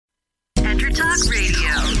Intertalk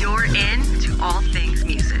Radio. You're in to all things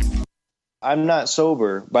music. I'm not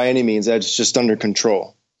sober by any means. That's just under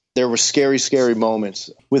control. There were scary, scary moments.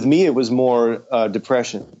 With me, it was more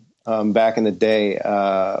depression. Back in the day,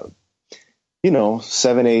 7,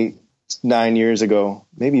 8, 9 years ago,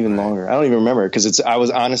 maybe even longer. I don't even remember because I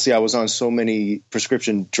was on so many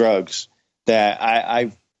prescription drugs that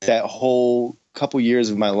I that whole couple years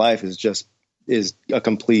of my life is a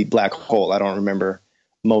complete black hole. I don't remember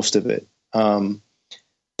most of it.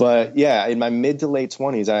 But yeah, in my mid to late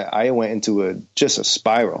 20s, I went into a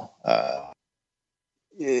spiral. I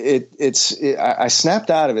snapped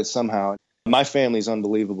out of it somehow. My family's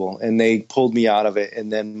unbelievable, and they pulled me out of it.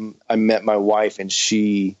 And then I met my wife, and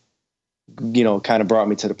she, kind of brought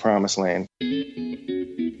me to the promised land.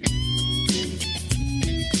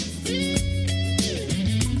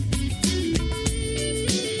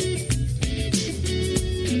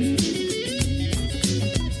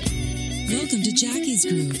 Welcome to Jackie's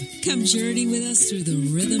Groove. Come journey with us through the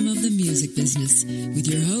rhythm of the music business with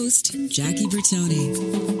your host, Jackie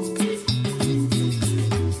Bertoni.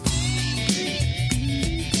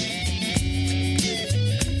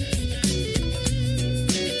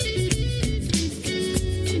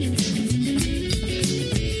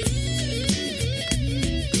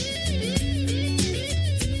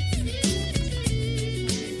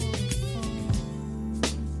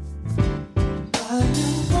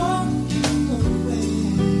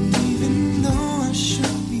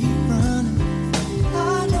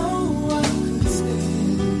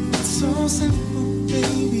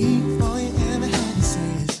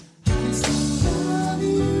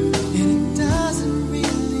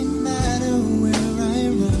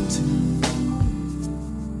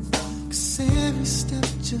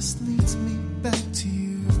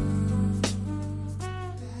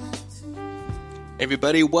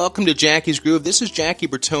 Everybody, welcome to Jackie's Groove. This is Jackie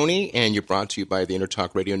Bertoni, and you're brought to you by the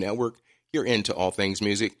Intertalk Radio Network. You're into all things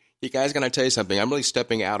music. You guys, got to tell you something. I'm really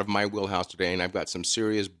stepping out of my wheelhouse today, and I've got some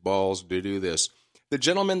serious balls to do this. The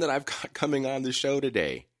gentleman that I've got coming on the show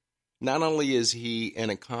today, not only is he an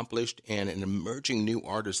accomplished and an emerging new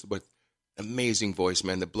artist with amazing voice,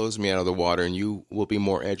 man, that blows me out of the water, and you will be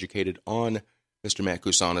more educated on Mr. Matt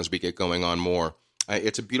Cusson as we get going on more.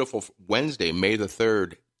 It's a beautiful Wednesday, May the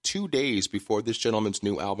 3rd, 2 days before this gentleman's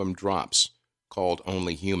new album drops, called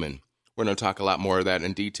Only Human. We're going to talk a lot more of that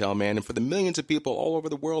in detail, man. And for the millions of people all over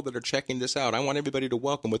the world that are checking this out, I want everybody to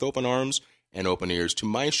welcome with open arms and open ears to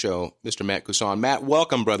my show, Mr. Matt Cusson. Matt,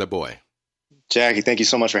 welcome, brother boy. Jackie, thank you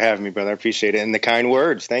so much for having me, brother. I appreciate it. And the kind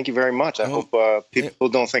words. Thank you very much. I hope people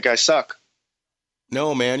don't think I suck.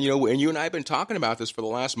 No, man. And you and I have been talking about this for the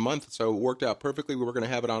last month, so it worked out perfectly. We were going to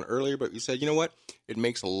have it on earlier, but you said, you know what? It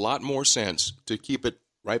makes a lot more sense to keep it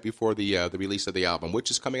right before the release of the album,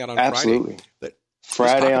 which is coming out on Absolutely.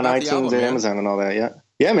 Friday on iTunes album, and Amazon and all that.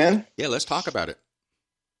 Yeah, man. Yeah, let's talk about it.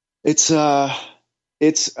 It's that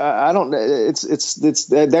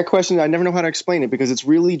question. I never know how to explain it because it's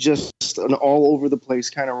really just an all over the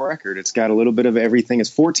place kind of record. It's got a little bit of everything.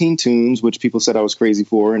 It's 14 tunes, which people said I was crazy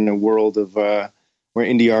for in a world of where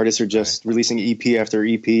indie artists are just releasing EP after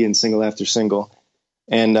EP and single after single.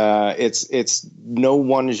 And it's no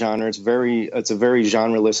one genre. It's a very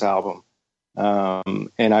genreless album.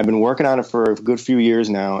 And I've been working on it for a good few years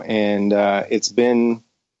now. And it's been,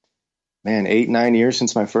 8-9 years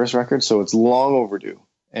since my first record. So it's long overdue.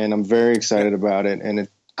 And I'm very excited about it. And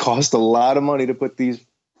it cost a lot of money to put these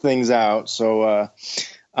things out. So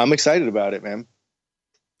I'm excited about it, man.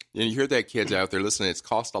 You hear that, kids out there listening? It's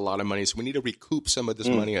cost a lot of money. So we need to recoup some of this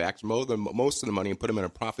money, most of the money, and put them in a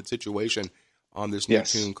profit situation on this new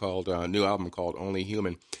new album called Only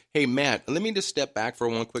Human. Hey, Matt, let me just step back for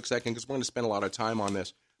one quick second because we're going to spend a lot of time on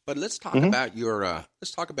this. But let's talk about your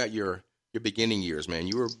beginning years, man.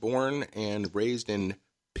 You were born and raised in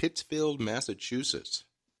Pittsfield, Massachusetts.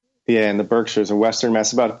 Yeah, in the Berkshires of Western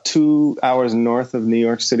Mass, about 2 hours north of New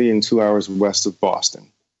York City and 2 hours west of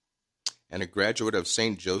Boston. And a graduate of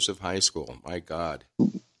St. Joseph High School. My God.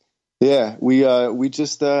 Yeah, we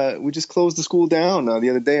just closed the school down the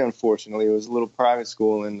other day. Unfortunately, it was a little private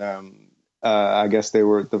school, and I guess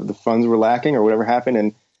the funds were lacking or whatever happened.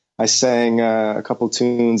 And I sang a couple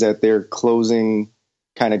tunes at their closing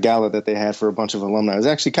kind of gala that they had for a bunch of alumni. It was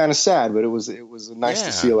actually kind of sad, but it was nice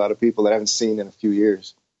to see a lot of people that I haven't seen in a few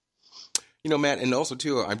years. Matt, and also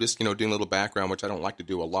too, I'm just doing a little background, which I don't like to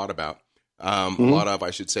do a lot about. A lot of, I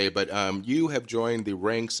should say, but you have joined the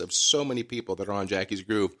ranks of so many people that are on Jackie's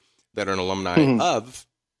Groove that are an alumni of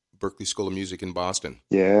Berklee School of Music in Boston.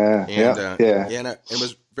 Yeah, and it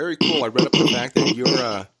was very cool. I read up the fact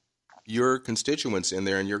that your constituents in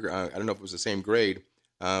there, and I don't know if it was the same grade,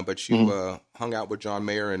 but you hung out with John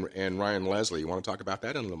Mayer and Ryan Leslie. You want to talk about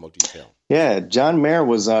that in a little more detail? Yeah, John Mayer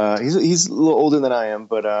was he's a little older than I am,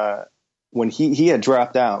 but when he had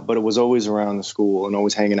dropped out, but it was always around the school and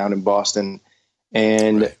always hanging out in Boston,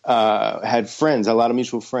 and had friends, a lot of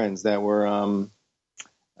mutual friends that were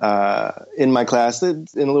in my class, and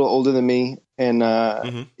a little older than me,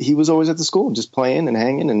 and he was always at the school just playing and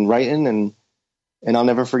hanging and writing, and I'll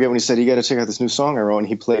never forget when he said, "You got to check out this new song I wrote," and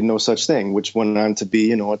he played "No Such Thing," which went on to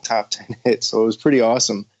be, a top 10 hit. So it was pretty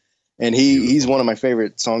awesome. And he's one of my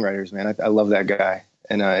favorite songwriters, man. I love that guy.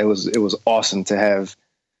 And it was awesome to have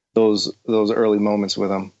those early moments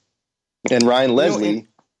with him. And Ryan Leslie.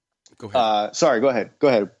 Go ahead. Sorry, go ahead.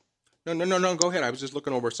 No, go ahead. I was just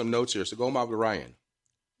looking over some notes here. So go on with Ryan.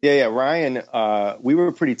 Yeah. Ryan, we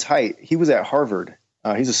were pretty tight. He was at Harvard.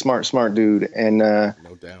 He's a smart dude. And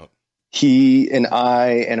no doubt. He and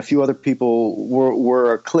I and a few other people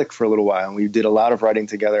were a clique for a little while, and we did a lot of writing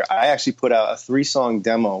together. I actually put out a 3-song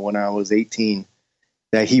demo when I was 18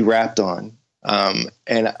 that he rapped on.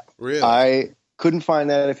 And really? I couldn't find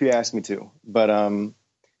that if you asked me to, but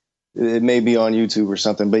it may be on YouTube or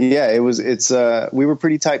something. But yeah, we were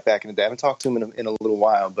pretty tight back in the day. I haven't talked to him in a little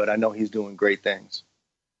while, but I know he's doing great things.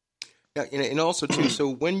 Yeah, and also too, so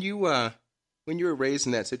when you were raised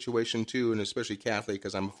in that situation too, and especially Catholic,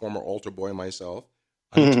 because I'm a former altar boy myself,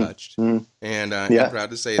 untouched, and I'm proud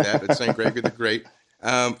to say that at St. Gregor the Great.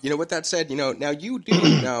 With that said, now you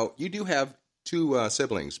do have 2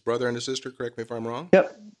 siblings, brother and a sister. Correct me if I'm wrong.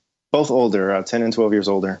 Yep, both older, 10 and 12 years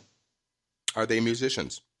older. Are they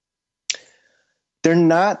musicians? They're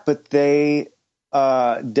not, but they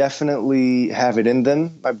definitely have it in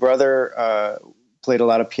them. My brother played a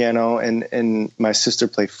lot of piano, and my sister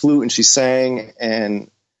played flute, and she sang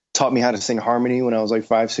and taught me how to sing harmony when I was like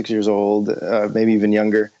 5-6 years old, maybe even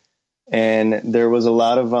younger. And there was a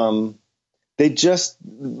lot of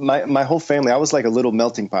my whole family, I was like a little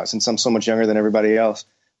melting pot since I'm so much younger than everybody else.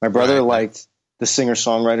 My brother liked the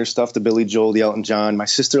singer-songwriter stuff, the Billy Joel, the Elton John. My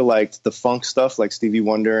sister liked the funk stuff like Stevie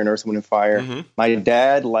Wonder and Earth, Wind and Fire. My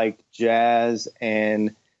dad liked jazz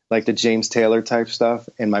and like the James Taylor type stuff.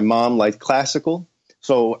 And my mom liked classical.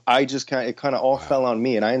 So I just it kind of all fell on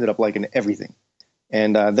me, and I ended up liking everything.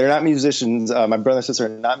 And they're not musicians. My brother and sister are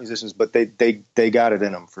not musicians, but they got it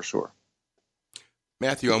in them for sure.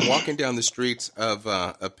 Matthew, I'm walking down the streets of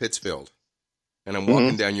Pittsfield, and I'm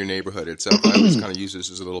walking down your neighborhood itself. I always kind of use this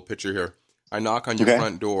as a little picture here. I knock on your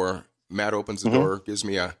front door. Matt opens the door, gives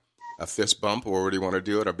me a fist bump, or what do you want to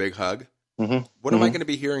do it, a big hug. What am I going to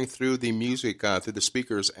be hearing through the music, through the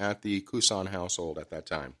speakers at the Cusson household at that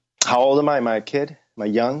time? How old am I? Am I a kid? Am I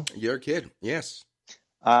young? You're a kid, yes.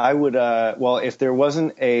 I would, if there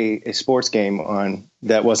wasn't a sports game on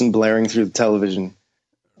that wasn't blaring through the television,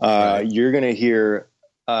 you're going to hear,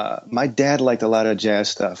 my dad liked a lot of jazz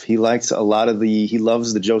stuff. He likes a lot of he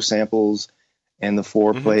loves the Joe Samples and the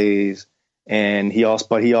foreplays. And he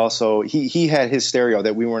had his stereo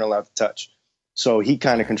that we weren't allowed to touch. So he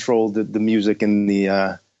kind of controlled the music in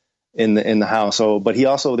the house. So, but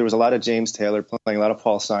there was a lot of James Taylor playing, a lot of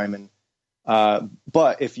Paul Simon.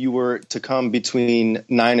 But if you were to come between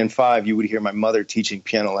 9 and 5, you would hear my mother teaching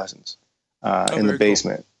piano lessons in the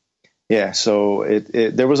basement. Cool. Yeah. So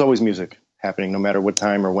there was always music happening no matter what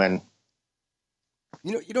time or when.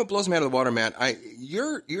 It blows me out of the water, Matt.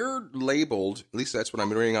 You're labeled, at least that's what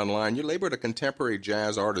I'm reading online, you're labeled a contemporary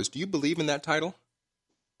jazz artist. Do you believe in that title?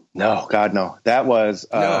 No, God, no. That was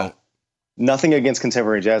nothing against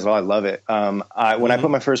contemporary jazz. I love it. When I put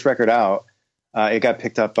my first record out, it got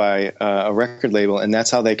picked up by a record label, and that's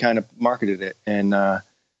how they kind of marketed it. And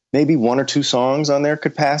maybe 1 or 2 songs on there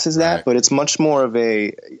could pass as that, but it's much more of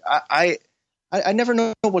I never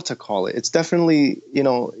know what to call it. It's definitely,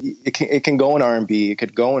 it can go in R&B, it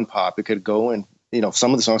could go in pop, it could go in,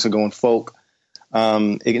 some of the songs could go in folk.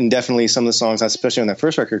 It can definitely, some of the songs, especially on that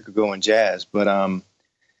first record, could go in jazz. But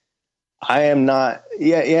I am not.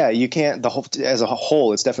 You can't. As a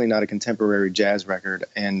whole, it's definitely not a contemporary jazz record,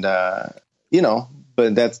 and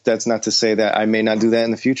But that's not to say that I may not do that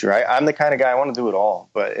in the future. I'm the kind of guy I want to do it all.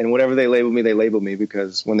 And whatever they label me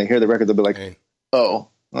because when they hear the record, they'll be like, "Hey. Oh,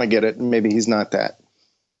 I get it. Maybe he's not that."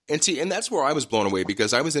 And that's where I was blown away,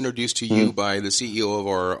 because I was introduced to you by the CEO of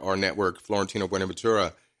our network, Florentino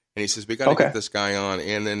Buenaventura, and he says, "We got to get this guy on."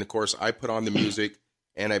 And then, of course, I put on the music,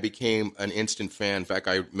 and I became an instant fan. In fact,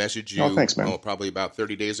 I messaged you thanks, man. Probably about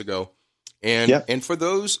 30 days ago. And for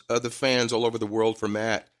those of the fans all over the world for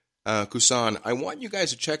Matt Cusson, I want you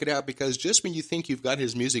guys to check it out, because just when you think you've got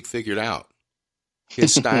his music figured out,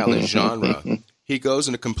 his style, his genre, he goes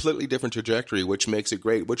in a completely different trajectory, which makes it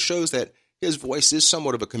great, which shows that his voice is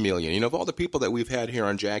somewhat of a chameleon. Of all the people that we've had here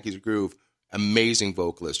on Jackie's Groove, amazing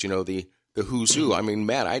vocalist. You know, the who's who. I mean,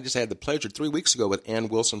 Matt, I just had the pleasure 3 weeks ago with Ann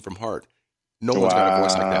Wilson from Heart. No one's got a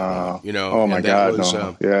voice like that woman, you know. Oh my God,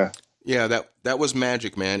 no. Yeah, that was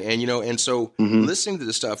magic, man. And you know, and so listening to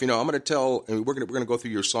this stuff, you know, I'm going to tell, and we're going to go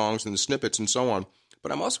through your songs and the snippets and so on.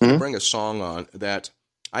 But I'm also going to bring a song on that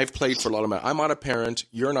I've played for a lot of I'm not a parent.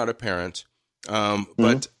 You're not a parent.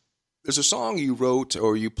 But there's a song you wrote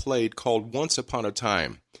or you played called "Once Upon a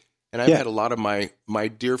Time," and I've had a lot of my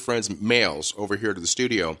dear friends, males, over here to the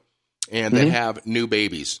studio, and that have new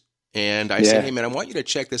babies. And I said, hey, man, I want you to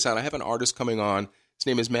check this out. I have an artist coming on. His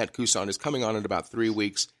name is Matt Cusson. He's coming on in about 3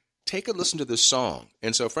 weeks. Take a listen to this song.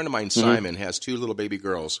 And so a friend of mine, Simon, has 2 little baby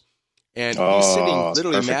girls. And he's sitting,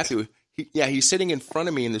 literally, Matthew, he's sitting in front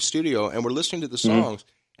of me in the studio, and we're listening to the songs.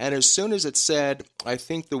 And as soon as it said, I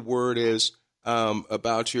think the word is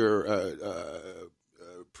about your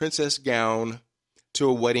princess gown to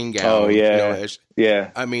a wedding gown. Oh, yeah. You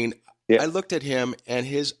know, I mean, I looked at him, and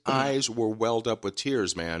his eyes were welled up with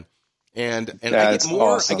tears, man. And I get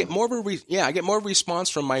more awesome. I get more of a response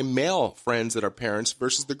from my male friends that are parents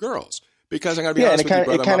versus the girls, because I'm gonna be honest with you,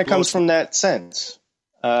 brother. It kind of comes from that sense.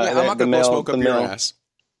 I'm not gonna blow smoke up your ass.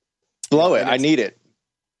 Blow it. I need it.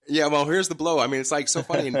 Yeah, well, here's the blow. I mean, it's like so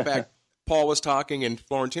funny. In fact, Paul was talking and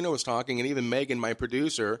Florentino was talking, and even Megan, my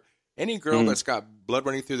producer. Any girl that's got blood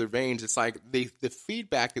running through their veins, it's like the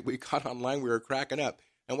feedback that we got online, we were cracking up.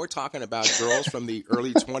 And we're talking about girls from the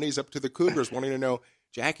early 20s up to the cougars wanting to know,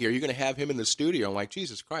 Jackie, are you going to have him in the studio? I'm like,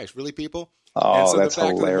 Jesus Christ, really, people? Oh, and so that's the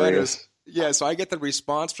fact hilarious. Of the matter is, so I get the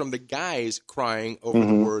response from the guys crying over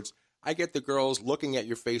the words. I get the girls looking at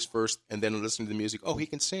your face first and then listening to the music. Oh, he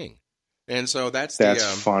can sing. And so that's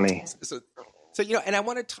funny. So, you know, and I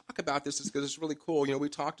want to talk about this because it's really cool. You know, we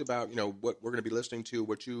talked about, you know, what we're going to be listening to,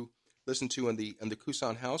 what you listen to in the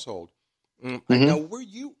Cusson household. Now, were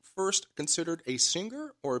you first considered a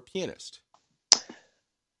singer or a pianist?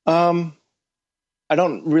 I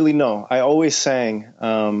don't really know. I always sang.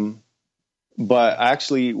 But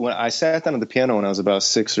actually, when I sat down at the piano when I was about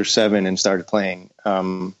 6 or 7 and started playing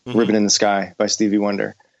Ribbon in the Sky by Stevie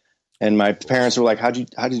Wonder. And my parents were like, how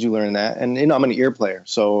did you learn that? And, you know, I'm an ear player.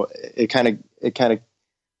 So it kind of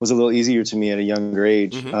was a little easier to me at a younger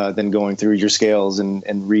age than going through your scales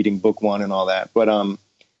and reading book 1 and all that. But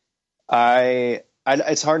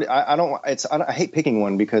it's hard. I hate picking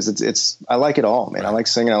one because I like it all, man. Right. I like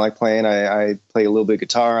singing. I like playing. I play a little bit of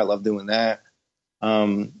guitar. I love doing that.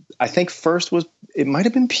 I think it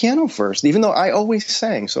might've been piano first, even though I always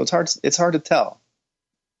sang. So it's hard to tell.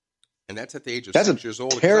 And that's at the age of 6 years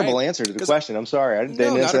old. That's a terrible answer to the question. I'm sorry. I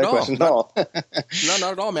didn't answer that question at all. No,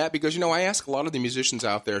 not at all, Matt, because, you know, I ask a lot of the musicians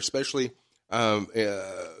out there, especially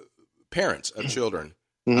parents of children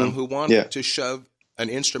who want to shove an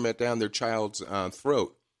instrument down their child's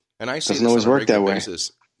throat. And I say doesn't always work that way.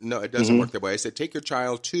 Basis. No, it doesn't work that way. I said, take your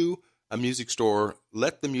child to a music store,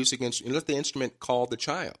 let the instrument call the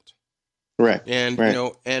child. Right. And you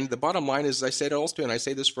know, and the bottom line is, I said also, and I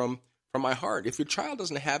say this from my heart, if your child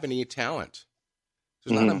doesn't have any talent,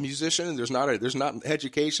 there's not a musician, there's not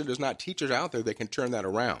education, there's not teachers out there that can turn that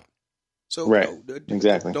around. So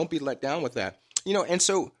exactly. Don't be let down with that. You know, and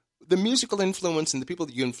so the musical influence and the people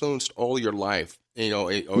that you influenced all your life, you know,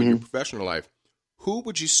 or your professional life, who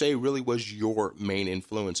would you say really was your main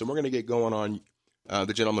influence? And we're going to get going on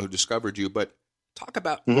the gentleman who discovered you, but talk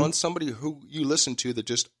about somebody who you listen to that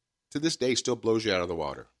just to this day still blows you out of the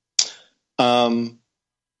water.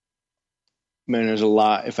 Man, there's a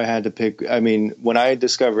lot. If I had to pick, I mean, when I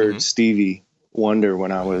discovered Stevie Wonder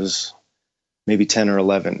when I was maybe 10 or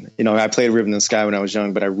 11, you know, I played Ribbon in the Sky when I was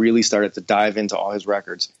young, but I really started to dive into all his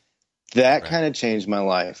records. That kind of changed my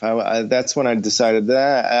life. That's when I decided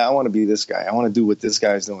that I want to be this guy. I want to do what this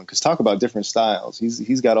guy's doing. Because talk about different styles.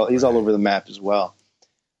 He's all over the map as well.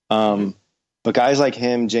 But guys like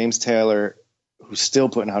him, James Taylor, who's still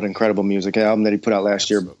putting out incredible music. An album that he put out last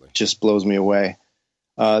year just blows me away.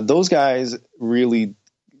 Those guys really,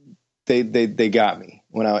 they got me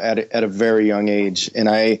when I at a very young age, and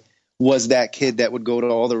I was that kid that would go to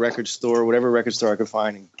all the record store, whatever record store I could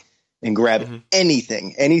find, and grab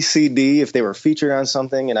anything, any CD if they were featured on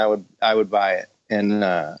something, and I would buy it. And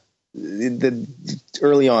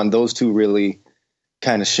early on, those two really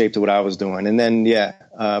kind of shaped what I was doing. And then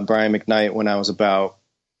Brian McKnight when I was about,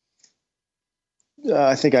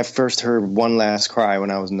 I think I first heard One Last Cry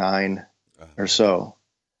when I was 9 or so.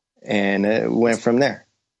 And it went from there.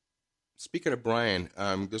 Speaking of Brian,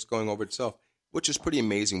 just going over itself, which is pretty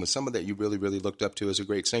amazing with someone that you really, really looked up to as a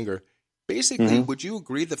great singer. Basically, would you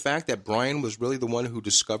agree the fact that Brian was really the one who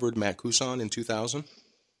discovered Matt Cusson in 2000?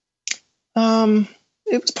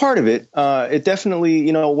 It was part of it. It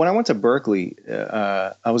definitely, when I went to Berkeley,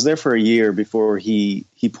 I was there for a year before he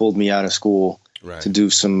pulled me out of school to do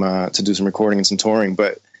some recording and some touring.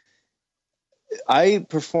 But I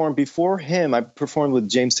performed before him. I performed with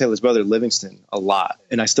James Taylor's brother, Livingston, a lot,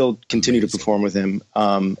 and I still continue to perform with him.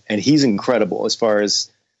 And he's incredible as far as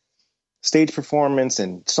stage performance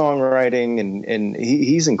and songwriting, and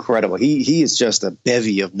he's incredible. He is just a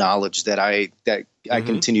bevy of knowledge that I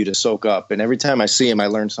continue to soak up. And every time I see him, I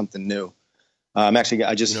learn something new.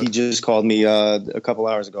 He just called me a couple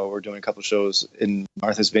hours ago. We're doing a couple shows in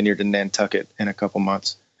Martha's Vineyard in Nantucket in a couple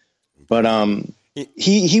months. But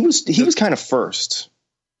he was kind of first,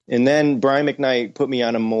 and then Brian McKnight put me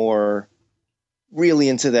on a more really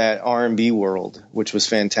into that R&B world, which was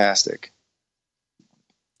fantastic.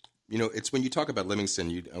 It's when you talk about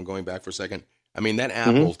Livingston, I'm going back for a second. I mean, that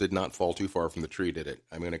apple did not fall too far from the tree, did it?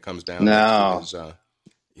 I mean, it comes down to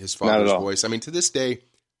his father's voice. I mean, to this day,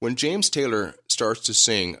 when James Taylor starts to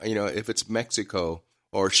sing, if it's Mexico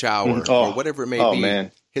or Shower or whatever it may be,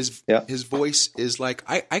 man. His voice is like,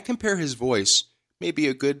 I compare his voice, maybe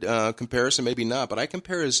a good comparison, maybe not, but I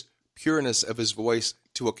compare his pureness of his voice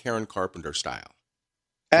to a Karen Carpenter style.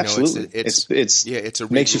 Absolutely. It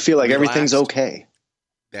makes you feel like everything's okay.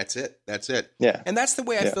 That's it. Yeah. And that's the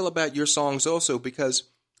way I feel about your songs also, because,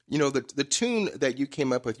 the tune that you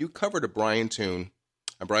came up with, you covered a Brian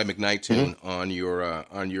McKnight tune on your,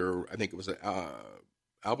 I think it was an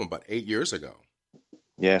album about 8 years ago.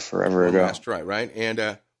 Yeah, forever ago. That's right.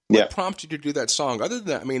 And what prompted you to do that song? Other than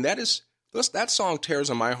that, I mean, that song tears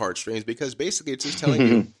on my heartstrings, because basically it's just telling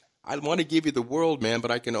you, I want to give you the world, man,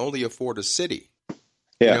 but I can only afford a city.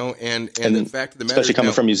 Yeah. And the fact of the matter, especially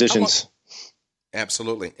coming from musicians.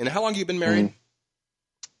 Absolutely. And how long have you been married?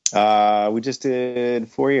 We just did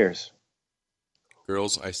 4 years.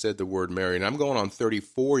 Girls, I said the word married, and I'm going on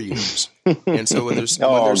 34 years. And so when there's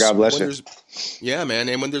God bless you. Yeah, man.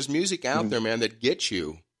 And when there's music out there, man, that gets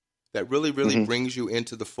you, that really, really brings you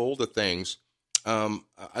into the fold of things.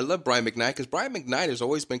 I love Brian McKnight, because Brian McKnight has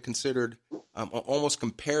always been considered almost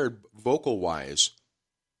compared vocal-wise.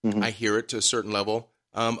 I hear it to a certain level.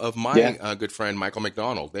 Of my good friend Michael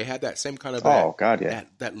McDonald. They had that same kind of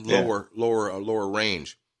that lower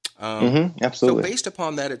range. Absolutely. So based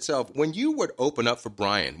upon that itself, when you would open up for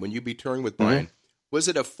Brian, when you'd be touring with Brian, was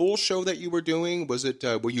it a full show that you were doing? Was it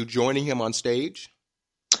were you joining him on stage?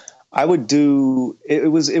 I would do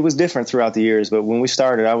it was different throughout the years, but when we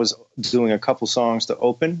started, I was doing a couple songs to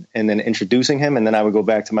open and then introducing him, and then I would go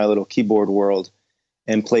back to my little keyboard world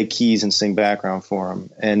and play keys and sing background for him.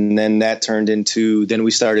 And then that turned into, then we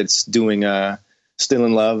started doing Still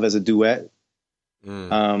in Love as a duet,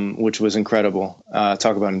 which was incredible.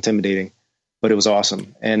 Talk about intimidating, but it was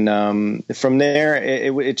awesome. And from there,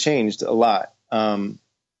 it changed a lot.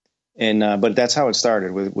 But that's how it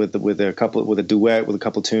started with a duet with a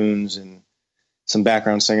couple tunes and some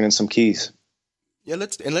background singing and some keys. Yeah,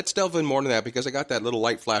 let's delve in more into that, because I got that little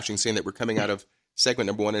light flashing saying that we're coming out of segment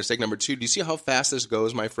number 1 and segment number 2. Do you see how fast this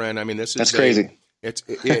goes, my friend? I mean, that's crazy.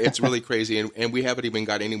 It's really crazy, and we haven't even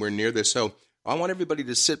got anywhere near this. So I want everybody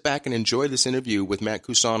to sit back and enjoy this interview with Matt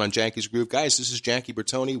Cusson on Jackie's Groove. Guys, this is Jackie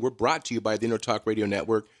Bertoni. We're brought to you by the Intertalk Radio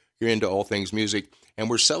Network. You're into all things music, and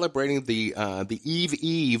we're celebrating the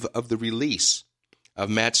eve of the release of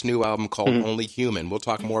Matt's new album called Only Human. We'll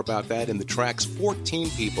talk more about that in the tracks. 14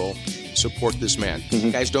 people support this man.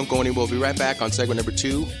 Guys, don't go anywhere. We'll be right back on segment number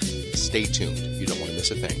 2. Stay tuned. You don't want to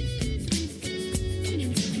miss a thing.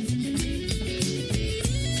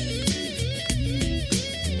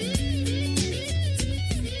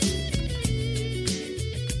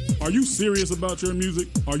 Are you serious about your music?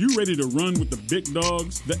 Are you ready to run with the big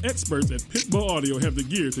dogs? The experts at Pitbull Audio have the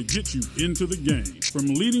gear to get you into the game. From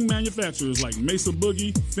leading manufacturers like Mesa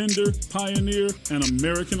Boogie, Fender, Pioneer, and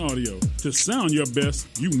American Audio. To sound your best,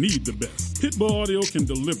 you need the best. Pitbull Audio can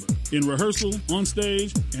deliver in rehearsal, on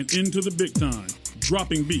stage, and into the big time.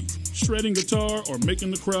 Dropping beats, shredding guitar, or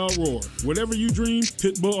making the crowd roar. Whatever you dream,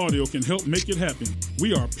 Pitbull Audio can help make it happen.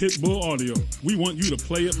 We are Pitbull Audio. We want you to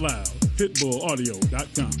play it loud.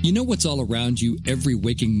 PitbullAudio.com. You know what's all around you every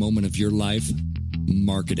waking moment of your life?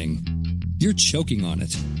 Marketing. You're choking on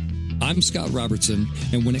it. I'm Scott Robertson,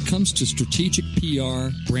 and when it comes to strategic PR,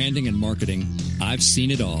 branding, and marketing, I've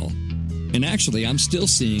seen it all. And actually, I'm still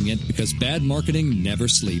seeing it, because bad marketing never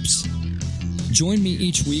sleeps. Join me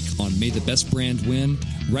each week on May the Best Brand Win,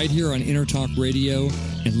 right here on Intertalk Radio,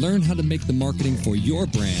 and learn how to make the marketing for your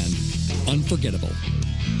brand unforgettable.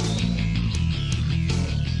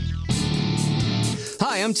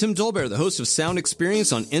 Hi, I'm Tim Dolbear, the host of Sound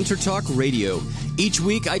Experience on Intertalk Radio. Each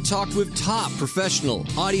week, I talk with top professional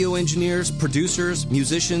audio engineers, producers,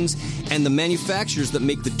 musicians, and the manufacturers that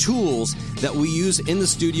make the tools that we use in the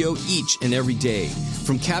studio each and every day.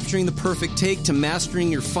 From capturing the perfect take to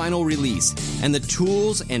mastering your final release, and the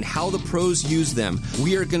tools and how the pros use them,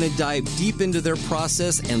 we are going to dive deep into their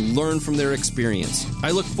process and learn from their experience.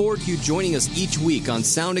 I look forward to you joining us each week on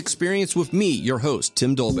Sound Experience with me, your host,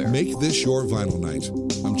 Tim Dolbear. Make this your vinyl night.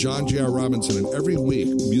 I'm John J.R. Robinson, and every week,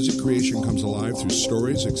 music creation comes alive through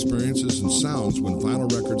stories, experiences, and sounds when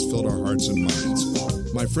vinyl records filled our hearts and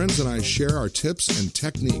minds. My friends and I share our tips and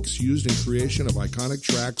techniques used in creation of iconic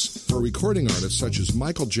tracks for recording artists such as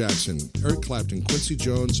Michael Jackson, Eric Clapton, Quincy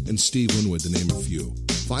Jones, and Steve Winwood, to name a few.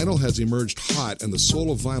 Vinyl has emerged hot, and the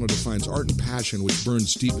soul of vinyl defines art and passion which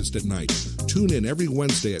burns deepest at night. Tune in every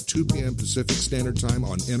Wednesday at 2 p.m. Pacific Standard Time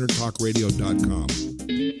on intertalkradio.com.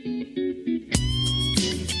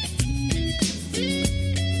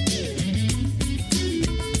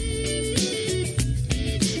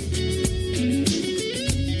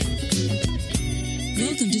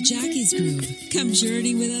 Welcome to Jackie's Groove. Come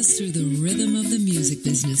journey with us through the rhythm of the music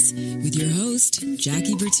business with your host,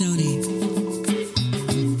 Jackie Bertoni.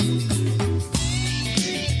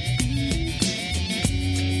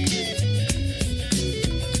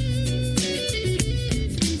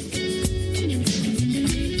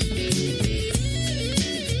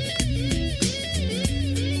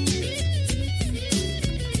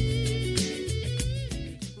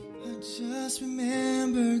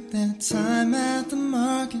 Time at the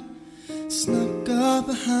market, snuck up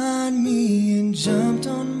behind me and jumped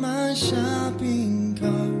on my shopping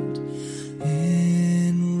cart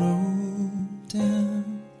and wrote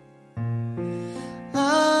down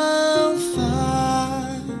aisle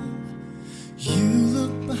 5. You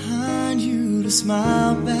look behind you to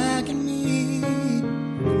smile back at me,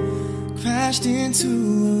 crashed into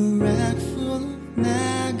a rack full of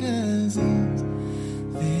magazines.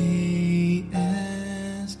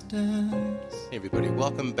 Hey everybody,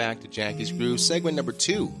 welcome back to Jackie's Groove, segment number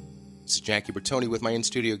 2. This is Jackie Bertoni with my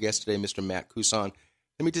in-studio guest today, Mr. Matt Cusson.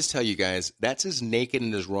 Let me just tell you guys, that's as naked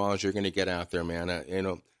and as raw as you're going to get out there, man.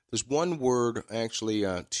 There's one word, actually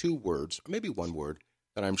 2 words, or maybe one word,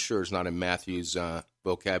 that I'm sure is not in Matthew's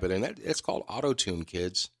vocabulary, and it's called auto-tune,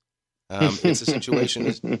 kids. It's a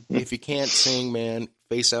situation, if you can't sing, man,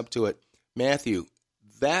 face up to it. Matthew,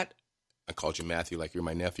 I called you Matthew like you're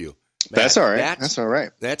my nephew. Matt, that's all right. That's all right.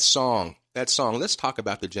 That song. Let's talk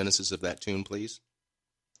about the genesis of that tune, please.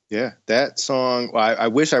 Yeah, that song. Well, I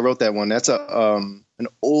wish I wrote that one. That's an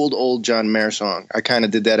old John Mayer song. I kind of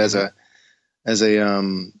did that as a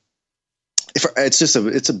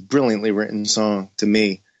it's a brilliantly written song to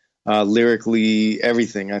me. Lyrically,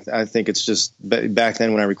 everything. I think it's just back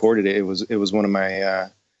then when I recorded it, it was one of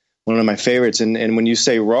my favorites. And when you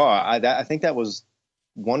say raw, I think that was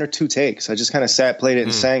 1 or 2 takes. I just kind of played it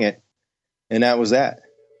and sang it. And that was that.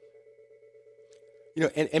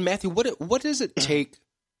 And Matthew, what does it take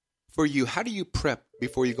for you? How do you prep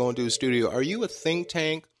before you go into a studio? Are you a think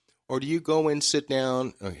tank, or do you go and sit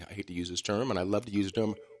down? I hate to use this term, and I love to use the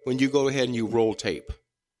term. When you go ahead and you roll tape,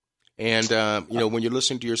 and when you're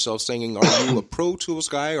listening to yourself singing, are you a Pro Tools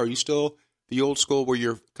guy? Or are you still the old school where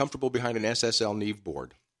you're comfortable behind an SSL Neve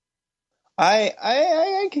board?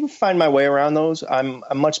 I can find my way around those. I'm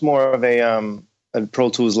much more of a Pro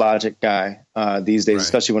Tools Logic guy these days, right.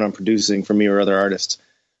 Especially when I'm producing for me or other artists.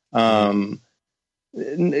 No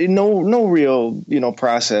real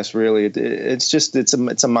process really.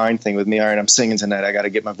 It's a mind thing with me. All right, I'm singing tonight. I got to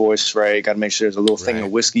get my voice right. Got to make sure there's a little thing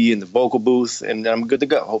of whiskey in the vocal booth, and I'm good to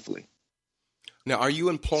go. Hopefully. Now, are you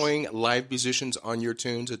employing live musicians on your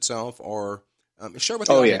tunes itself, or share with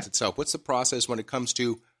the audience itself? What's the process when it comes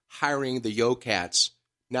to hiring the yo-cats?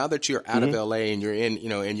 Now that you're out of LA and you're in,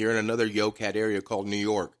 and you're in another yo-cat area called New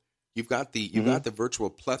York, you've got the virtual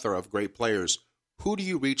plethora of great players. Who do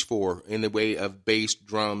you reach for in the way of bass,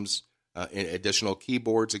 drums, additional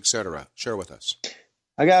keyboards, etc.? Share with us.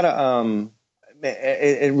 I gotta.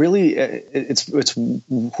 It's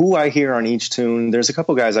who I hear on each tune. There's a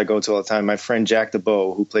couple guys I go to all the time. My friend Jack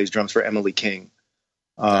DeBow, who plays drums for Emily King.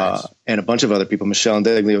 Nice. And a bunch of other people, Michelle and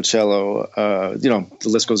Deglio cello. The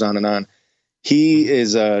list goes on and on. He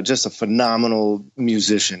is just a phenomenal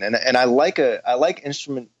musician, and I like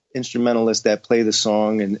instrumentalists that play the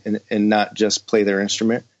song and not just play their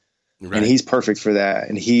instrument. Right. And he's perfect for that.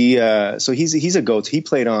 And he's a go-to. He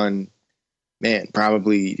played on,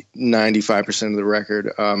 probably 95% of the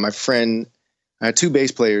record. My friend, I had 2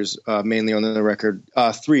 bass players mainly on the record,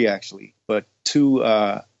 3 actually, but 2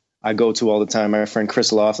 I go to all the time. My friend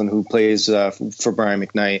Chris Laughlin, who plays for Brian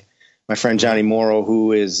McKnight. my friend Johnny Morrow,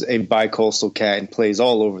 who is a bi-coastal cat and plays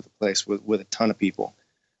all over the place with a ton of people.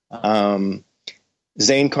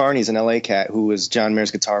 Zane Carney's an LA cat who was John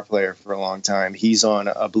Mayer's guitar player for a long time. He's on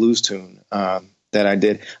a blues tune that I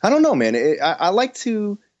did. I don't know, man. I like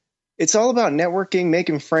to. It's all about networking,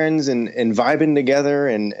 making friends, and vibing together.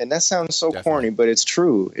 And that sounds so corny, but it's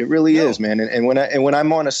true. It really is, man. And when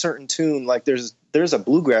I'm on a certain tune, like there's a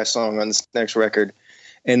bluegrass song on this next record,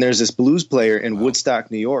 and there's this blues player in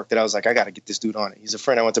Woodstock, New York, that I was like, I got to get this dude on it. He's a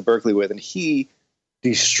friend I went to Berkeley with, and he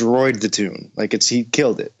destroyed the tune. Like he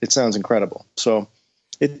killed it. It sounds incredible. So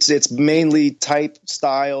it's mainly type,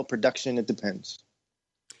 style, production. It depends.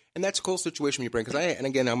 And that's a cool situation you bring. And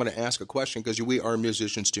again, I'm going to ask a question because we are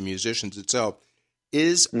musicians to musicians itself.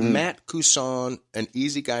 Is Matt Cusson an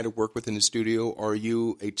easy guy to work with in the studio? Are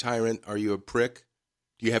you a tyrant? Are you a prick?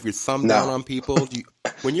 Do you have your thumb down on people?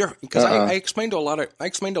 I explained to a lot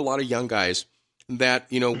of young guys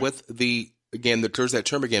that, with there's that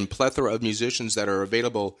term again, plethora of musicians that are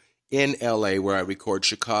available in LA where I record,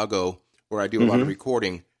 Chicago where I do a lot of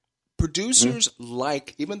recording. Producers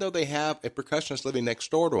even though they have a percussionist living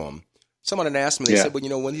next door to them, someone had asked me, they said,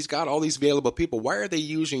 well, when he's got all these available people, why are they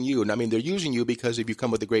using you? And I mean, they're using you because if you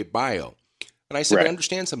come with a great bio. And I said, but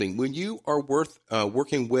understand something. When you are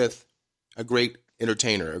working with a great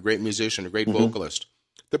entertainer, a great musician, a great vocalist,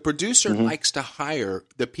 the producer likes to hire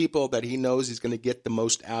the people that he knows he's going to get the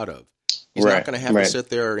most out of. He's not going to have to sit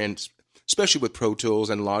there and, especially with Pro Tools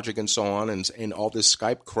and Logic and so on and all this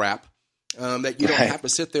Skype crap, that you don't have to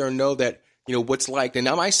sit there and know that, what's like. And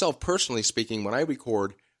now myself, personally speaking, when I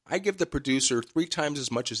record, I give the producer 3 times as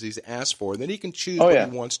much as he's asked for. And then he can choose what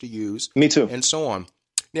he wants to use. Me too. And so on.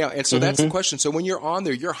 Now, and so that's the question. So when you're on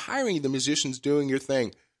there, you're hiring the musicians doing your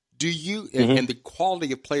thing. Do you, and the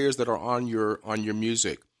quality of players that are on your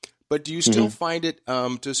music, but do you still find it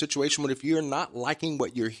to a situation where if you're not liking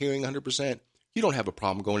what you're hearing 100%, you don't have a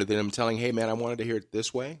problem going to them and telling, hey, man, I wanted to hear it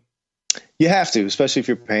this way? You have to, especially if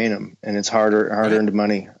you're paying them, and it's hard-earned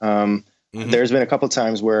money. There's been a couple of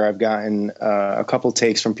times where I've gotten a couple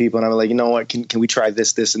takes from people, and I'm like, you know what, can we try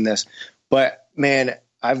this, and this? But, man,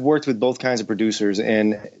 I've worked with both kinds of producers,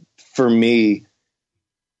 and for me,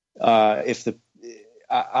 I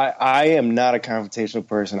am not a confrontational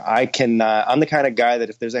person. I'm the kind of guy that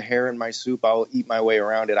if there's a hair in my soup, I'll eat my way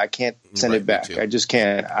around it. I can't send it back. I just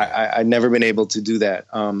can't. I've never been able to do that.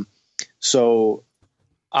 So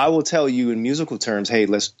I will tell you in musical terms, hey,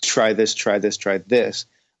 let's try this, try this, try this.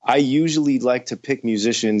 I usually like to pick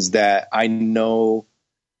musicians that I know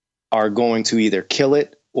are going to either kill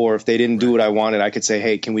it, or if they didn't do what I wanted, I could say,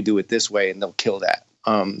 hey, can we do it this way? And they'll kill that.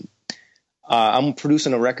 I'm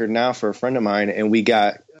producing a record now for a friend of mine, and we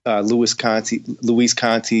got Luis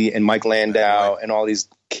Conti and Mike Landau and all these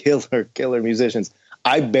killer musicians.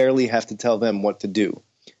 I barely have to tell them what to do.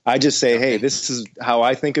 I just say, hey, this is how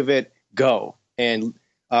I think of it. Go. And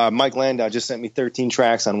Mike Landau just sent me 13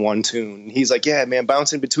 tracks on one tune. He's like, yeah, man,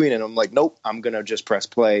 bounce in between. And I'm like, nope, I'm going to just press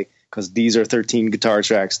play because these are 13 guitar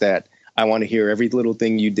tracks that I want to hear every little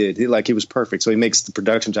thing you did. It was perfect. So he makes the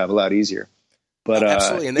production job a lot easier. But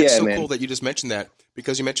absolutely. And that's cool that you just mentioned that,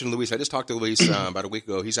 because you mentioned Luis. I just talked to Luis about a week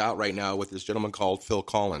ago. He's out right now with this gentleman called Phil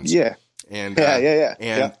Collins. Yeah. And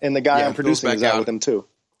And the guy I'm producing is out with him too.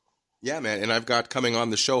 Yeah, man. And I've got coming on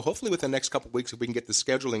the show, hopefully within the next couple of weeks, if we can get the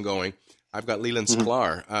scheduling going, I've got Leland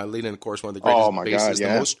Sklar. Leland, of course, one of the greatest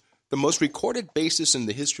bassists, the most recorded bassist in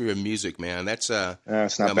the history of music, man. That's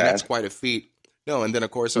that's not bad. That's quite a feat. No, and then, of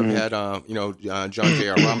course, I've had, John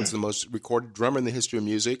J.R. Robinson, the most recorded drummer in the history of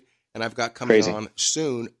music. And I've got coming on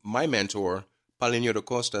soon my mentor, Paulinho da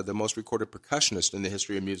Costa, the most recorded percussionist in the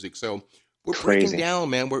history of music. So we're breaking down,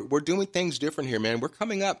 man. We're doing things different here, man. We're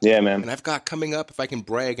coming up. Yeah, man. And I've got coming up, if I can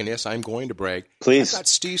brag, and yes, I'm going to brag. Please. I got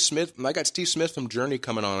Steve Smith from Journey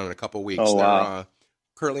coming on in a couple of weeks. Oh, wow. They're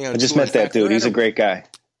currently on I just met that dude. He's a great guy.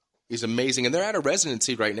 He's amazing. And they're at a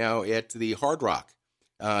residency right now at the Hard Rock.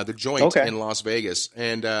 The Joint in Las Vegas.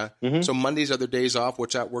 And so Mondays are their days off,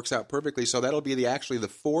 which that works out perfectly. So that'll be actually the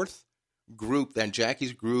 4th group that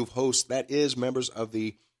Jackie's Groove hosts that is members of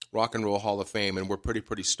the Rock and Roll Hall of Fame, and we're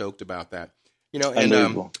pretty stoked about that. And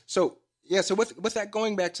so with that,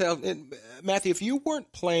 going back to Matthew, if you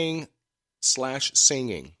weren't playing /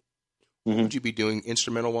 singing, what would you be doing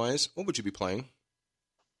instrumental wise? What would you be playing?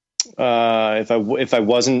 If I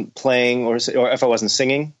wasn't playing or if I wasn't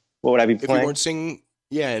singing, what would I be playing? If you weren't singing,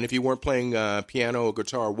 and if you weren't playing piano or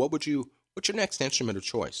guitar, what's your next instrument of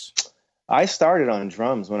choice? I started on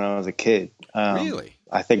drums when I was a kid. Really?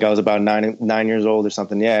 I think I was about 9 years old or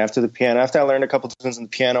something. Yeah, after I learned a couple of tunes on the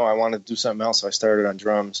piano, I wanted to do something else, so I started on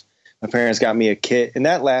drums. My parents got me a kit, and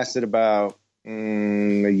that lasted about a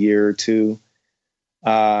year or two.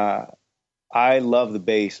 I love the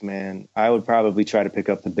bass, man. I would probably try to pick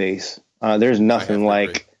up the bass. There's nothing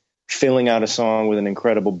like filling out a song with an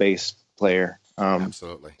incredible bass player.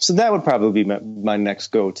 Absolutely. So that would probably be my next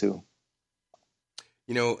go-to.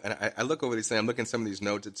 You know, and I look over these things, I'm looking at some of these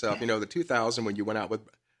notes itself. You know, the 2000, when you went out with,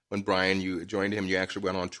 when Brian, you joined him, you actually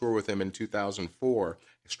went on tour with him in 2004.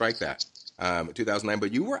 Strike that. 2009.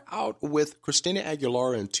 But you were out with Christina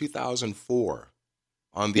Aguilera in 2004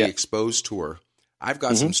 on the Exposed tour. I've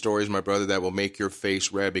got some stories, my brother, that will make your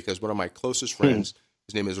face red, because one of my closest friends,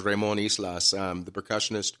 his name is Ramon Islas, the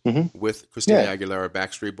percussionist with Christina Aguilera,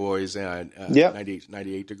 Backstreet Boys,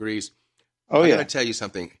 98 Degrees. I got to tell you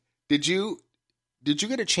something. Did you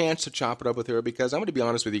get a chance to chop it up with her? Because I'm going to be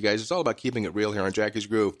honest with you guys. It's all about keeping it real here on Jackie's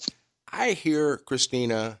Groove. I hear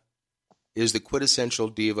Christina is the quintessential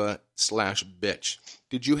diva / bitch.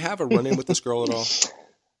 Did you have a run-in with this girl at all?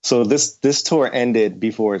 So this tour ended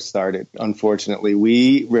before it started, unfortunately.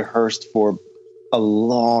 We rehearsed for a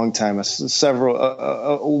long time,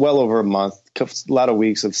 well over a month, a lot of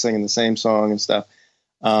weeks of singing the same song and stuff.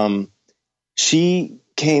 She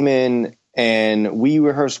came in and we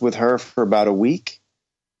rehearsed with her for about a week.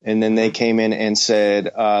 And then they came in and said,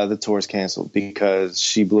 the tour's canceled because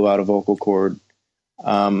she blew out a vocal cord.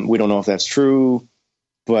 We don't know if that's true.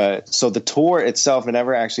 But so the tour itself, it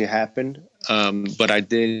never actually happened. But I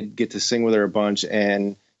did get to sing with her a bunch,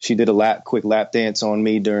 and she did a quick lap dance on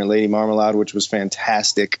me during Lady Marmalade, which was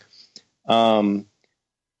fantastic.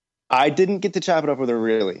 I didn't get to chop it up with her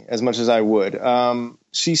really as much as I would.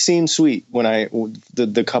 She seemed sweet when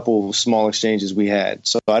the couple small exchanges we had.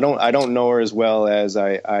 So I don't know her as well as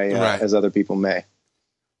as other people may.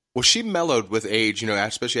 Well, she mellowed with age, you know,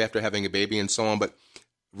 especially after having a baby and so on. But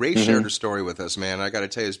Ray shared her story with us, man. I got to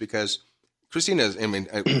tell you, it's because Christina, I mean,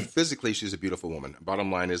 physically, she's a beautiful woman. Bottom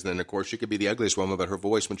line is, then, of course, she could be the ugliest woman, but her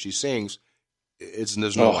voice when she sings, there's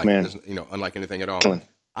no unlike anything at all.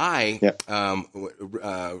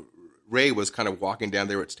 Ray was kind of walking down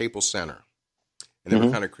there at Staples Center, and they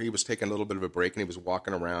were he was taking a little bit of a break, and he was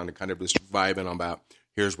walking around and kind of just vibing on about,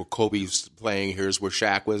 here's where Kobe's playing, here's where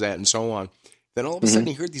Shaq was at, and so on. Then all of a sudden,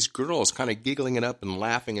 he heard these girls kind of giggling it up and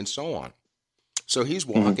laughing and so on. So he's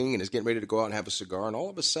walking and is getting ready to go out and have a cigar, and all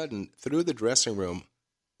of a sudden, through the dressing room,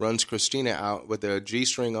 runs Christina out with a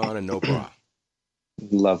G-string on and no bra.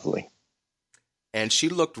 Lovely. And she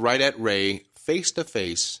looked right at Ray, face to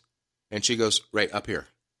face, and she goes, Ray, up here.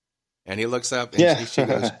 And he looks up, and she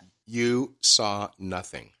goes, you saw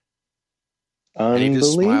nothing. Unbelievable. And he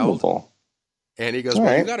just smiled. And he goes,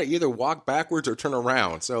 well, you got to either walk backwards or turn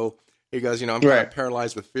around. So he goes, you know, I'm kind of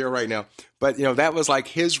paralyzed with fear right now. But, you know, that was like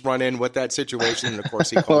his run-in with that situation. And, of course,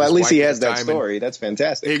 he called well, his at least wife he has that time story. That's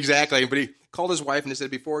fantastic. Exactly. But he called his wife and he said,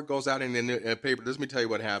 before it goes out in the paper, let me tell you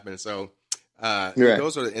what happened. So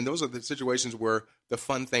those are the situations where the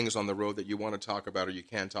fun things on the road that you want to talk about or you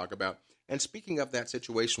can talk about. And speaking of that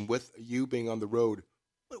situation with you being on the road,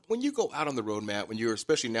 when you go out on the road, Matt,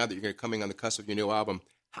 especially now that you're coming on the cusp of your new album,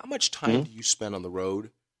 how much time do you spend on the road?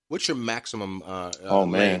 What's your maximum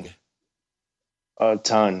leg? A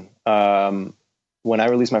ton. When I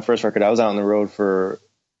released my first record, I was out on the road for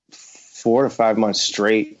 4 to 5 months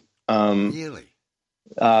straight. Really?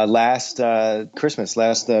 Last Christmas,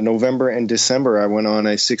 November and December, I went on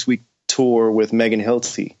a 6-week tour with Megan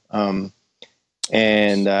Hilty.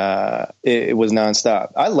 And it was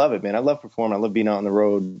nonstop. I love it, man. I love performing. I love being out on the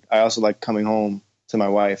road. I also like coming home to my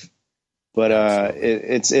wife. But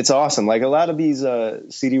it's awesome. Like a lot of these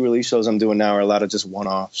CD release shows I'm doing now are a lot of just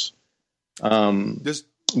one-offs.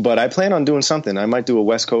 But I plan on doing something. I might do a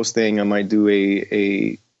West Coast thing. I might do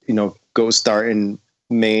a go start in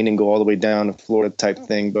Maine and go all the way down to Florida type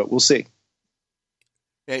thing. But we'll see.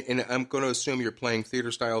 And I'm going to assume you're playing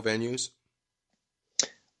theater-style venues?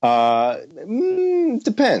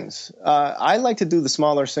 Depends. I like to do the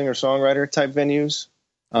smaller singer-songwriter type venues.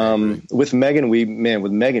 With Megan,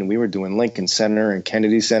 we were doing Lincoln Center and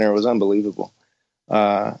Kennedy Center. It was unbelievable.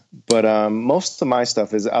 But most of my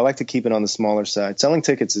stuff I like to keep it on the smaller side. Selling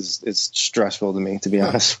tickets is stressful to me, to be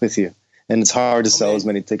honest with you. And it's hard to sell as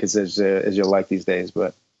many tickets as you like these days.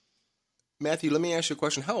 But Matthew, let me ask you a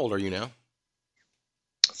question. How old are you now?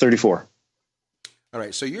 34. All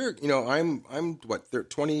right. So I'm what,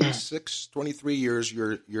 26, 23 years,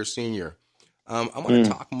 you're senior. I want to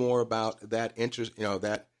talk more about that interest,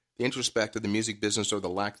 the introspect of the music business or the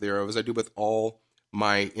lack thereof, as I do with all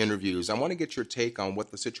my interviews. I want to get your take on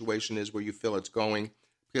what the situation is, where you feel it's going,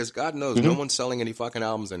 because God knows no one's selling any fucking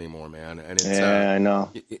albums anymore, man. And it's, I know.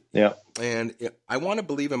 And I want to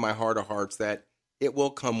believe in my heart of hearts that it will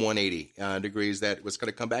come 180 degrees, that it's going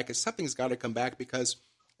to come back. Something's got to come back, because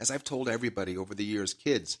as I've told everybody over the years,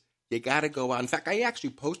 kids, You got to go out. In fact, I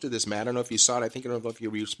actually posted this, Matt. I don't know if you saw it. I don't know if you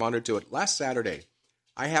responded to it. Last Saturday,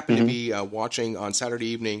 I happened to be watching on Saturday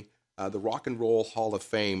evening the Rock and Roll Hall of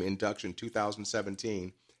Fame induction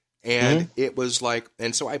 2017. And it was like,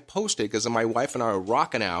 and so I posted because my wife and I were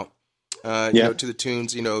rocking out, you know, to the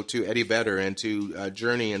tunes, you know, to Eddie Vedder and to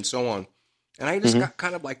Journey and so on. And I just got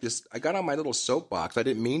kind of like this, I got on my little soapbox. I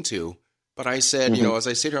didn't mean to, but I said, you know, as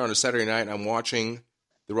I sit here on a Saturday night and I'm watching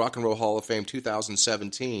the Rock and Roll Hall of Fame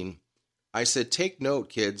 2017, I said, take note,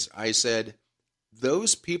 kids. I said,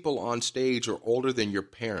 those people on stage are older than your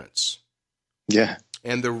parents. Yeah.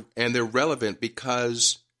 And they're relevant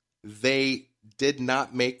because they did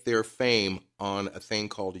not make their fame on a thing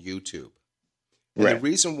called YouTube. And the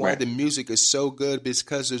reason why the music is so good is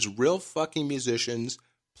because there's real fucking musicians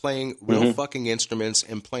playing real fucking instruments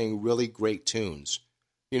and playing really great tunes.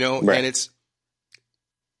 You know, and it's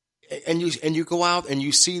and you go out and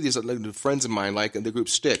you see these like, friends of mine, like the group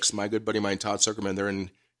Styx, my good buddy of mine, Todd Zuckerman, they're in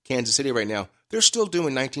Kansas City right now. They're still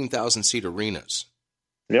doing 19,000 seat arenas.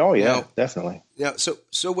 Oh yeah, you know, definitely. Yeah.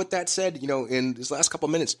 So with that said, you know, in this last couple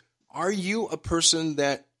of minutes, are you a person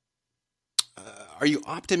that are you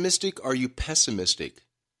optimistic? Or are you pessimistic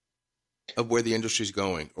of where the industry's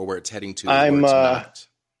going or where it's heading to?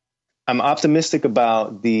 I'm optimistic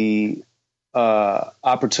about the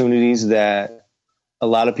opportunities that a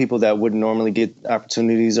lot of people that wouldn't normally get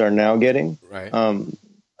opportunities are now getting. Right.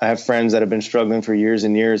 I have friends that have been struggling for years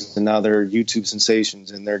and years, and now they're YouTube sensations,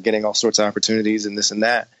 and they're getting all sorts of opportunities and this and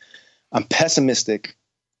that. I'm pessimistic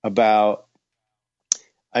about.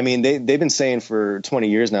 I mean, they've been saying for 20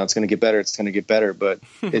 years now it's going to get better. It's going to get better, but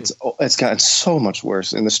it's gotten so much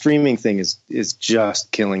worse, and the streaming thing is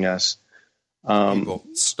just killing us. People,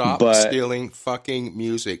 stop stealing fucking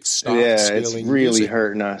music. Stop stealing it's really music.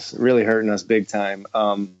 hurting us big time.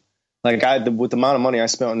 Like with the amount of money I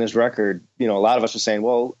spent on this record, you know, a lot of us are saying,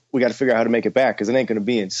 well, we got to figure out how to make it back because it ain't going to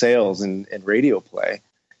be in sales and radio play.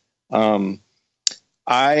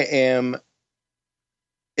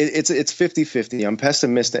 It's 50-50. I'm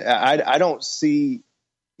pessimistic. I don't see,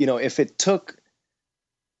 you know, if it took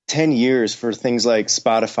 10 years for things like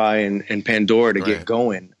Spotify and Pandora to get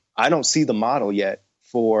going, I don't see the model yet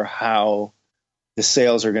for how the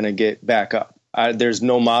sales are going to get back up. There's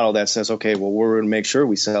no model that says, okay, well, we're going to make sure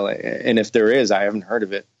we sell it. And if there is, I haven't heard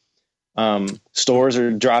of it. Stores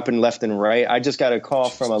are dropping left and right. I just got a call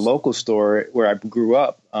from a local store where I grew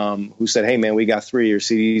up, who said, hey man, we got 3 of your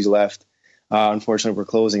CDs left. Unfortunately, we're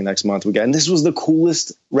closing next month. And this was the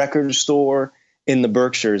coolest record store in the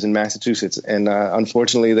Berkshires in Massachusetts. And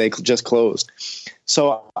unfortunately, they just closed.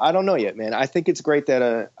 So I don't know yet, man. I think it's great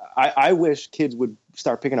that I wish kids would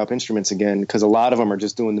start picking up instruments again, because a lot of them are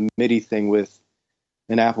just doing the MIDI thing with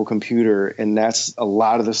an Apple computer. And that's a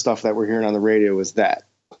lot of the stuff that we're hearing on the radio is that.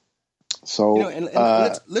 So, you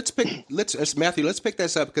know, let's pick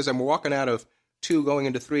this up because I'm walking out of 2 going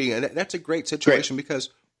into 3. And that's a great situation because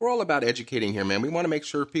we're all about educating here, man. We want to make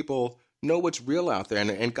sure people know what's real out there.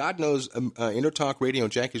 And God knows, Intertalk Radio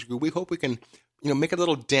and Jackie's Group, we hope we can, you know, make a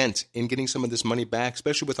little dent in getting some of this money back,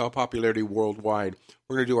 especially with our popularity worldwide.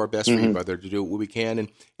 We're going to do our best for you, brother, to do what we can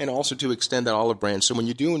and also to extend that olive branch. So when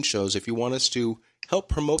you're doing shows, if you want us to help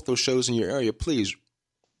promote those shows in your area, please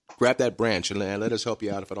grab that branch and let us help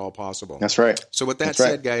you out if at all possible. That's right. So with that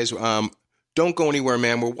said, guys, don't go anywhere,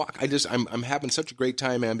 man. I'm having such a great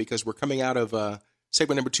time, man, because we're coming out of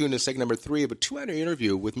segment number 2 into segment number 3 of a 2-hour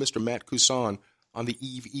interview with Mr. Matt Cusson on the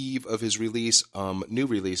eve of his release, new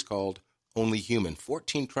release called Only Human.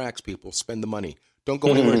 14 tracks, people. Spend the money. Don't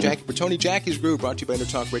go anywhere. Jackie Bertoni, Jackie's Groove, brought to you by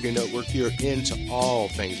Intertalk Radio Network here into all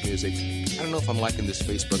things music. I don't know if I'm liking this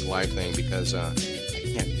Facebook Live thing because I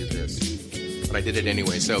can't do this, but I did it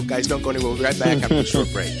anyway. So, guys, don't go anywhere. We'll be right back after a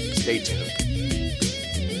short break. Stay tuned.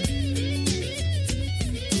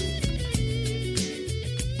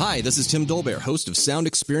 Hi, this is Tim Dolbear, host of Sound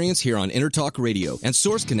Experience here on Intertalk Radio. And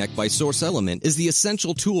Source Connect by Source Element is the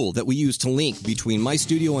essential tool that we use to link between my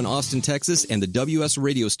studio in Austin, Texas, and the WS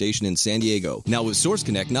radio station in San Diego. Now, with Source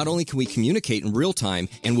Connect, not only can we communicate in real time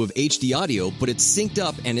and with HD audio, but it's synced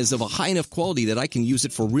up and is of a high enough quality that I can use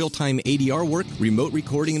it for real-time ADR work, remote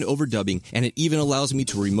recording, and overdubbing, and it even allows me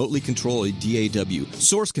to remotely control a DAW.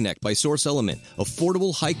 Source Connect by Source Element.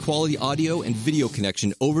 Affordable, high-quality audio and video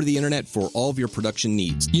connection over the internet for all of your production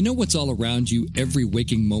needs. You know what's all around you every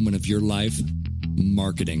waking moment of your life?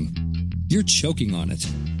 Marketing. You're choking on it.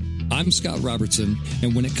 I'm Scott Robertson,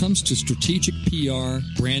 and when it comes to strategic PR,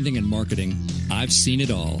 branding, and marketing, I've seen it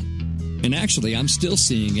all. And actually, I'm still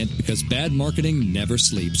seeing it because bad marketing never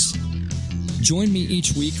sleeps. Join me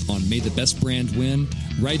each week on May the Best Brand Win,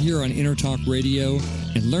 right here on Intertalk Radio,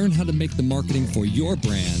 and learn how to make the marketing for your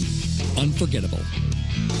brand unforgettable.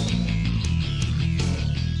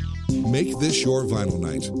 Make this your vinyl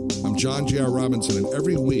night. I'm John J.R. Robinson, and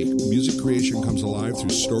every week, music creation comes alive through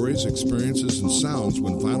stories, experiences, and sounds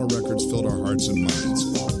when vinyl records filled our hearts and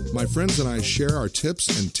minds. My friends and I share our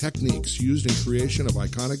tips and techniques used in creation of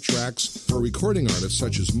iconic tracks for recording artists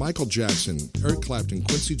such as Michael Jackson, Eric Clapton,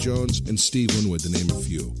 Quincy Jones, and Steve Winwood, to name a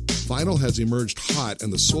few. Vinyl has emerged hot,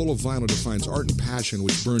 and the soul of vinyl defines art and passion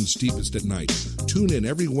which burns deepest at night. Tune in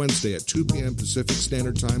every Wednesday at 2 p.m. Pacific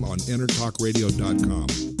Standard Time on intertalkradio.com.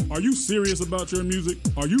 Are you serious about your music?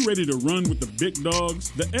 Are you ready to run with the big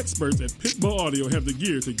dogs? The experts at Pitbull Audio have the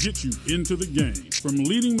gear to get you into the game. From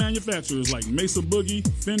leading manufacturers like Mesa Boogie,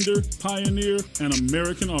 Fender, Pioneer, and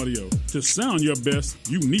American Audio. To sound your best,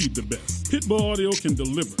 you need the best. Pitbull Audio can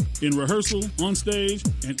deliver in rehearsal, on stage,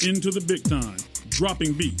 and into the big time.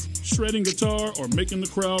 Dropping beats, shredding guitar, or making the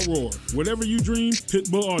crowd roar. Whatever you dream,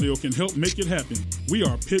 Pitbull Audio can help make it happen. We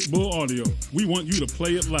are Pitbull Audio. We want you to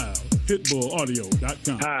play it loud.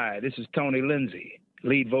 PitbullAudio.com. Hi, this is Tony Lindsay,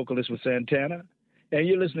 lead vocalist with Santana, and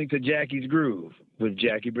you're listening to Jackie's Groove with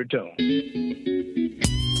Jackie Bertone.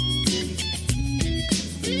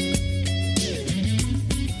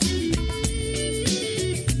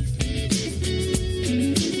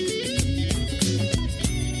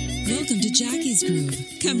 Welcome to Jackie's Groove.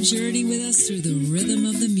 Come journey with us through the rhythm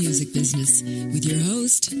of the music business with your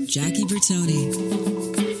host, Jackie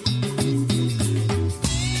Bertone.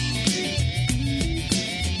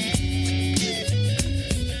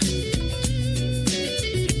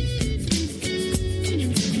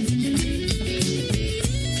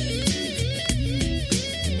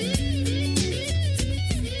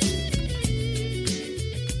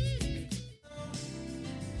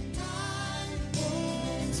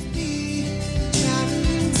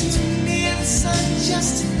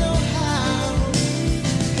 Just to know how,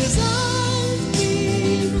 'cause I've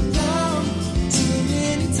been wrong too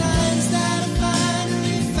many times that I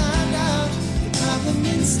finally found out the problem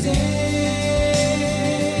instead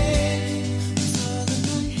was all in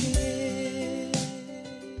my head.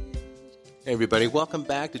 Hey everybody, welcome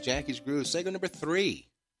back to Jackie's Groove, segment number 3,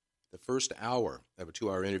 the first hour of a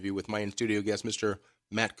 2-hour interview with my in-studio guest, Mr.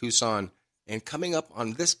 Matt Cusson. And coming up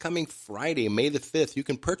on this coming Friday, May the 5th, you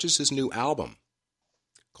can purchase his new album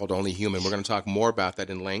called Only Human. We're going to talk more about that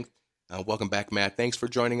in length. Welcome back, Matt. Thanks for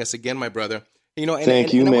joining us again, my brother. You know,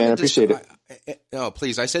 Thank you, man. I appreciate it. No,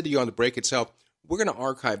 please. I said to you on the break itself, we're going to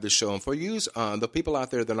archive this show. And for you, the people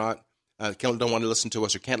out there that don't want to listen to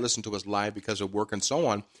us or can't listen to us live because of work and so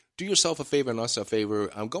on, do yourself a favor and us a favor.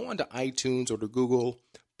 Go on to iTunes or to Google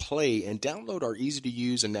Play and download our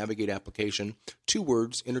easy-to-use and navigate application. 2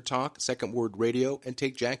 words, Intertalk, second word, radio, and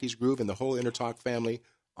take Jackie's Groove and the whole Intertalk family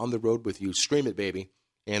on the road with you. Stream it, baby.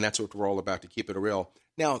 And that's what we're all about, to keep it real.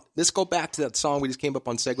 Now, let's go back to that song we just came up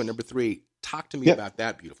on segment number 3. Talk to me about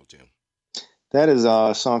that beautiful tune. That is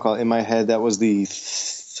a song called "In My Head." That was the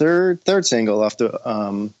third single off the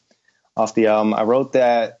album. I wrote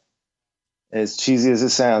that, as cheesy as it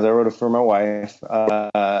sounds, I wrote it for my wife.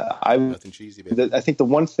 Nothing cheesy, baby. I think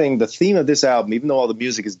the theme of this album, even though all the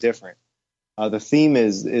music is different, the theme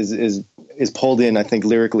is pulled in, I think,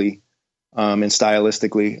 lyrically and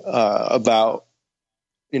stylistically about,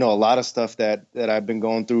 you know, a lot of stuff that I've been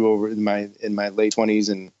going through over in my late 20s,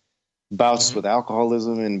 and bouts with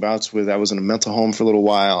alcoholism and bouts with, I was in a mental home for a little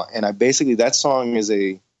while. And that song is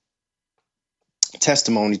a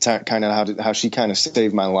testimony to kind of how she kind of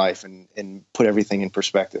saved my life and put everything in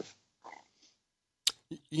perspective.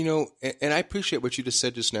 You know, and I appreciate what you just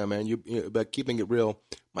said just now, man, you about keeping it real.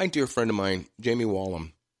 My dear friend of mine, Jamie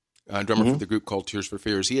Wallum, drummer for the group called Tears for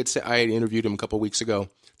Fears, I had interviewed him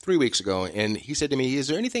 3 weeks ago, and he said to me, "Is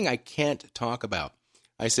there anything I can't talk about?"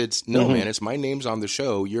 I said, "No, man, it's my name's on the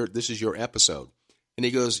show. This is your episode." And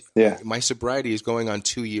he goes, "My sobriety is going on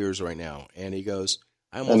 2 years right now." And he goes,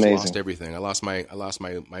 "I almost lost everything. I lost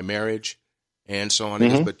my marriage and so on." He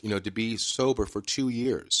goes, "But, you know, to be sober for 2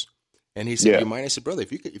 years." And he said, "You mind?" I said, "Brother,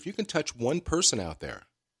 if you can touch one person out there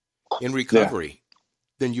in recovery,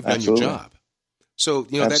 then you've done your job." So,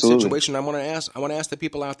 you know, that situation, I want to ask the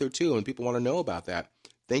people out there too, and people want to know about that.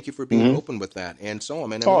 Thank you for being open with that and so on,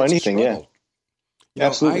 man. Anything, yeah. You know,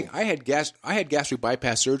 absolutely. I had gastric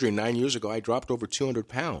bypass surgery 9 years ago. I dropped over 200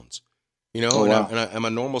 pounds. You know, I'm a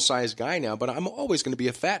normal sized guy now, but I'm always going to be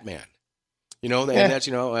a fat man. You know, and that's,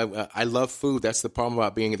 you know, I love food. That's the problem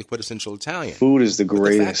about being the quintessential Italian. Food is the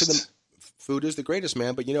greatest. Food is the greatest,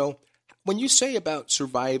 man. But, you know, when you say about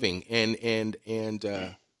surviving and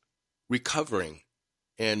recovering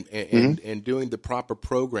and doing the proper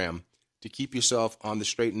program to keep yourself on the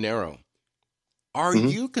straight and narrow, are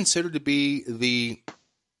you considered to be the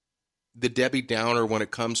Debbie Downer when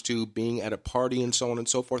it comes to being at a party and so on and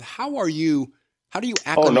so forth? How are you How do you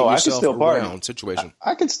acclimate yourself around situation?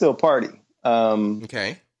 I could still party.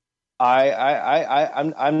 Okay.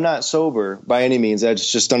 I'm not sober by any means.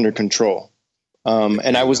 That's just under control.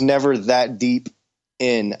 And I was never that deep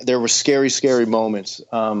in. There were scary moments.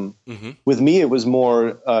 With me, it was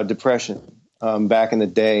more depression. Back in the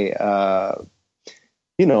day,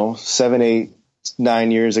 7, 8,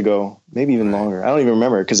 9 years ago, maybe even longer. I don't even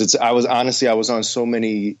remember because I was on so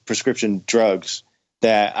many prescription drugs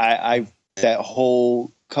that that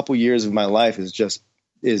whole couple years of my life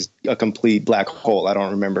is a complete black hole. I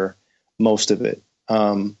don't remember most of it.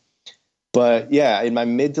 But yeah, in my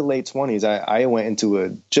mid to late 20s, I went into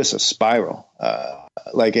a spiral.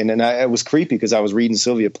 And it was creepy because I was reading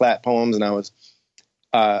Sylvia Plath poems and I was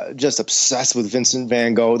just obsessed with Vincent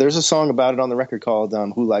van Gogh. There's a song about it on the record called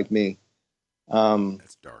Who Like Me.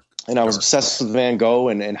 That's dark. And I was obsessed with Van Gogh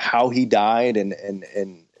and how he died and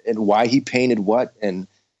why he painted what and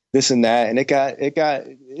this and that. And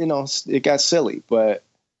it got silly, but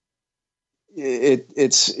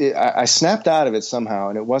I snapped out of it somehow.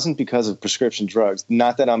 And it wasn't because of prescription drugs.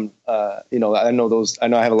 Not that I'm, I know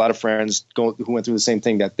I have a lot of friends who went through the same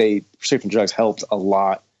thing, that prescription drugs helped a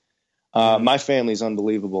lot. My family's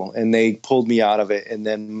unbelievable and they pulled me out of it. And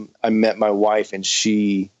then I met my wife and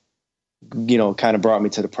she, kind of brought me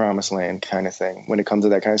to the promised land kind of thing when it comes to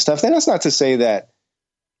that kind of stuff. Then that's not to say that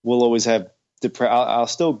we'll always have I'll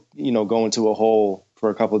still, go into a hole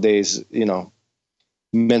for a couple of days,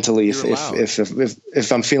 mentally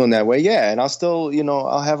if I'm feeling that way. Yeah. And I'll still,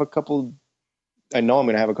 I'll have I know I'm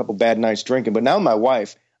going to have a couple bad nights drinking, but now my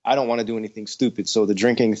wife, I don't want to do anything stupid. So the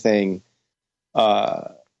drinking thing,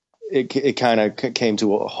 it kind of came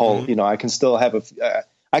to a halt. I can still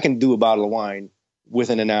I can do a bottle of wine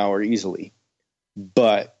within an hour easily,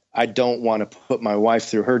 but I don't want to put my wife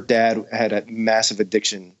through. Her dad had a massive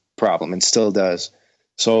addiction problem and still does.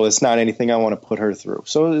 So it's not anything I want to put her through.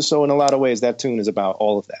 So in a lot of ways, that tune is about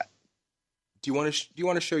all of that. Do you want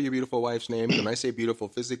to show your beautiful wife's name? When I say beautiful,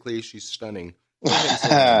 physically, she's stunning.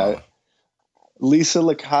 Lisa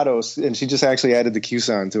Lakatos, and she just actually added the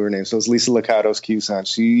Cusson to her name. So it's Lisa Lakatos Cusson.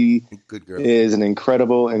 She Good girl. Is an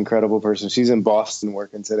incredible person. She's in Boston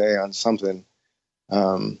working today on something.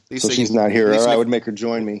 Lisa, so she's not here, or I would make her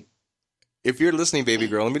join me. If you're listening, baby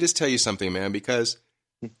girl, let me just tell you something, man, because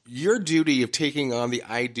your duty of taking on the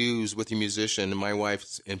I do's with your musician, and my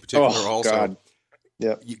wife in particular also. God.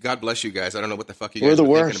 Yep. God bless you guys. I don't know what the fuck you guys are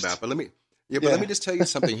thinking about, but let me just tell you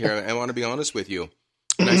something here. I want to be honest with you.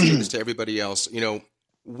 And I say this to everybody else.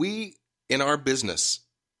 We, in our business,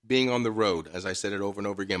 being on the road, as I said it over and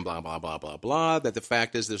over again, blah, blah, blah, blah, blah, that the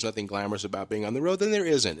fact is there's nothing glamorous about being on the road, then there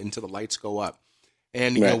isn't until the lights go up.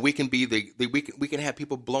 And, we can be we can have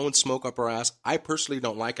people blowing smoke up our ass. I personally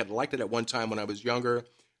don't like it. I liked it at one time when I was younger,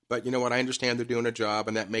 but you know what? I understand they're doing a job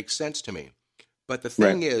and that makes sense to me. But the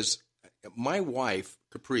thing is, my wife,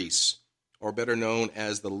 Caprice, or better known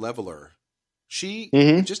as the Leveler, she,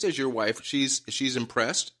 just as your wife, she's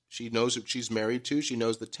impressed. She knows who she's married to. She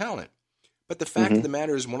knows the talent. But the fact of the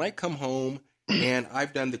matter is, when I come home and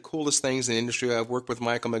I've done the coolest things in the industry, I've worked with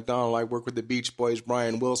Michael McDonald, I work with the Beach Boys,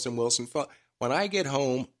 Brian Wilson. When I get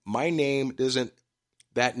home, my name isn't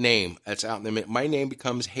that name that's out in the my name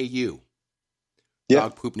becomes Hey You.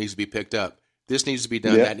 Dog poop needs to be picked up. This needs to be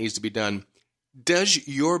done. That needs to be done. Does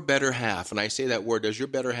your better half, and I say that word, does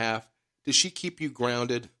she keep you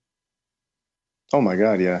grounded? Oh my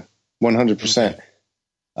God, yeah. 100%.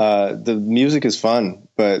 The music is fun,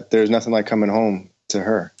 but there's nothing like coming home to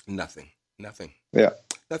her. Nothing. Yeah.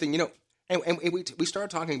 Nothing, and we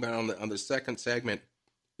started talking about on the second segment,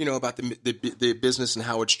 about the business and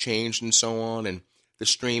how it's changed and so on, and the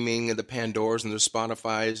streaming and the Pandoras and the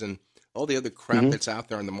Spotifys and all the other crap that's out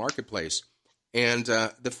there in the marketplace. And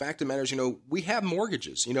the fact of the matter is, we have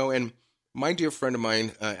mortgages, and my dear friend of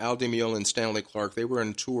mine, Al DeMille and Stanley Clark, they were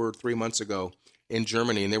on tour 3 months ago in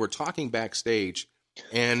Germany, and they were talking backstage,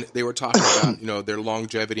 and they were talking about, their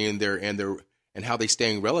longevity and how they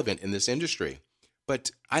staying relevant in this industry. But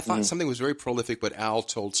I thought something was very prolific what Al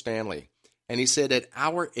told Stanley. And he said, at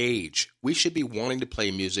our age, we should be wanting to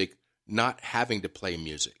play music, not having to play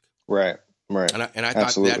music. Right. And I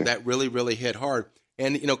thought that really, really hit hard.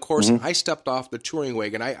 And, of course, I stepped off the touring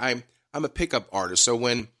wagon. I'm a pickup artist. So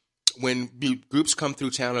when groups come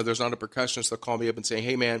through town or there's not a percussionist, they'll call me up and say,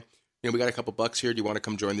 hey, man, we got a couple bucks here. Do you want to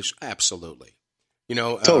come join the show? Absolutely.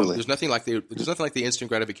 Totally. There's nothing like the instant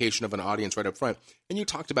gratification of an audience right up front. And you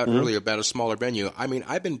talked about earlier about a smaller venue. I mean,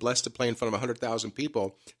 I've been blessed to play in front of 100,000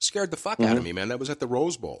 people. Scared the fuck out of me, man. That was at the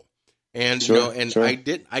Rose Bowl. And I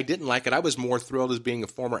didn't like it. I was more thrilled as being a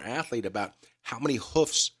former athlete about how many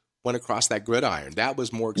hoofs went across that gridiron. That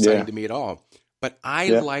was more exciting to me at all. But I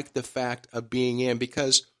like the fact of being in,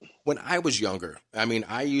 because when I was younger, I mean,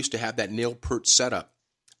 I used to have that Neil Peart setup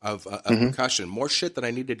of percussion, more shit that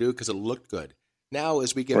I need to do because it looked good. Now,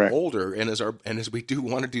 as we get older and as we do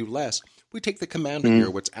want to do less, we take the command to hear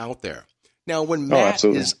what's out there. Now, when Matt's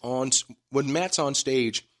on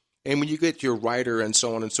stage, and when you get your writer and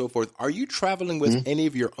so on and so forth, are you traveling with any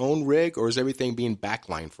of your own rig, or is everything being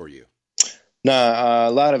backlined for you? Nah,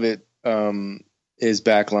 a lot of it is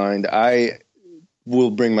backlined. I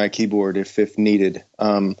will bring my keyboard if needed.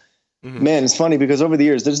 Man, it's funny because over the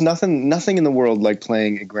years, there's nothing in the world like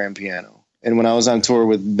playing a grand piano. And when I was on tour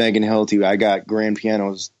with Megan Helty, I got grand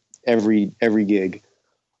pianos every gig.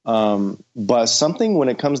 But something when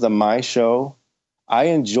it comes to my show, I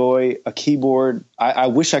enjoy a keyboard. I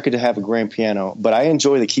wish I could have a grand piano, but I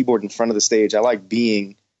enjoy the keyboard in front of the stage. I like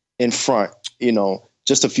being in front,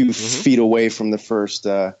 just a few feet away from the first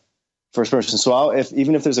person. So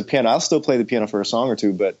even if there's a piano, I'll still play the piano for a song or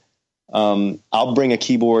two, but I'll bring a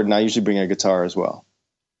keyboard, and I usually bring a guitar as well.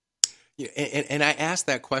 Yeah, and I asked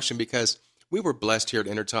that question because we were blessed here at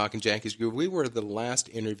Intertalk and Jackie's Groove. We were the last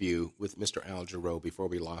interview with Mr. Al Jarreau before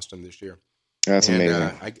we lost him this year. That's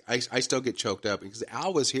amazing. I still get choked up because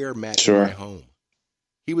Al was here, Matt, in my home.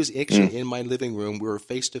 He was actually in my living room. We were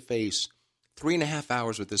face to face, 3.5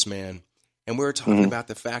 hours with this man, and we were talking about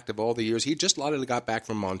the fact of all the years. He just literally got back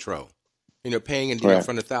from Montreux, paying in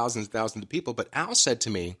front of thousands and thousands of people. But Al said to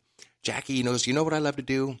me, Jackie, you know what I love to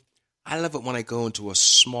do? I love it when I go into a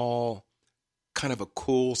small, kind of a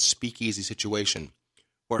cool speakeasy situation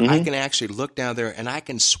where I can actually look down there and I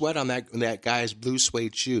can sweat on that guy's blue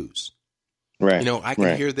suede shoes. Right.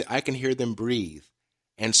 I can hear them breathe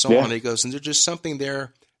and so on. And he goes, and there's just something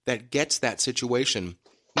there that gets that situation.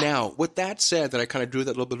 Now, with that said, that I kind of drew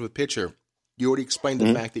that little bit of a picture, you already explained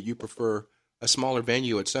the fact that you prefer a smaller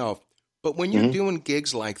venue itself. But when you're doing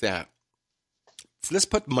gigs like that, let's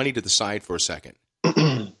put money to the side for a second.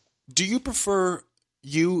 Do you prefer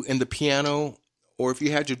you and the piano, or if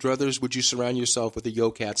you had your druthers, would you surround yourself with the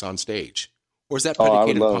yo-cats on stage? Or is that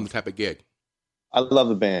predicated upon the type of gig? I love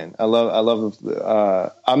the band.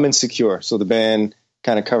 I'm insecure, so the band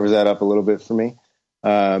kind of covers that up a little bit for me.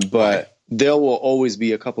 But there will always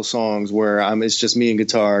be a couple songs where it's just me and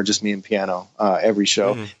guitar, just me and piano every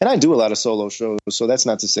show. And I do a lot of solo shows, so that's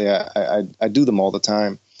not to say I do them all the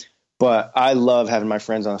time. But I love having my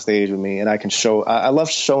friends on stage with me, and I can show. I love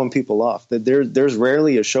showing people off. That there's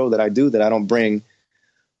rarely a show that I do that I don't bring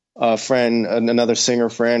a friend, another singer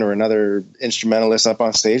friend, or another instrumentalist up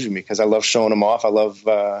on stage with me, because I love showing them off. I love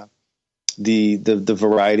the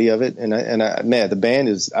variety of it, and man, the band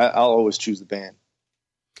is. I'll always choose the band.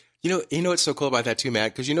 You know what's so cool about that too,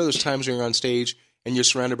 Matt? Because there's times when you're on stage and you're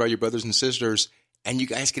surrounded by your brothers and sisters, and you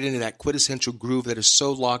guys get into that quintessential groove that is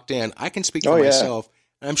so locked in. I can speak for myself.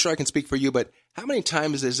 I'm sure I can speak for you, but how many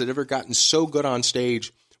times has it ever gotten so good on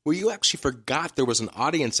stage where you actually forgot there was an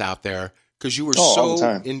audience out there because you were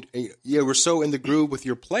we're so in the groove with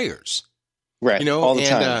your players, right? All the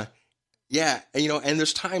time. And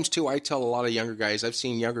there's times too. I tell a lot of younger guys. I've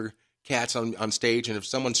seen younger cats on stage, and if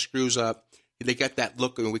someone screws up, they get that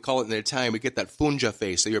look, and we call it in Italian, we get that funja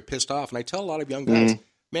face, so you're pissed off. And I tell a lot of young guys,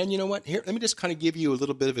 man, you know what? Here, let me just kind of give you a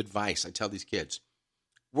little bit of advice. I tell these kids,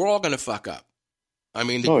 we're all going to fuck up. I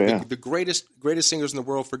mean, the greatest singers in the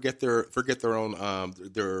world forget their own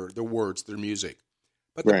their words, their music.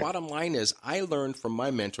 But the bottom line is, I learned from my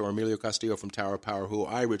mentor Emilio Castillo from Tower of Power, who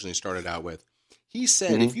I originally started out with. He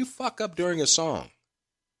said, if you fuck up during a song,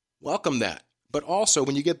 welcome that. But also,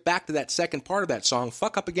 when you get back to that second part of that song,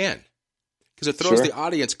 fuck up again, because it throws the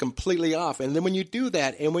audience completely off. And then when you do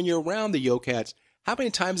that, and when you're around the yo-cats, how many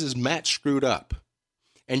times has Matt screwed up?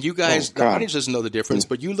 And you guys, the audience doesn't know the difference,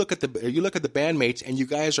 but you look at the bandmates, and you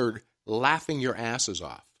guys are laughing your asses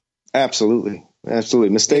off. Absolutely.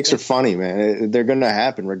 Mistakes are funny, man. They're going to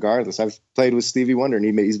happen regardless. I've played with Stevie Wonder,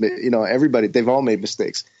 and he's made, everybody. They've all made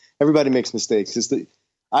mistakes. Everybody makes mistakes.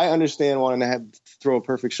 I understand wanting to throw a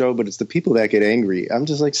perfect show, but it's the people that get angry. I'm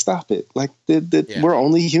just like, stop it. Like we're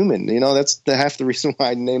only human. That's half the reason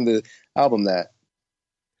why I named the album that.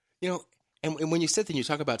 And when you sit there and you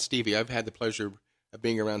talk about Stevie, I've had the pleasure of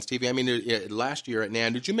being around Stevie. I mean, last year at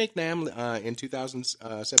NAMM, did you make NAMM in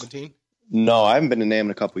 2017? No, I haven't been to NAMM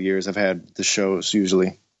in a couple of years. I've had the shows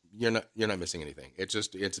usually. You're not missing anything.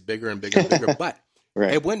 It's bigger and bigger and bigger. But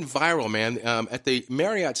it went viral, man. At the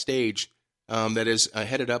Marriott stage, that is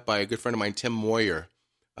headed up by a good friend of mine, Tim Moyer.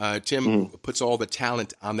 Tim puts all the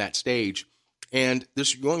talent on that stage, and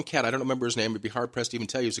this one cat, I don't remember his name. It'd be hard pressed to even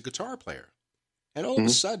tell you. He's a guitar player. And all of a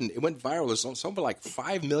sudden, it went viral. There's something like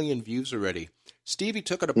 5 million views already. Stevie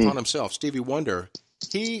took it upon himself. Stevie Wonder,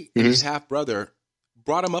 he and his half brother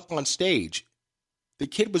brought him up on stage the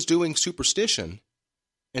kid was doing Superstition,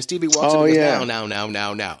 and Stevie walks in and goes,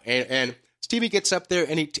 now. And Stevie gets up there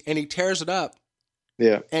and he tears it up.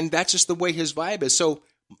 Yeah. And that's just the way his vibe is. So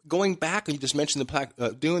going back, and you just mentioned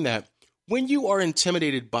doing that, when you are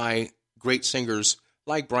intimidated by great singers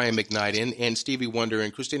like Brian McKnight and Stevie Wonder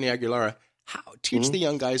and Christina Aguilera, teach the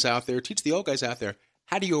young guys out there, teach the old guys out there,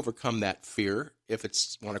 how do you overcome that fear, if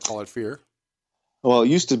it's want to call it fear? Well, it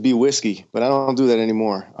used to be whiskey, but I don't do that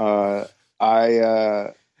anymore.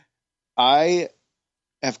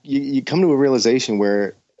 You come to a realization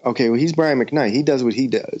where, okay, well, he's Brian McKnight. He does what he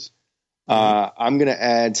does. I'm going to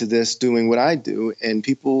add to this doing what I do, and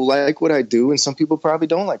people like what I do, and some people probably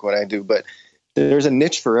don't like what I do, but there's a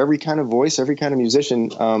niche for every kind of voice, every kind of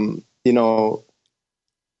musician.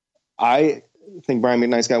 I think Brian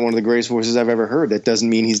McKnight's got one of the greatest voices I've ever heard. That doesn't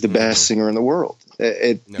mean he's the best singer in the world.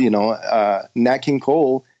 Nat King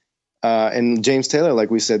Cole and James Taylor, like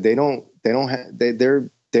we said, they don't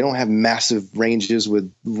have massive ranges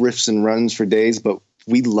with riffs and runs for days, but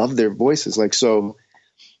we love their voices. Like, so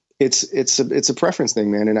it's a preference thing,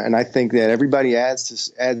 man. And I think that everybody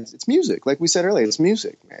adds, it's music. Like we said earlier, it's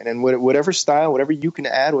music, man. And whatever style, whatever you can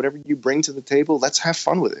add, whatever you bring to the table, let's have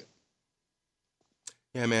fun with it.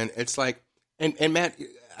 Yeah, man. It's like, and Matt,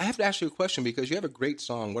 I have to ask you a question because you have a great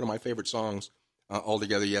song, one of my favorite songs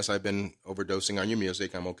altogether. Yes, I've been overdosing on your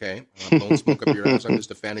music. I'm okay. Don't smoke up your ass. I'm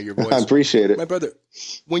just a fan of your voice. I appreciate it. My brother,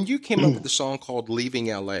 when you came up with the song called Leaving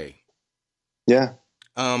L.A., yeah.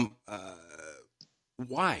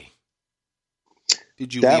 Why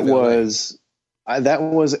did you that leave was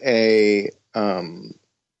LA?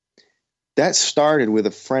 That started with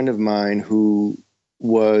a friend of mine who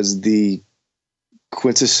was the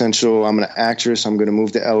quintessential, I'm an actress, I'm going to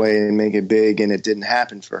move to LA and make it big, and it didn't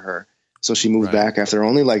happen for her. So she moved back after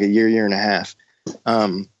only like a year and a half.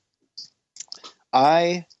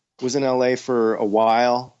 I was in LA for a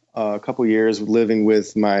while, a couple years, living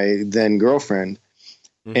with my then girlfriend.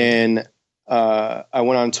 And I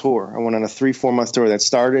went on tour. I went on a 3-4 month tour that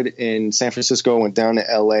started in San Francisco, went down to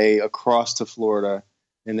LA, across to Florida,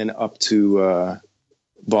 and then up to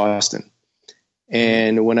Boston.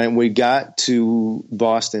 And when we got to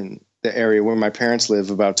Boston, the area where my parents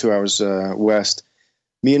live, about 2 hours west,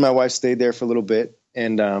 me and my wife stayed there for a little bit,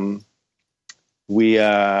 and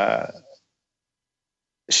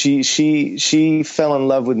she fell in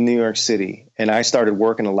love with New York City, and I started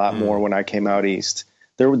working a lot more when I came out east.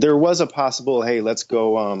 There was a possible, hey, let's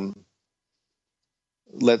go.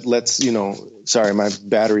 Let's sorry, my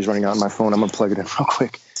battery's running out on my phone. I'm gonna plug it in real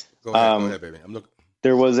quick. Go ahead, baby. I'm looking.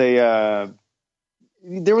 There was a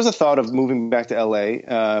thought of moving back to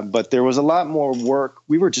LA, but there was a lot more work.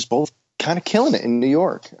 We were just both kind of killing it in New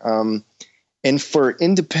York. And for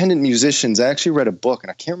independent musicians, I actually read a book,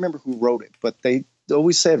 and I can't remember who wrote it, but they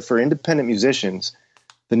always said for independent musicians,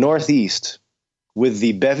 the Northeast, with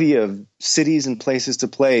the bevy of cities and places to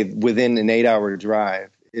play within an 8-hour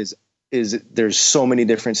drive, is there's so many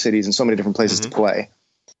different cities and so many different places to play.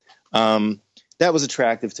 That was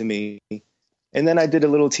attractive to me. And then I did a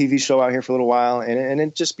little TV show out here for a little while, and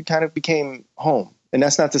it just kind of became home. And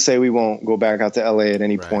that's not to say we won't go back out to LA at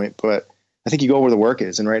any point, but I think you go where the work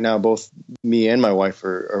is. And right now, both me and my wife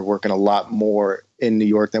are working a lot more in New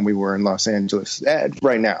York than we were in Los Angeles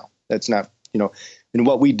right now. That's not, in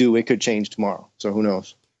what we do, it could change tomorrow. So who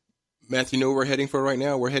knows? Matthew, you know what we're heading for right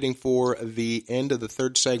now? We're heading for the end of the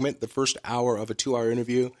third segment, the first hour of a 2-hour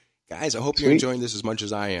interview. Guys, I hope you're enjoying this as much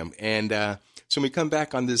as I am. And so when we come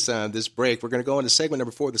back on this break, we're going to go into segment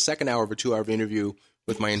number 4, the second hour of a 2-hour interview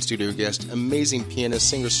with my in-studio guest, amazing pianist,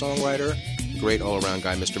 singer-songwriter, great all-around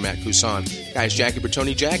guy, Mr. Matt Cusson. Guys, Jackie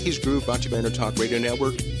Bertoni, Jackie's Groove, brought to you by Intertalk Radio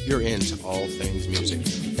Network. You're into all things music.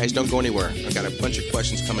 Guys, don't go anywhere. I've got a bunch of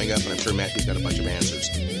questions coming up, and I'm sure Matthew's got a bunch of answers.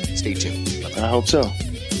 Stay tuned. Bye-bye. I hope so.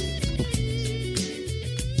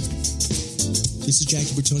 This is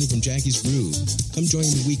Jackie Bertoni from Jackie's Groove. Come join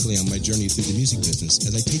me weekly on my journey through the music business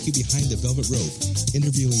as I take you behind the velvet rope,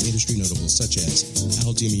 interviewing industry notables such as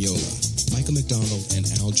Al Di Meola, Michael McDonald, and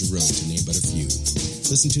Al Jarreau, to name but a few.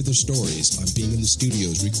 Listen to their stories on being in the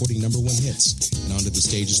studios recording #1 hits and onto the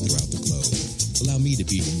stages throughout the globe. Allow me to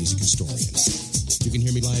be your music historian. You can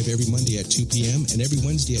hear me live every Monday at 2 p.m. and every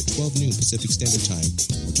Wednesday at 12 noon Pacific Standard Time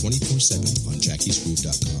or 24/7 on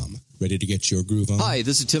jackiesgroove.com. Ready to get your groove on? Hi,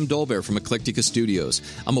 this is Tim Dolbear from Eclectica Studios.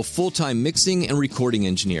 I'm a full-time mixing and recording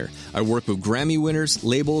engineer. I work with Grammy winners,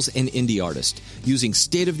 labels, and indie artists, using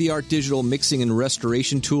state-of-the-art digital mixing and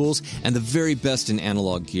restoration tools and the very best in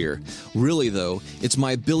analog gear. Really, though, it's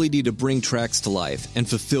my ability to bring tracks to life and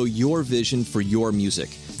fulfill your vision for your music.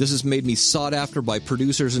 This has made me sought after by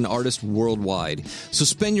producers and artists worldwide. So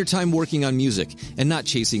spend your time working on music and not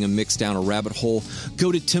chasing a mix down a rabbit hole.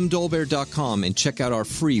 Go to timdolbear.com and check out our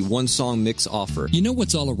free one-song mix offer. You know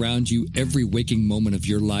what's all around you every waking moment of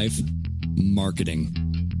your life? Marketing.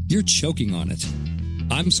 You're choking on it.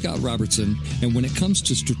 I'm Scott Robertson, and when it comes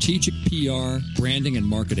to strategic PR, branding, and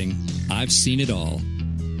marketing, I've seen it all.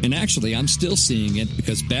 And actually, I'm still seeing it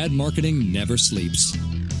because bad marketing never sleeps.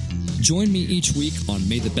 Join me each week on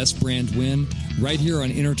May the Best Brand Win, right here on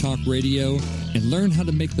Intertalk Radio, and learn how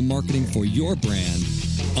to make the marketing for your brand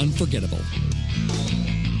unforgettable.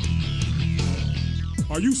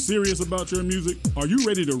 Are you serious about your music? Are you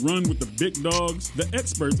ready to run with the big dogs? The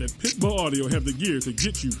experts at Pitbull Audio have the gear to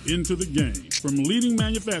get you into the game. From leading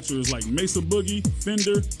manufacturers like Mesa Boogie,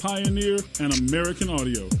 Fender, Pioneer, and American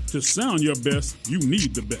Audio. To sound your best, you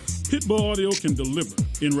need the best. Pitbull Audio can deliver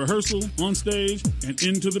in rehearsal, on stage, and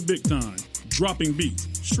into the big time. Dropping beats,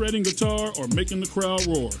 shredding guitar, or making the crowd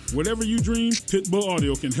roar. Whatever you dream, Pitbull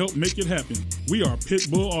Audio can help make it happen. We are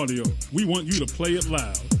Pitbull Audio. We want you to play it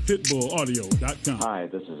loud. PitbullAudio.com. Hi,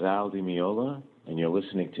 this is Al Di Meola, and you're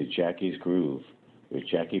listening to Jackie's Groove with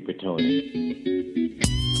Jackie Bertoni.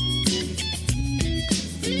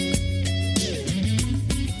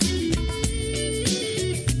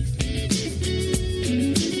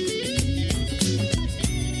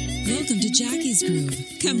 Welcome to Jackie's Groove.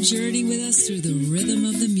 Come journey with us through the rhythm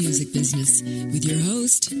of the music business with your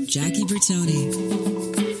host, Jackie Bertoni.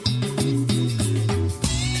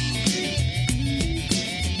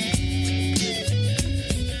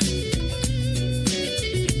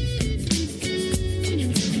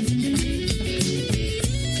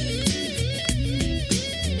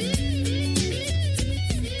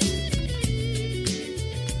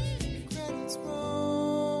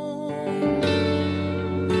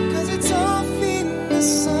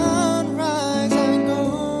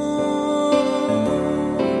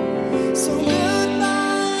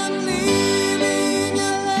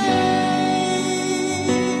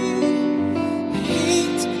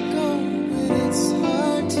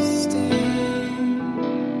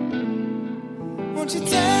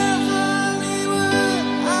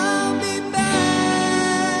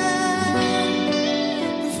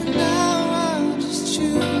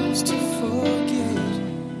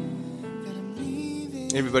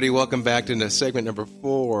 Everybody, welcome back to segment number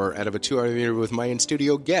 4 out of a 2-hour interview with my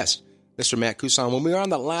in-studio guest, Mr. Matt Cusson. When we were on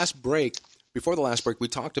the last break, before the last break, we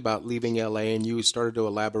talked about leaving L.A., and you started to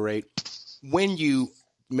elaborate when you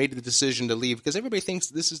made the decision to leave, because everybody thinks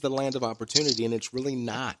this is the land of opportunity, and it's really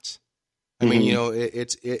not. I mean, you know,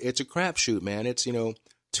 it's a crapshoot, man. It's, you know,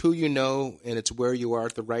 it's who you know, and it's where you are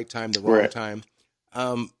at the right time, the wrong time.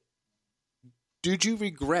 Did you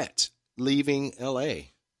regret leaving L.A.?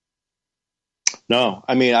 No,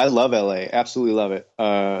 I mean, I love LA. Absolutely love it.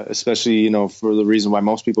 Especially, you know, for the reason why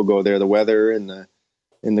most people go there, the weather and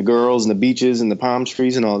the girls and the beaches and the palm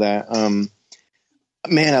trees and all that.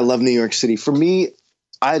 Man, I love New York City. For me,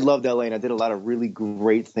 I loved LA and I did a lot of really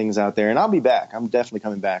great things out there, and I'll be back. I'm definitely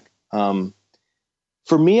coming back.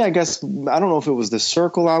 For me, I guess, I don't know if it was the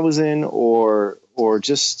circle I was in or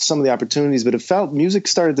just some of the opportunities, but it felt, music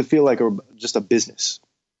started to feel like just a business.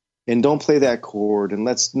 And don't play that chord, and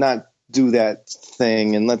let's not do that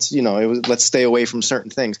thing, and let's stay away from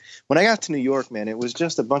certain things. When I got to New York, man, it was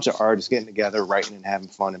just a bunch of artists getting together, writing and having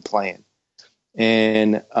fun and playing.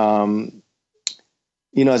 And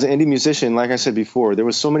you know, as an indie musician, like I said before,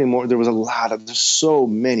 there's so many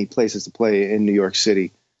places to play in New York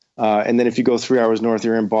City. And then if you go 3 hours north,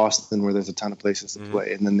 you're in Boston, where there's a ton of places to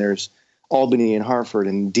play. And then there's Albany and Hartford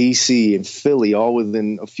and DC and Philly, all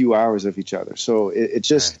within a few hours of each other. So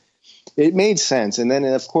it made sense. And then,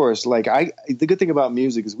 of course, like the good thing about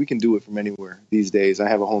music is we can do it from anywhere these days. I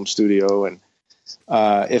have a home studio, and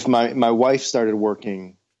if my wife started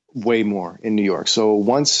working way more in New York. So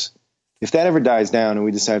if that ever dies down and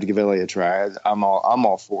we decide to give LA a try, I'm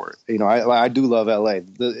all for it. You know, I do love LA.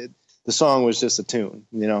 The song was just a tune,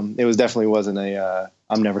 you know, it definitely wasn't a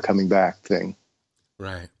I'm never coming back thing.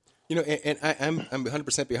 Right. You know, and I'm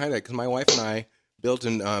 100% behind that, because my wife and I built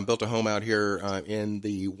a home out here in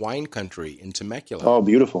the wine country in Temecula. Oh,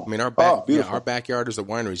 beautiful! I mean, our backyard is the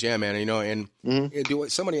wineries. Yeah, man. You know, and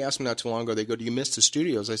somebody asked me not too long ago. They go, "Do you miss the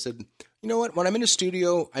studios?" I said, "You know what? When I'm in a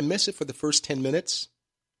studio, I miss it for the first 10 minutes.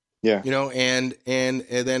 Yeah. You know, and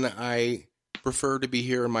then I prefer to be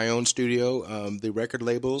here in my own studio. The record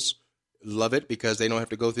labels love it because they don't have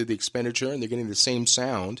to go through the expenditure, and they're getting the same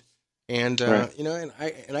sound. And you know,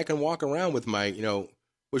 and I can walk around with my, you know,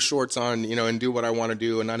 with shorts on, you know, and do what I want to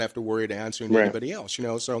do, and not have to worry to answering to anybody else. You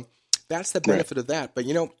know, so that's the benefit of that. But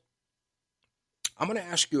you know, I'm going to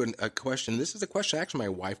ask you a question. This is a question actually my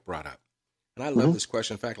wife brought up, and I love this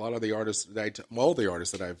question. In fact, a lot of the artists that all the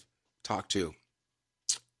artists that I've talked to,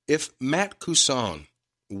 if Matt Cusson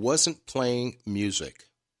wasn't playing music,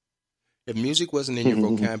 if music wasn't in your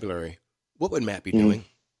vocabulary, what would Matt be doing?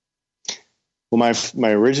 Well,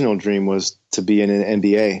 my original dream was to be in an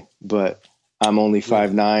NBA, but I'm only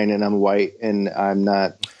 5'9" and I'm white, and I'm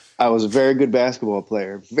not. I was a very good basketball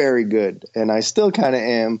player, very good, and I still kind of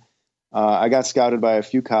am. I got scouted by a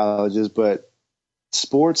few colleges, but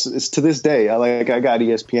sports is to this day. I got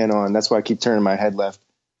ESPN on. That's why I keep turning my head left.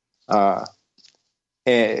 And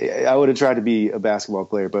I would have tried to be a basketball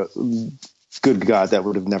player, but good God, that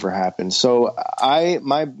would have never happened. So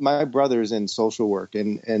my brother's in social work,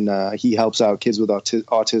 and he helps out kids with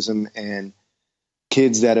autism and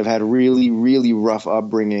kids that have had really, really rough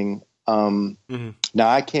upbringing. Now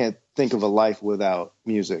I can't think of a life without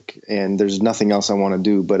music, and there's nothing else I want to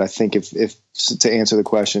do. But I think if to answer the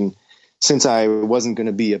question, since I wasn't going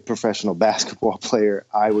to be a professional basketball player,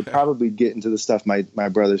 I would probably get into the stuff my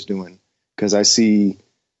brother's doing, because I see,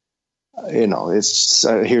 you know, it's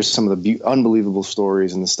here's some of the unbelievable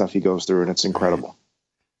stories and the stuff he goes through, and it's incredible.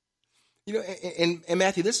 You know, and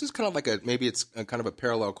Matthew, this is kind of like maybe it's a kind of a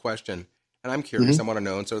parallel question, and I'm curious. I want to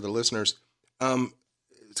know, and so the listeners.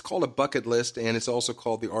 It's called a bucket list, and it's also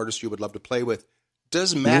called the artist you would love to play with.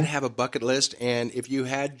 Does Matt have a bucket list? And if you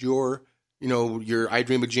had your, you know, your I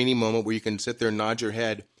Dream of Jeannie moment where you can sit there and nod your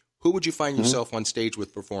head, who would you find yourself on stage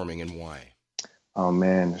with performing, and why? Oh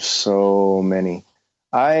man, so many.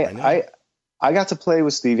 I got to play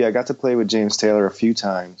with Stevie. I got to play with James Taylor a few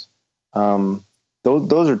times.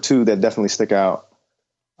 Those are two that definitely stick out.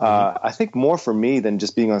 I think more for me than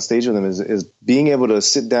just being on stage with them is being able to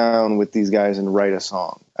sit down with these guys and write a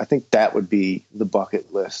song. I think that would be the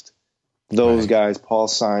bucket list. Those guys, Paul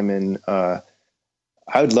Simon. I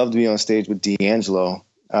would love to be on stage with D'Angelo,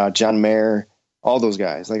 John Mayer, all those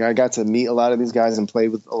guys. Like, I got to meet a lot of these guys and play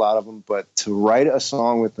with a lot of them, but to write a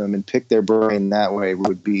song with them and pick their brain that way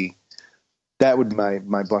would be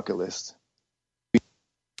my bucket list.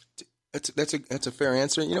 That's a fair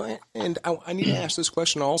answer, you know, and I need to ask this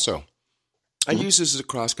question also. I use this as a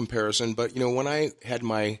cross comparison, but you know, when I had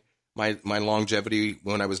my longevity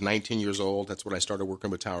when I was 19 years old, that's when I started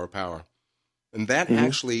working with Tower of Power, and that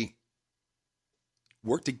actually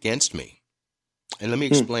worked against me. And let me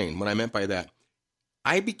explain what I meant by that.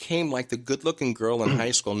 I became like the good-looking girl in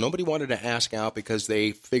high school. Nobody wanted to ask out because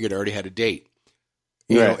they figured I already had a date.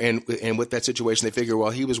 You know, and with that situation, they figure,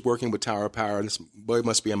 well, he was working with Tower of Power, and this boy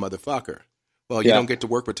must be a motherfucker. Well, you don't get to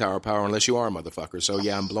work with Tower of Power unless you are a motherfucker. So,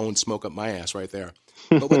 yeah, I'm blowing smoke up my ass right there.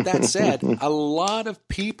 But with that said, a lot of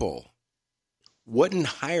people wouldn't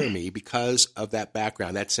hire me because of that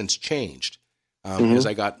background. That's since changed as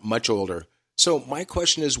I got much older. So my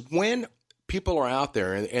question is, when people are out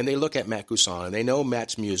there and they look at Matt Cusson and they know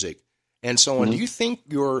Matt's music and so on, do you think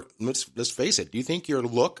let's face it, do you think your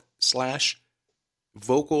look /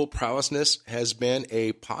 vocal prowessness has been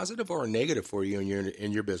a positive or a negative for you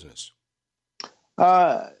in your business?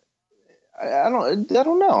 I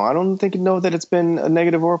don't know. I don't think that it's been a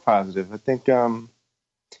negative or a positive. I think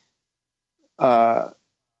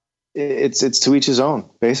it's to each his own.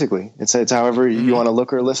 Basically, it's however you want to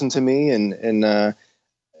look or listen to me. And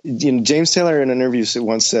you know, James Taylor in an interview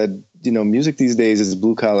once said, you know, music these days is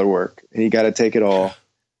blue collar work, and you got to take it all.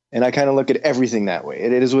 And I kind of look at everything that way.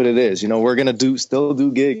 It is what it is. You know, we're going to still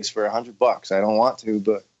do gigs for $100. I don't want to,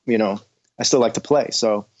 but you know, I still like to play.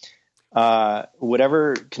 So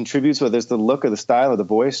whatever contributes, whether it's the look or the style or the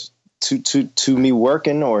voice to me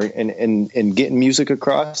working or and getting music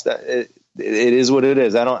across, that it is what it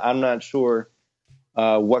is. I'm not sure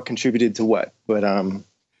what contributed to what, but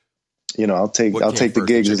you know, I'll take the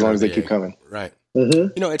gigs as long as they keep coming. Right.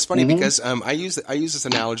 You know, it's funny because I use this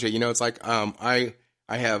analogy. You know, it's like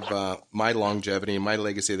I have my longevity and my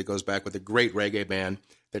legacy that goes back with a great reggae band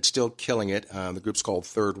that's still killing it. The group's called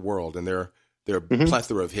Third World, and they're a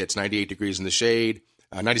plethora of hits: 98 Degrees in the Shade,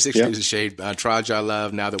 96 Degrees in the Shade, Traj I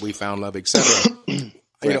Love, Now That We Found Love, etc. You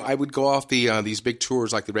know, I would go off these big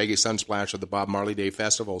tours like the Reggae Sunsplash or the Bob Marley Day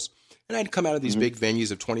festivals, and I'd come out of these big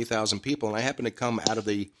venues of 20,000 people, and I happened to come out of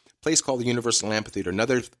the place called the Universal Amphitheater,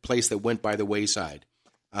 another place that went by the wayside,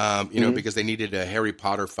 you know, because they needed a Harry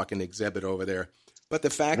Potter fucking exhibit over there. But the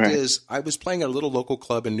fact is, I was playing at a little local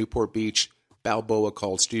club in Newport Beach, Balboa,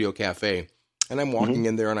 called Studio Cafe. And I'm walking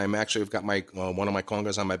in there, and I've got my one of my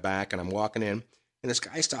congas on my back, and I'm walking in, and this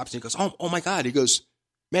guy stops, and he goes, oh my God. He goes,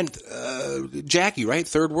 man, Jackie, right?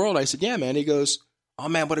 Third World. I said, yeah, man. He goes, oh,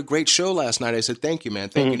 man, what a great show last night. I said, thank you, man.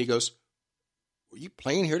 Thank you. And he goes, were you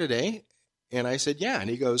playing here today? And I said, yeah. And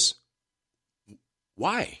he goes,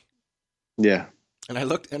 why? Yeah. And I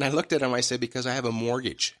looked at him. I said, because I have a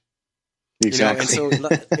mortgage. Exactly. And so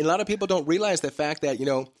a lot of people don't realize the fact that,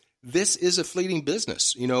 this is a fleeting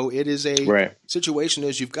business. It is a situation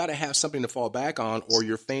is you've got to have something to fall back on or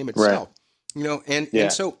your fame itself. Right.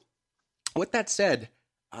 And so with that said,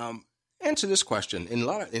 answer this question. And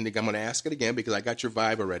I'm going to ask it again because I got your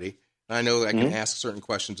vibe already. I know I can ask certain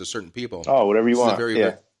questions to certain people. Oh, whatever you want.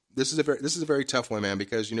 This is a very tough one, man,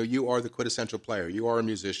 because you are the quintessential player. You are a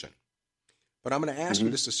musician. But I'm going to ask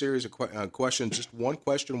you just a series of questions, just one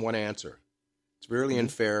question, one answer. It's really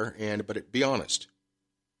unfair, but be honest.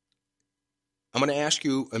 I'm going to ask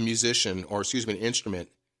you an instrument,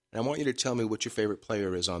 and I want you to tell me what your favorite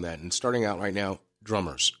player is on that. And starting out right now,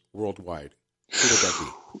 drummers worldwide. Who would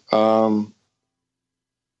that be?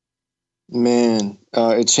 Man,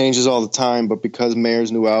 it changes all the time, but because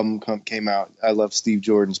Mayer's new album came out, I love Steve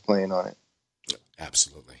Jordan's playing on it.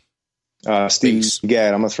 Absolutely. Steve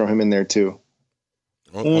Gadd, I'm going to throw him in there too.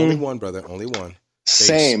 Only one, brother. Only one.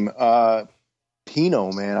 Same.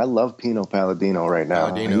 Pino, man. I love Pino Palladino right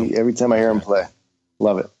now. Every time I hear him play.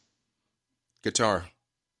 Love it. Guitar.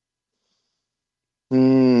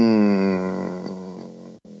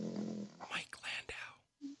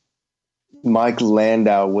 Mike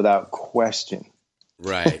Landau, without question.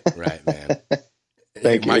 Right, man.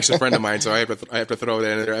 Thank you. Mike's a friend of mine, so I have to throw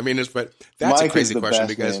that in there. I mean, but that's Mike a crazy question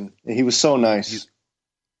best, because man. He was so nice.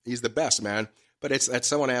 He's the best, man. But it's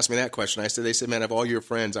someone asked me that question. They said, man, of all your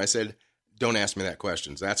friends, I said, don't ask me that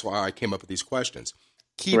question. That's why I came up with these questions.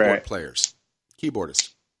 Keyboard players,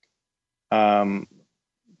 keyboardists. Are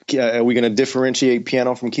we going to differentiate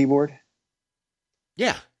piano from keyboard?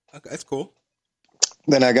 Yeah, that's cool.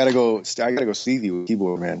 Then I gotta go Stevie with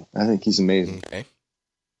keyboard, man. I think he's amazing. Okay.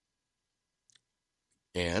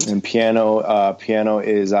 And piano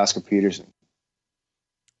is Oscar Peterson.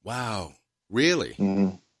 Wow, really?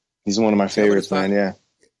 Mm-hmm. He's one of my favorites, man. Yeah.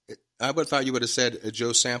 I would have thought you would have said a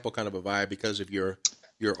Joe Sample kind of a vibe because of your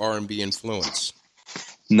R&B influence.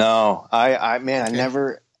 No, I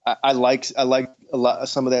like a lot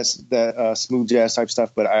some of that smooth jazz type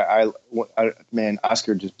stuff, but man,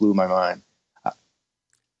 Oscar just blew my mind.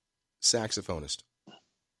 Saxophonist.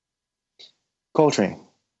 Coltrane.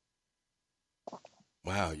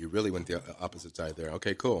 Wow, you really went the opposite side there.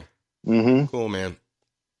 Okay, cool. Mm-hmm. Cool, man.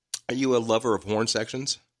 Are you a lover of horn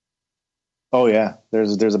sections? Oh yeah,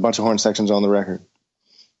 there's a bunch of horn sections on the record.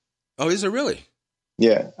 Oh, is there really?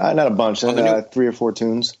 Yeah, not a bunch. 3 or 4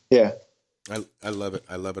 tunes. Yeah. I love it.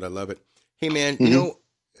 I love it. Hey, man,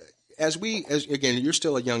 as you're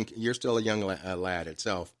still a young lad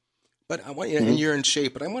itself. But I want you, and you're in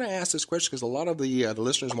shape. But I want to ask this question because a lot of the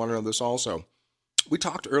listeners want to know this also. We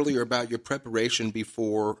talked earlier about your preparation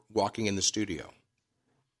before walking in the studio.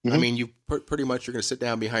 I mean, you pretty much you're going to sit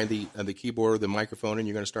down behind the keyboard or the microphone, and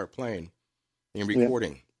you're going to start playing and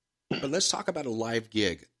recording. Yeah. But let's talk about a live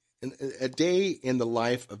gig. A day in the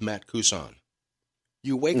life of Matt Cusson.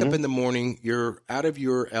 You wake up in the morning. You're out of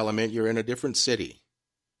your element. You're in a different city.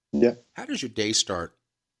 Yeah. How does your day start?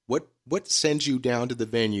 What sends you down to the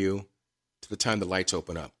venue to the time the lights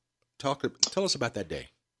open up? Tell us about that day.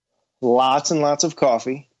 Lots and lots of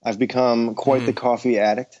coffee. I've become quite the coffee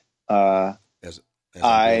addict. As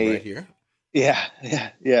I'm doing right here. Yeah.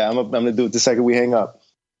 I'm going to do it the second we hang up.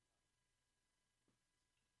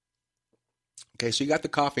 Okay, so you got the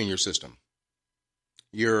coffee in your system.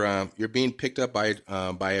 You're being picked up by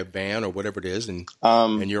a van or whatever it is, and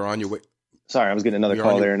you're on your way. Sorry, I was getting another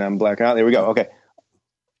call there, and I'm blacking out. There we go. Okay.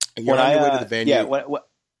 You're on your way to the venue. Yeah.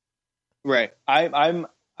 Right. I'm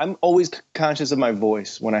always conscious of my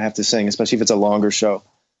voice when I have to sing, especially if it's a longer show.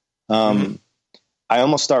 I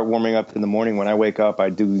almost start warming up in the morning when I wake up. I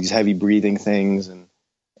do these heavy breathing things, and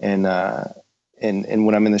when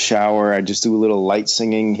I'm in the shower, I just do a little light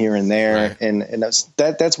singing here and there. Right. And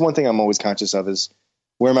that's one thing I'm always conscious of is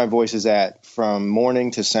where my voice is at from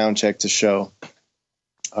morning to sound check to show.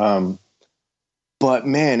 But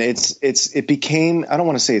man, it became, I don't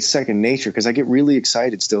want to say it's second nature because I get really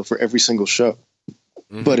excited still for every single show,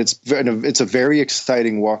 but it's a very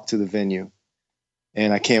exciting walk to the venue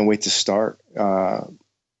and I can't wait to start. But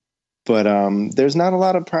there's not a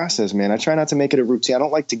lot of process, man. I try not to make it a routine. I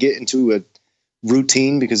don't like to get into a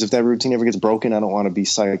routine because if that routine ever gets broken, I don't want to be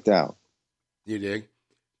psyched out. You dig?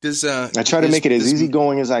 I try to make it as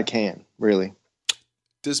easygoing as I can, really.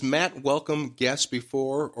 Does Matt welcome guests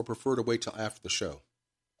before or prefer to wait till after the show?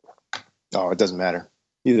 Oh, it doesn't matter.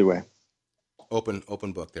 Either way.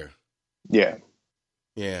 Open book there. Yeah.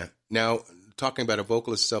 Yeah. Now, talking about a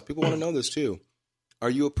vocalist itself, people want to know this too.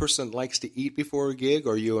 Are you a person that likes to eat before a gig,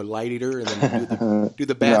 or are you a light eater and then do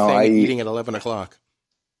the bad thing of eating at 11 o'clock?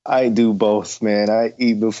 I do both, man. I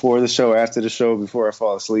eat before the show, after the show, before I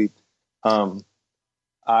fall asleep.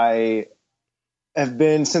 I have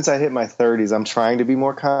been, since I hit my 30s, I'm trying to be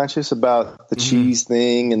more conscious about the cheese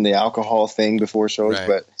thing and the alcohol thing before shows. Right.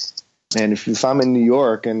 But, man, if I'm in New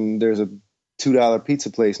York and there's a $2 pizza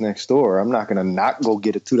place next door, I'm not going to not go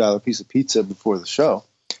get a $2 piece of pizza before the show.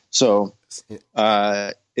 So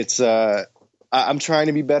I'm trying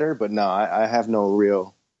to be better, but no, I have no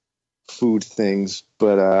real food things.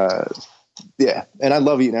 But yeah, and I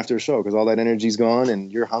love eating after a show because all that energy's gone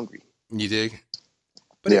and you're hungry. You dig?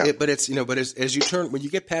 But yeah. As you turn, when you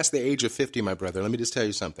get past the age of 50, my brother, let me just tell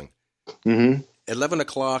you something. 11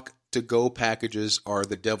 o'clock to go packages are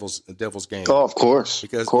the devil's game. Oh, of course.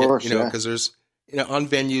 Because, because there's, on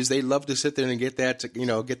venues, they love to sit there and get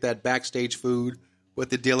that backstage food with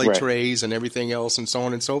the dilly trays and everything else and so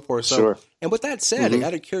on and so forth. So, sure. And with that said,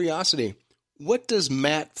 out of curiosity, what does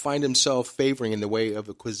Matt find himself favoring in the way of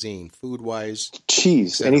a cuisine, food-wise?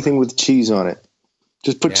 Cheese. Anything with cheese on it.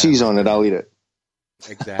 Just put cheese on it. I'll eat it.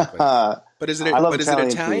 Exactly. But is it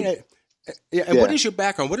Italian? Yeah. What is your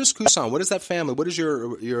background? What is Cusson? What is that family? What is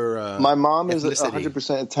your My mom ethnicity? is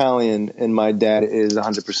 100% Italian, and my dad is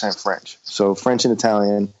 100% French. So French and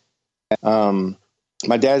Italian.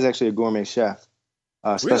 My dad's actually a gourmet chef.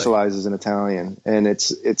 Specializes in Italian, and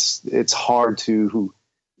it's hard to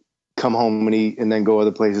come home and eat and then go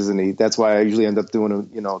other places and eat. That's why I usually end up doing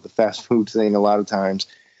the fast food thing a lot of times.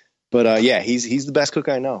 But he's the best cook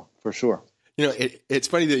I know for sure. It's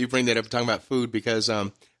funny that you bring that up talking about food because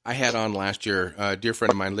I had on last year a dear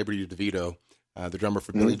friend of mine, Liberty DeVito, the drummer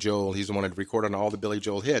for Billy Joel. He's the one that recorded on all the Billy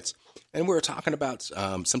Joel hits, and we were talking about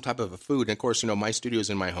some type of a food. And of course, my studio is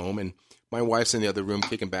in my home, and my wife's in the other room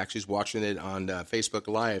kicking back. She's watching it on Facebook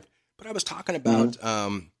Live. But I was talking about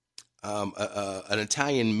an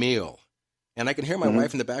Italian meal, and I can hear my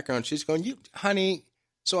wife in the background. She's going, honey.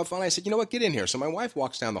 So I said, you know what, get in here. So my wife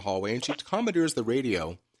walks down the hallway, and she commandeers the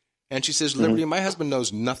radio, and she says, Liberty, my husband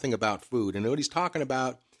knows nothing about food, and what he's talking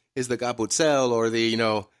about is the gabuzzel or the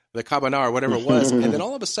carbonara, or whatever it was. And then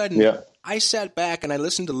all of a sudden, I sat back and I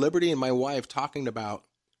listened to Liberty and my wife talking about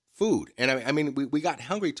food. And I mean, we got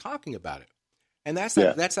hungry talking about it. And that's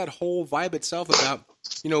that whole vibe itself about,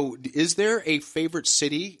 is there a favorite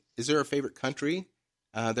city? Is there a favorite country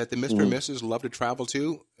that the Mr. and Mrs. love to travel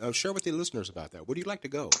to? Share with the listeners about that. Where do you like to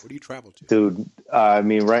go? Where do you travel to? Dude, I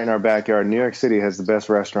mean, right in our backyard, New York City has the best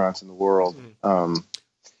restaurants in the world.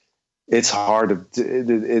 It's hard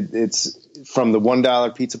it's from the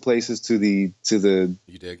 $1 pizza places to the.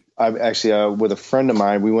 You dig? I actually with a friend of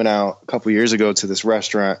mine, we went out a couple years ago to this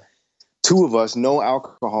restaurant. Two of us, no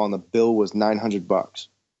alcohol, and the bill was $900.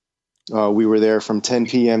 We were there from 10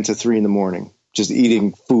 p.m. to 3 a.m, just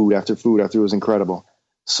eating food after food after. It was incredible.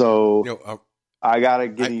 So I gotta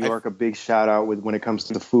give New York a big shout out when it comes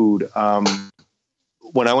to the food.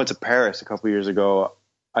 When I went to Paris a couple years ago,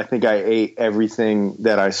 I think I ate everything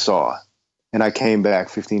that I saw, and I came back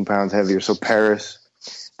 15 pounds heavier. So Paris,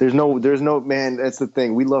 there's no man. That's the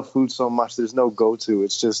thing. We love food so much. There's no go-to.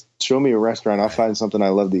 It's just show me a restaurant. I'll find something I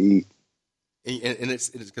love to eat. And it's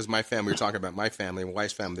because my family. We're talking about my family, my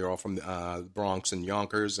wife's family. They're all from the Bronx and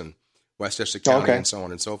Yonkers and Westchester County and so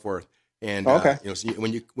on and so forth. And so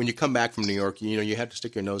when you come back from New York, you have to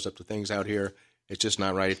stick your nose up to things out here. It's just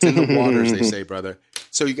not right. It's in the waters, they say, brother.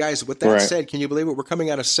 So you guys, with that said, can you believe it? We're coming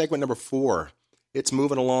out of segment number 4. It's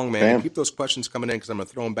moving along, man. Keep those questions coming in because I'm going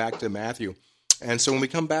to throw them back to Matthew. And so when we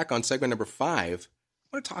come back on segment number 5,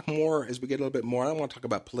 I want to talk more as we get a little bit more. I don't want to talk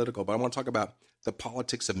about political, but I want to talk about the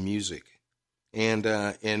politics of music and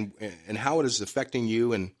how it is affecting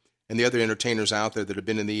you and the other entertainers out there that have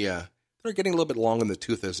been in the they're getting a little bit long in the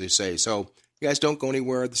tooth, as they say. So you guys don't go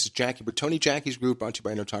anywhere. This is Jackie Bertoni, Jackie's Groove, brought to you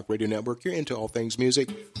by Intertalk Radio Network. You're into all things music.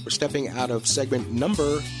 We're stepping out of segment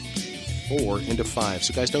number 4 into 5.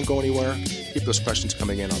 So guys, don't go anywhere. Keep those questions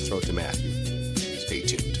coming in. I'll throw it to Matthew. Stay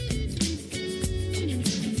tuned.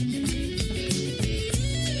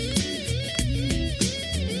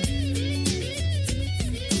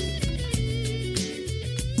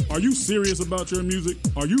 Are you serious about your music?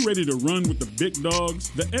 Are you ready to run with the big dogs?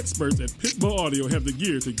 The experts at Pitbull Audio have the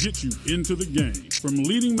gear to get you into the game. From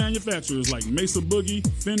leading manufacturers like Mesa Boogie,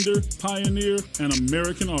 Fender, Pioneer, and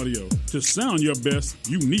American Audio. To sound your best,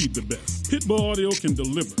 you need the best. Pitbull Audio can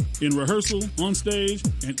deliver in rehearsal, on stage,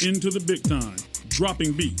 and into the big time.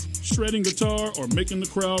 dropping beats, shredding guitar, or making the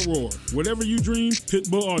crowd roar. Whatever you dream,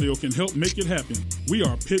 Pitbull Audio can help make it happen. We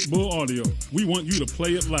are Pitbull Audio. We want you to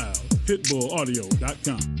play it loud.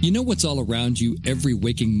 PitbullAudio.com. You know what's all around you every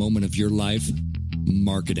waking moment of your life?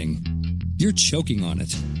 Marketing. You're choking on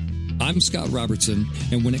it. I'm Scott Robertson,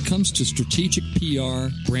 and when it comes to strategic PR,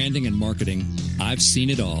 branding, and marketing, I've seen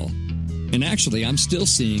it all. And actually, I'm still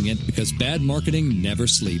seeing it because bad marketing never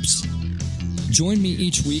sleeps. Join me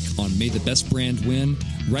each week on May the Best Brand Win,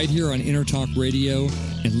 right here on Intertalk Radio,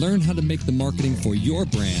 and learn how to make the marketing for your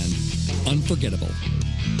brand unforgettable.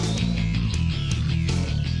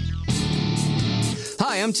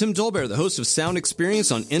 Hi, I'm Tim Dolbear, the host of Sound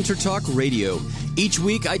Experience on Intertalk Radio. Each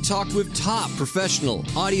week, I talk with top professional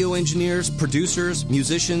audio engineers, producers,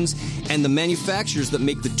 musicians, and the manufacturers that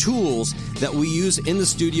make the tools that we use in the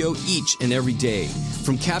studio each and every day.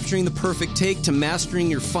 From capturing the perfect take to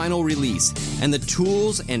mastering your final release, and the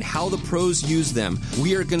tools and how the pros use them,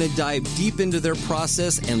 we are going to dive deep into their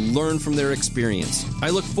process and learn from their experience. I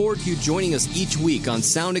look forward to you joining us each week on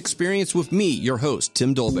Sound Experience with me, your host,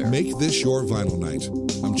 Tim Dolbear. Make this your vinyl night.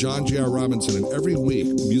 I'm John J.R. Robinson, and every week,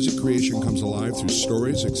 music creation comes alive through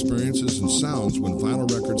stories, experiences, and sounds when vinyl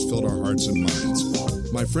records filled our hearts and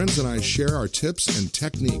minds. My friends and I share our tips and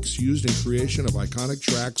techniques used in creation of iconic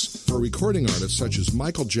tracks for recording artists such as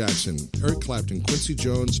Michael Jackson, Eric Clapton, Quincy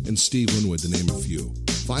Jones, and Steve Winwood, to name a few.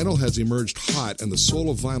 Vinyl has emerged hot, and the soul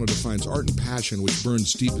of vinyl defines art and passion which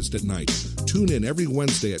burns deepest at night. Tune in every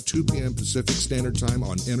Wednesday at 2 p.m. Pacific Standard Time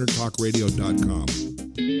on intertalkradio.com.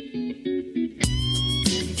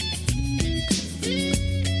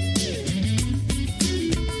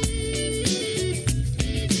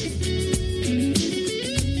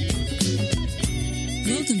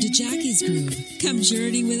 Welcome to Jackie's Groove. Come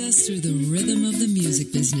journey with us through the rhythm of the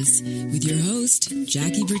music business with your host,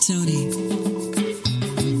 Jackie Bertoni.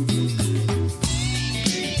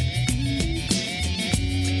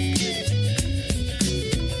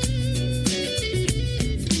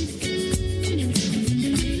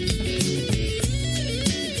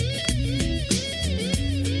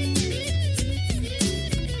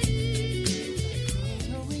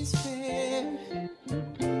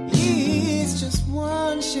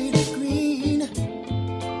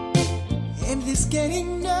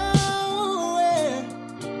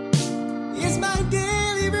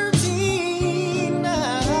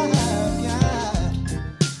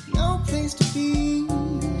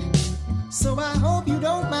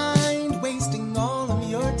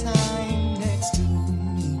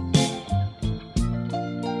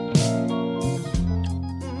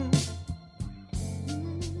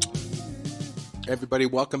 Everybody,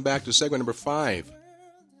 welcome back to segment number 5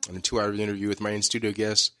 on a 2-hour interview with my in-studio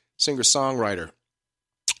guest, singer-songwriter,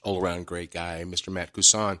 all-around great guy, Mr. Matt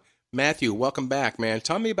Cusson. Matthew, welcome back, man.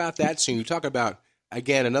 Tell me about that tune. You talk about,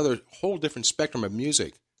 again, another whole different spectrum of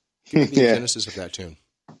music. Give me the genesis of that tune.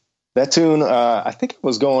 That tune, I think it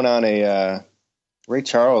was going on a Ray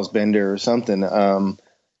Charles bender or something,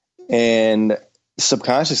 and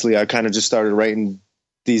subconsciously I kind of just started writing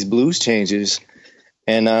these blues changes,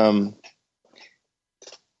 and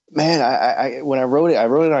man, I when I wrote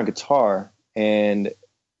it on guitar, and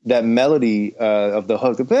that melody of the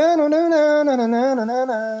hook,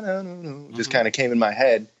 just kind of came in my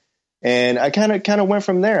head, and I kind of went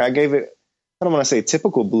from there. I gave it, I don't want to say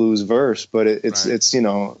typical blues verse, but it's you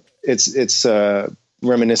know, it's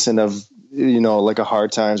reminiscent of, you know, like a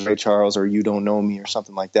Hard Times, Ray Charles, or You Don't Know Me, or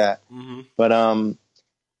something like that. Mm-hmm. But and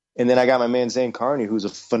then I got my man Zane Carney, who's a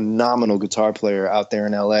phenomenal guitar player out there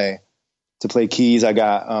in LA, to play keys. I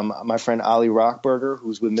got my friend Ollie Rockberger,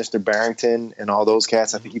 who's with Mr. Barrington and all those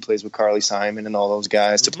cats. I think he plays with Carly Simon and all those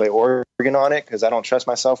guys, to play organ on it, because I don't trust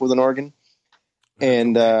myself with an organ.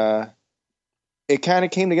 And it kind of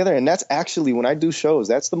came together. And that's actually, when I do shows,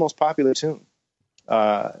 that's the most popular tune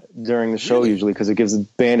during the show, usually, because it gives the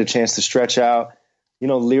band a chance to stretch out. You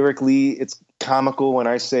know, lyrically, it's comical when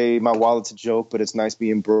I say my wallet's a joke, but it's nice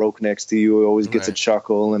being broke next to you. It always gets a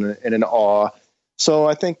chuckle and an awe. So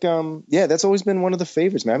I think, that's always been one of the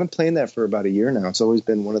favorites, man. I've been playing that for about a year now. It's always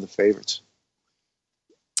been one of the favorites.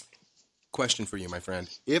 Question for you, my friend.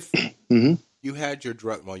 If you had your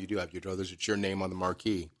well, you do have your druthers, it's your name on the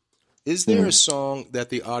marquee. Is there a song that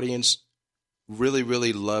the audience really,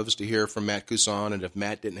 really loves to hear from Matt Cusson, and if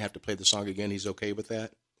Matt didn't have to play the song again, he's okay with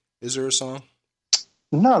that? Is there a song?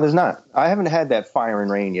 No, there's not. I haven't had that Fire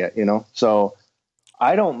and Rain yet, you know? So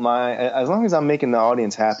I don't mind, as long as I'm making the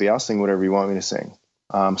audience happy. I'll sing whatever you want me to sing.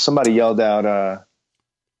 Somebody yelled out,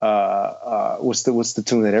 "What's the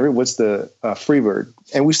tune that what's the Freebird?"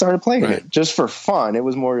 And we started playing it just for fun. It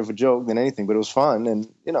was more of a joke than anything, but it was fun.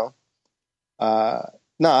 And you know,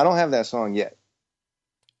 no, I don't have that song yet.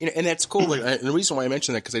 And that's cool. And the reason why I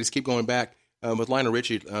mention that, because I just keep going back with Lionel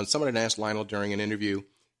Richie. Someone had asked Lionel during an interview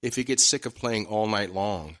if he gets sick of playing all night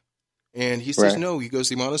long. And he says, no. He goes,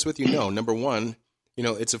 to be honest with you, no. Number one,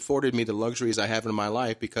 it's afforded me the luxuries I have in my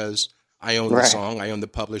life because I own the song, I own the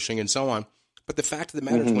publishing, and so on. But the fact of the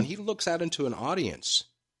matter is, when he looks out into an audience,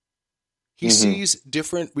 he sees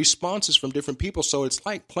different responses from different people. So it's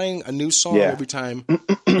like playing a new song every time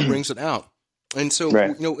he brings it out. And so,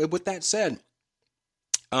 with that said,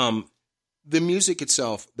 the music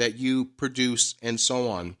itself that you produce and so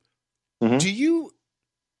on, do you,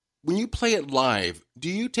 when you play it live, do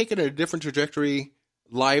you take it in a different trajectory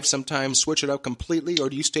live sometimes, switch it up completely, or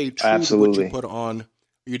do you stay true to what you put on?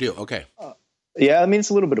 You do? Okay. Yeah, I mean, it's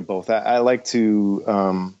a little bit of both. I like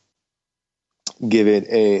to give it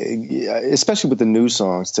especially with the new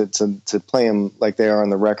songs, to play them like they are on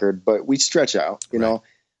the record, but we stretch out, you know.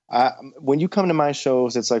 When you come to my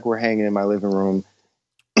shows, it's like we're hanging in my living room.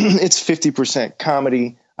 It's 50%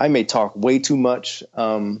 comedy. I may talk way too much,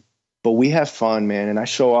 but we have fun, man. And I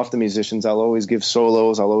show off the musicians. I'll always give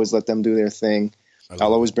solos. I'll always let them do their thing.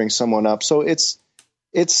 I'll always bring someone up. So it's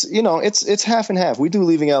half and half. We do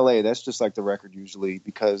Leaving LA. That's just like the record usually,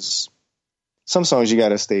 because some songs you got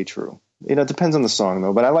to stay true. It depends on the song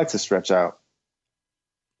though, but I like to stretch out.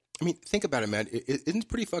 I mean, think about it, man. Isn't it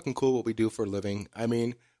pretty fucking cool what we do for a living? I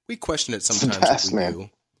mean, we question it sometimes what we do.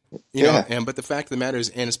 You know, but the fact of the matter is,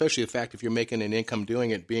 and especially the fact if you're making an income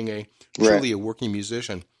doing it, being truly a working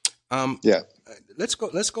musician. Let's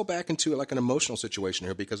go back into like an emotional situation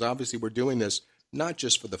here, because obviously we're doing this not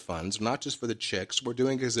just for the funds, not just for the chicks. We're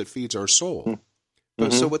doing it because it feeds our soul.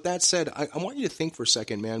 But so with that said, I want you to think for a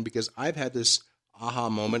second, man, because I've had this aha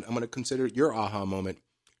moment. I'm going to consider it your aha moment.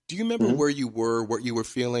 Do you remember where you were, what you were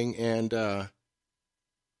feeling, and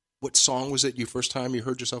what song was it first time you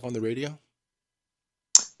heard yourself on the radio?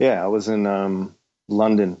 Yeah, I was in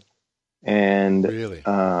London, and really?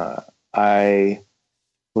 I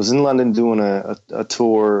was in London doing a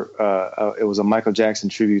tour. It was a Michael Jackson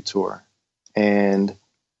tribute tour. And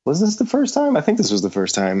was this the first time? I think this was the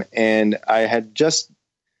first time. And I had just,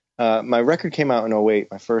 my record came out in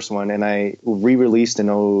 2008, my first one, and I re-released in,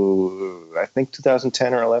 I think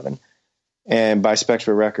 2010 or 11, and by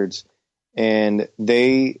Spectra Records. And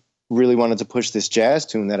they really wanted to push this jazz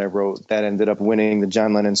tune that I wrote that ended up winning the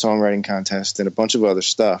John Lennon Songwriting Contest and a bunch of other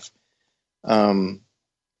stuff.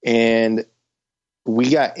 And we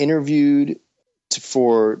got interviewed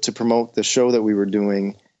to promote the show that we were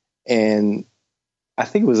doing. And I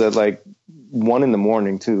think it was at like 1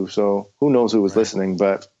 a.m. too. So who knows who was listening,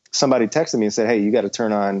 but somebody texted me and said, hey, you got to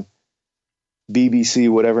turn on BBC,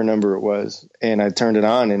 whatever number it was. And I turned it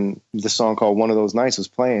on, and the song called One of Those Nights was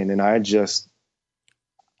playing. And I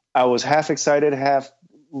was half excited, half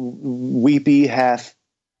weepy, half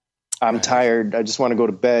I'm tired. I just want to go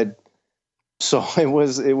to bed. So it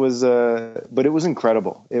was, but it was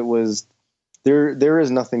incredible. It was, there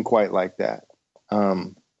is nothing quite like that.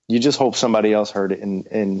 You just hope somebody else heard it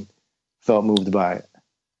and felt moved by it.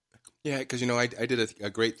 Yeah, because, I did a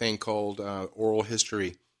great thing called Oral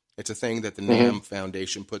History. It's a thing that the NAMM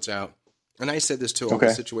Foundation puts out. And I said this to all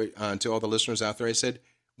to all the listeners out there. I said,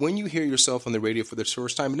 when you hear yourself on the radio for the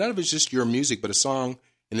first time, none of it's just your music, but a song.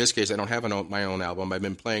 In this case, I don't have my own album. I've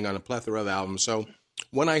been playing on a plethora of albums. So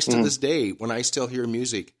when to this day, when I still hear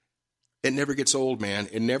music, it never gets old, man.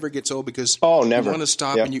 It never gets old because you want to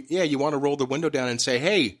stop and you want to roll the window down and say,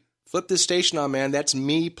 hey, flip this station on, man. That's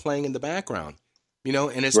me playing in the background, and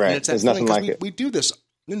it's that feeling, because we do this.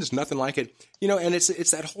 And there's nothing like it, and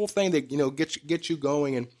it's that whole thing that, gets you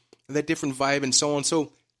going and that different vibe and so on.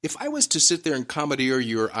 So if I was to sit there and commandeer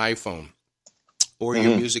your iPhone or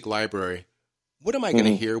your music library, what am I going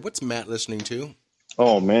to hear? What's Matt listening to?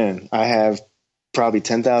 Oh man, I have probably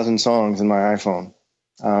 10,000 songs in my iPhone.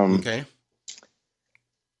 Okay.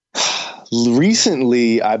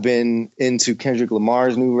 Recently, I've been into Kendrick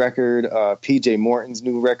Lamar's new record, PJ Morton's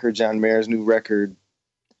new record, John Mayer's new record.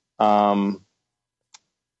 But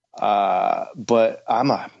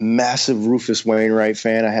I'm a massive Rufus Wainwright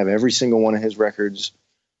fan. I have every single one of his records.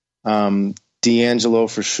 D'Angelo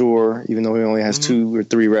for sure, even though he only has 2 or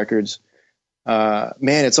 3 records. Man,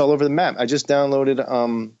 it's all over the map. I just downloaded,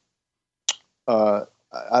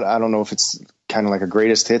 I don't know if it's kind of like a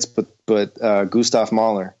greatest hits, but Gustav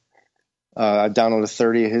Mahler. I downloaded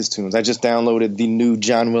 30 of his tunes. I just downloaded the new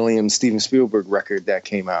John Williams, Steven Spielberg record that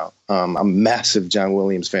came out. I'm a massive John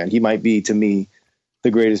Williams fan. He might be, to me,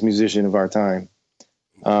 the greatest musician of our time.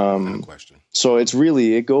 No question. So it's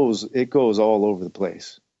really, it goes all over the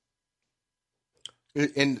place.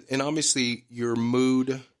 And obviously your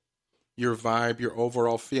mood, your vibe, your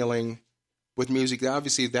overall feeling, with music,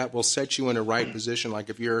 obviously that will set you in a right position. Like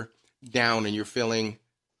if you're down and you're feeling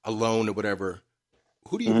alone or whatever,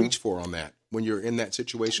 who do you reach for on that when you're in that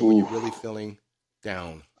situation when you're really feeling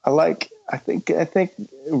down? I think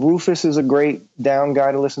Rufus is a great down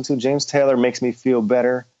guy to listen to. James Taylor makes me feel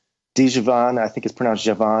better. Djavan, I think it's pronounced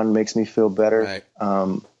Javan, makes me feel better.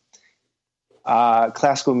 Right.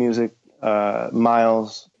 Classical music,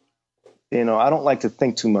 Miles. I don't like to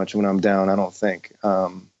think too much when I'm down. I don't think.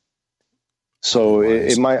 So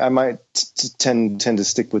I might tend to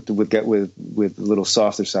stick with a little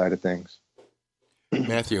softer side of things.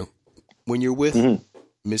 Matthew, when you're with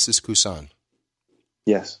Mrs. Cusson,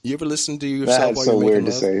 yes, you ever listen to yourself? That's so weird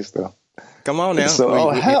to say still. Come on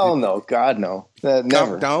now. Hell no, God no,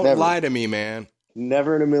 never. Don't lie to me, man.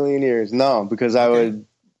 Never in a million years. No, because I would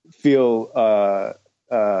feel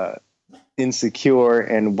insecure,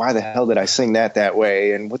 and why the hell did I sing that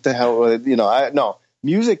way? And what the hell, no.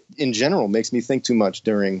 Music in general makes me think too much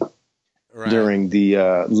during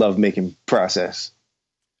the love making process.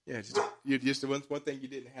 Yeah, just one thing you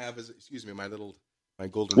didn't have is, excuse me, my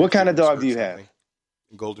golden. What kind of dog do you have?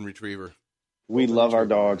 Golden retriever. We love our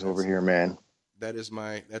dogs over here, man. That's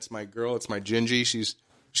my girl. It's my Gingy.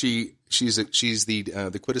 She's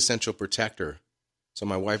the quintessential protector. So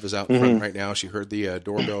my wife is out in front right now. She heard the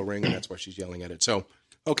doorbell ring, and that's why she's yelling at it. So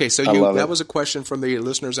okay, so that was a question from the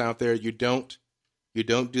listeners out there. You don't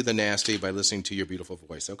do the nasty by listening to your beautiful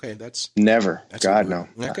voice. Okay, that's never. God no.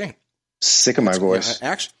 Okay, sick of my voice.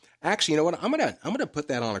 Yeah, actually, you know what? I'm gonna put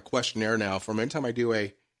that on a questionnaire now. From every time I do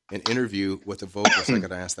an interview with a vocalist, I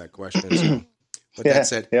got to ask that question. So, but that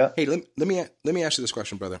said, hey, let me ask you this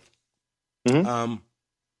question, brother. Mm-hmm.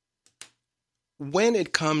 When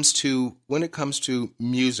it comes to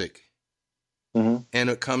music, and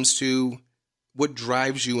it comes to what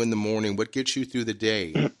drives you in the morning, what gets you through the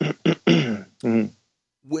day.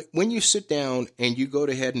 When you sit down and you go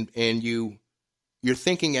ahead and you're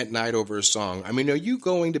thinking at night over a song, I mean, are you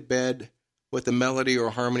going to bed with a melody or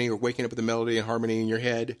harmony, or waking up with a melody and harmony in your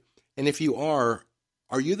head? And if you are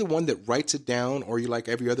you the one that writes it down, or are you like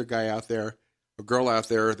every other guy out there, or girl out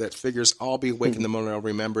there that figures, I'll be awake in the morning, I'll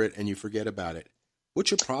remember it, and you forget about it?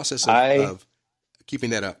 What's your process of keeping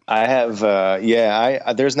that up? I have,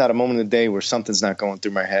 there's not a moment in the day where something's not going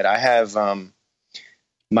through my head. I have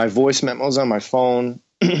my voice memos on my phone.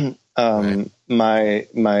 I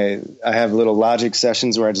have little Logic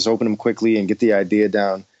sessions where I just open them quickly and get the idea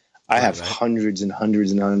down. I have hundreds and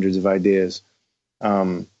hundreds and hundreds of ideas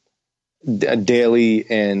daily,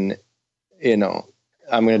 and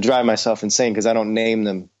I'm going to drive myself insane because I don't name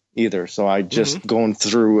them either. So I just going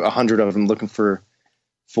through 100 of them looking for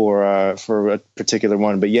a particular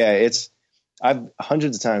one. But yeah, I've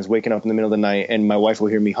hundreds of times waking up in the middle of the night and my wife will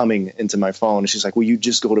hear me humming into my phone, and she's like, "Will you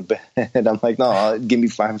just go to bed?" I'm like, "No, give me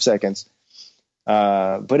 5 seconds."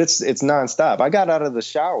 But it's nonstop. I got out of the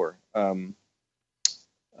shower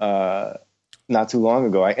not too long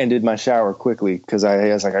ago. I ended my shower quickly because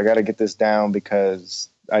I was like, I got to get this down because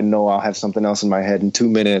I know I'll have something else in my head in 2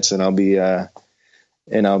 minutes and I'll be and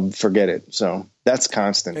I'll forget it. So that's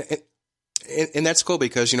constant. And that's cool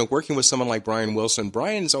because, working with someone like Brian Wilson,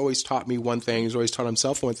 Brian's always taught me one thing. He's always taught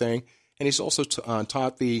himself one thing. And he's also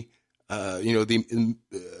taught the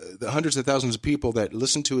hundreds of thousands of people that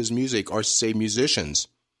listen to his music are, say, musicians.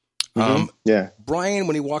 Brian,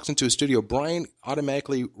 when he walks into a studio, Brian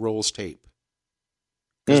automatically rolls tape.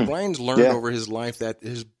 Because Brian's learned over his life that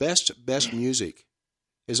his best music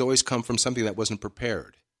has always come from something that wasn't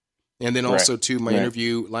prepared. And then also to my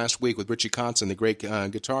interview last week with Richie Cusson, the great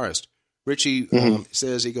guitarist. Richie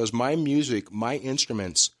says, he goes, my music, my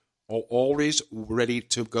instruments are always ready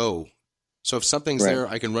to go. So if something's there,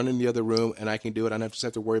 I can run in the other room and I can do it. I don't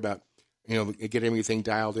have to worry about, getting everything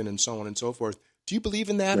dialed in and so on and so forth. Do you believe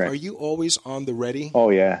in that? Are you always on the ready?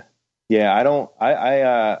 Oh, yeah. Yeah, I'm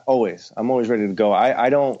always ready to go.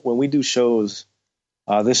 I don't, when we do shows,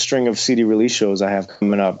 this string of CD release shows I have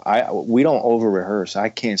coming up, we don't over rehearse. I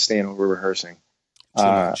can't stand over rehearsing. Too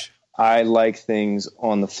much. I like things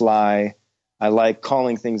on the fly. I like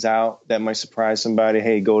calling things out that might surprise somebody.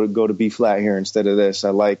 Hey, go to B flat here instead of this. I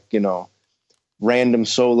like, random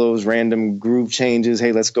solos, random groove changes.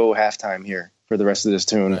 Hey, let's go halftime here for the rest of this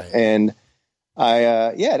tune. Right. And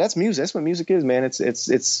that's music. That's what music is, man.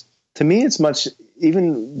 It's to me, it's much,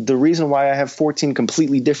 even the reason why I have 14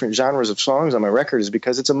 completely different genres of songs on my record is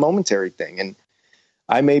because it's a momentary thing. And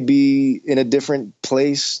I may be in a different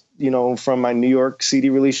place, from my New York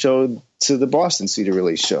CD release show to the Boston CD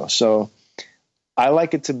release show. So I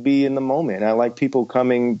like it to be in the moment. I like people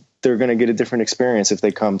coming. They're going to get a different experience if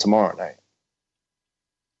they come tomorrow night.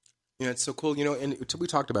 Yeah, it's so cool. And we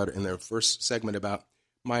talked about it in the first segment about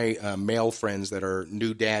male friends that are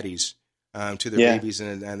new daddies to their babies,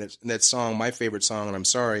 and that song, my favorite song, and I'm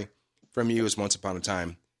sorry, from you is "Once Upon a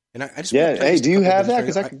Time." And I just hey, do you have that?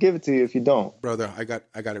 Because I could give it to you if you don't, brother. I got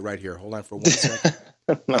it right here. Hold on for 1 second.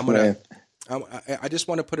 I just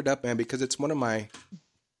want to put it up, man, because it's one of my.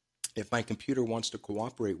 If my computer wants to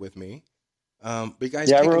cooperate with me, but you guys.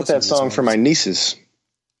 Yeah, I wrote that song for my nieces.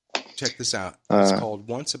 Check this out. It's called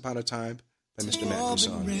 "Once Upon a Time" by Mr. Maxell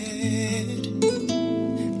Song.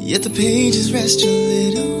 Yet the pages rest your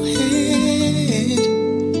little head,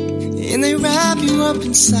 and they wrap you up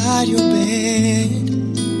inside your bed,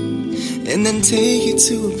 and then take you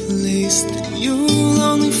to a place that you'll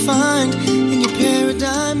only find in your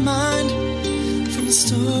paradigm mind from the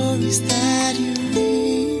stories that you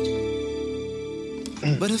read.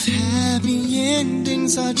 But if happy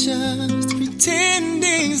endings are just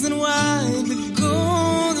pretendings, then why the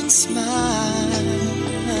golden smile?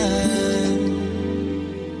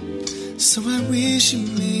 So I wish you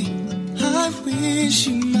may, I wish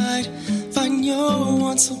you might find your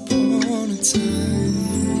once upon a time.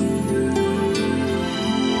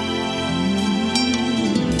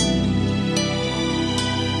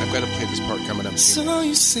 I've got to play this part coming up. So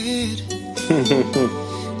you said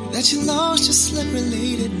that you lost your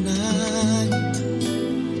sleep-related night,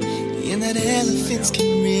 and that elephants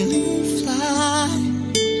can really fly,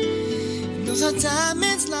 and those are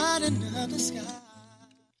diamonds lighting up the sky.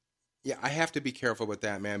 Yeah, I have to be careful with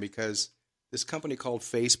that, man, because this company called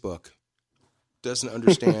Facebook doesn't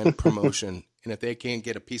understand promotion, and if they can't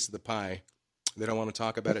get a piece of the pie, they don't want to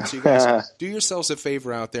talk about it. So you guys, do yourselves a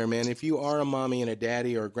favor out there, man. If you are a mommy and a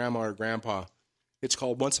daddy or a grandma or grandpa, it's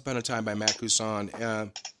called "Once Upon a Time" by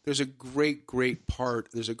Cusson. There's a great part.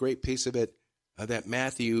 There's a great piece of it that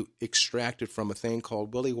Matthew extracted from a thing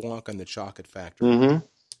called Willy Wonka and the Chocolate Factory. Mm-hmm.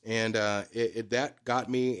 And that got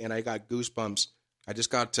me, and I got goosebumps. I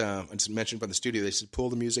just got, it's mentioned by the studio, they said,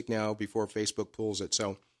 pull the music now before Facebook pulls it.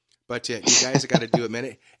 So, but you guys have got to do it,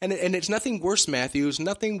 man. And it's nothing worse, Matthew. It's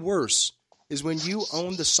nothing worse is when you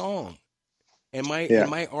own the song. And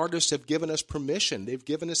my artists have given us permission. They've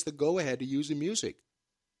given us the go-ahead to use the music.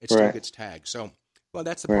 It still gets tagged. So, well,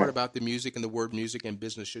 that's the part about the music, and the word music and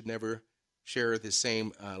business should never share the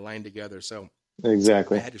same line together. So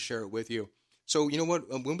exactly, I had to share it with you. So you know what?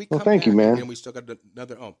 When we come thank back, you, man. And we still got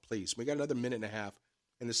another. Oh, please, we got another minute and a half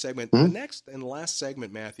in the segment. Mm-hmm. The next and last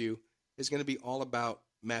segment, Matthew, is going to be all about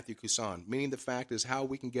Matthew Cusson. Meaning, the fact is how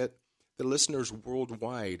we can get the listeners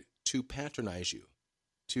worldwide to patronize you,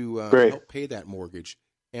 to help pay that mortgage,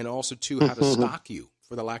 and also to how to stock you,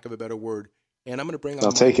 for the lack of a better word. And I'm going to bring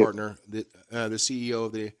on my partner, the CEO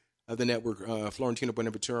of the network, Florentino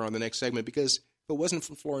Buenaventura, on the next segment, because if it wasn't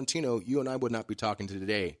for Florentino, you and I would not be talking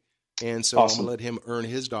today. And so I'm going to let him earn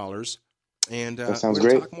his dollars, and we're going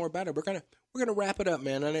to talk more about it. We're gonna wrap it up,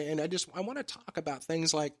 man. And I want to talk about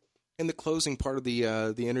things like in the closing part of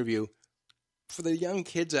the interview, for the young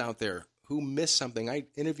kids out there who missed something. I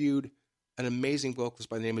interviewed an amazing vocalist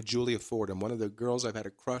by the name of Julia Fordham, one of the girls I've had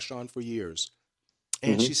a crush on for years,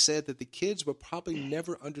 and she said that the kids will probably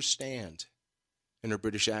never understand, in her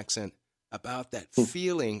British accent, about that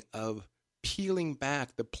feeling of peeling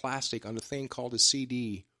back the plastic on a thing called a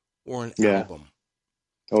CD or an album,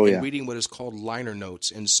 and reading what is called liner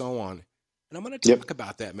notes and so on. And I'm going to talk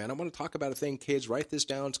about that, man. I want to talk about a thing, kids. Write this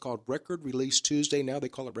down. It's called Record Release Tuesday. Now they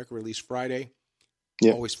call it Record Release Friday.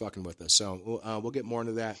 Always fucking with us. So we'll get more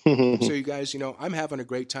into that. So you guys, I'm having a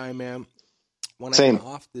great time, man. When I get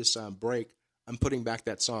off this break, I'm putting back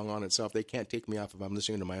that song on itself. They can't take me off if I'm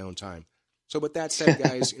listening to my own time. So with that said,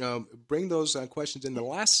 guys, bring those questions in the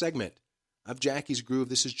last segment of Jackie's Groove.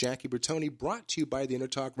 This is Jackie Bertoni, brought to you by the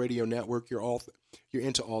Intertalk Radio Network. You're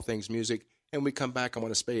into all things music. And we come back, I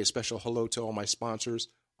want to say a special hello to all my sponsors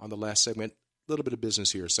on the last segment. A little bit of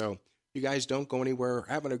business here. So you guys don't go anywhere.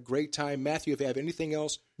 Having a great time. Matthew, if you have anything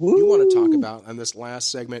else you want to talk about on this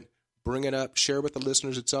last segment, bring it up, share with the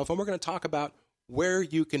listeners itself. And we're going to talk about where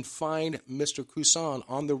you can find Mr. Cusson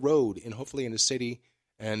on the road, and hopefully in a city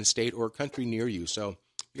and a state or a country near you. So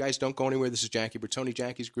you guys don't go anywhere. This is Jackie Bertoni,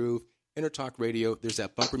 Jackie's Groove, Intertalk Radio. There's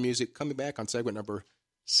that bumper music coming back on segment number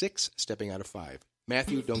 6, stepping out of 5.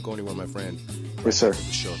 Matthew, don't go anywhere, my friend. Yes, sir.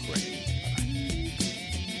 The short break.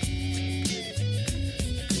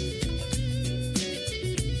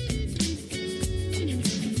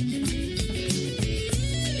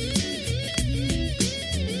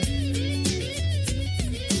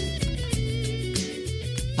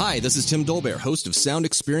 Hi, this is Tim Dolbear, host of Sound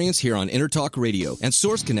Experience here on Intertalk Radio. And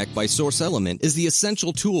Source Connect by Source Element is the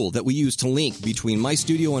essential tool that we use to link between my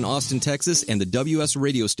studio in Austin, Texas and the WS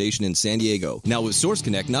radio station in San Diego. Now with Source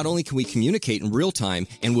Connect, not only can we communicate in real time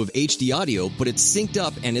and with HD audio, but it's synced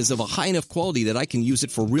up and is of a high enough quality that I can use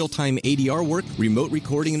it for real-time ADR work, remote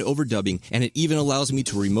recording and overdubbing, and it even allows me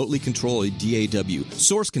to remotely control a DAW.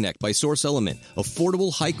 Source Connect by Source Element.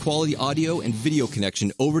 Affordable, high-quality audio and video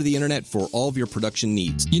connection over the internet for all of your production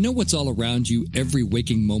needs. You know what's all around you every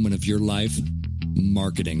waking moment of your life?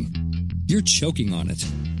 Marketing. You're choking on it.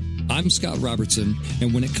 I'm Scott Robertson,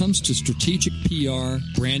 and when it comes to strategic PR,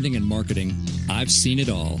 branding, and marketing, I've seen it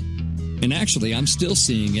all. And actually, I'm still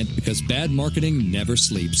seeing it because bad marketing never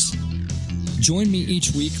sleeps. Join me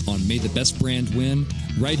each week on May the Best Brand Win,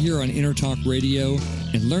 right here on Intertalk Radio,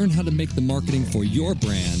 and learn how to make the marketing for your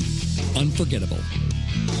brand unforgettable.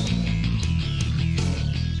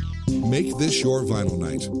 Make this your vinyl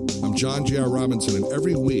night. I'm John J.R. Robinson, and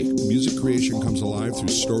every week, music creation comes alive through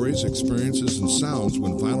stories, experiences, and sounds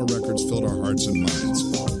when vinyl records filled our hearts and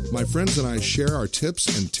minds. My friends and I share our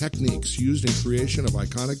tips and techniques used in creation of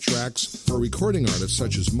iconic tracks for recording artists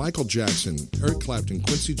such as Michael Jackson, Eric Clapton,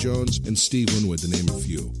 Quincy Jones, and Steve Winwood, to name a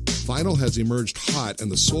few. Vinyl has emerged hot,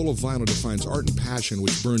 and the soul of vinyl defines art and passion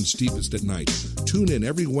which burns deepest at night. Tune in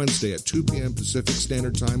every Wednesday at 2 p.m. Pacific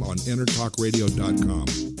Standard Time on intertalkradio.com.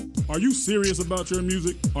 Are you serious about your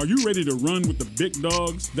music? Are you ready to run with the big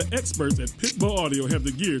dogs? The experts at Pitbull Audio have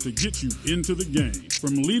the gear to get you into the game.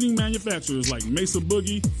 From leading manufacturers like Mesa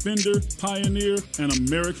Boogie, Fender, Pioneer, and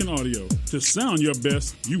American Audio. To sound your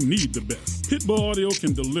best, you need the best. Pitbull Audio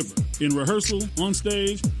can deliver in rehearsal, on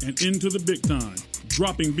stage, and into the big time.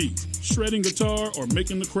 Dropping beats, shredding guitar, or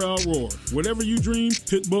making the crowd roar. Whatever you dream,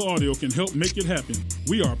 Pitbull Audio can help make it happen.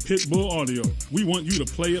 We are Pitbull Audio. We want you to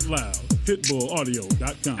play it loud.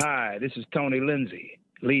 PitbullAudio.com. Hi, this is Tony Lindsay,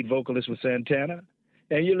 lead vocalist with Santana,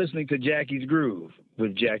 and you're listening to Jackie's Groove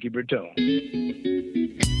with Jackie Bertone.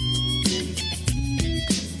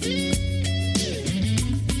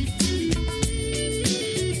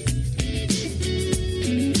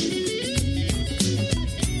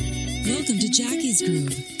 Welcome to Jackie's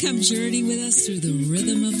Groove. Come journey with us through the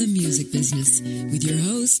rhythm of the music business with your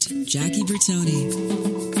host, Jackie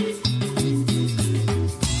Bertone.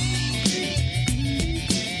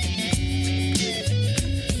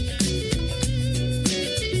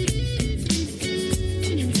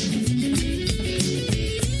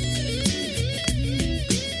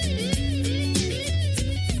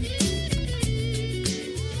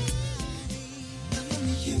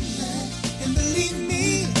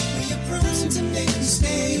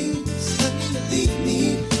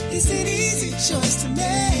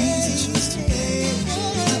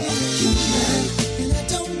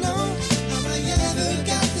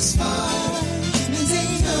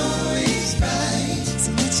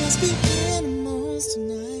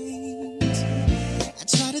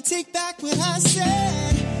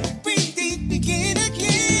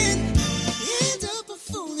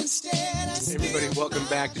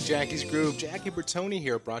 Jackie's Groove. Jackie Bertone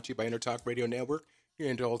here, brought to you by Intertalk Radio Network. You're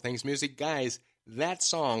into all things music. Guys, that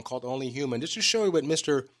song called Only Human, just to show you what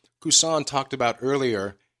Mr. Cusson talked about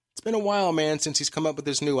earlier, it's been a while, man, since he's come up with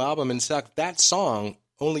this new album. In fact, that song,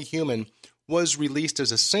 Only Human, was released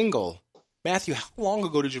as a single. Matthew, how long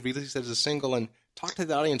ago did you release it as a single? And talk to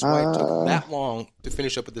the audience why it took that long to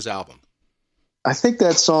finish up with this album. I think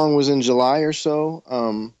that song was in July or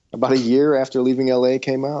so, about a year after Leaving LA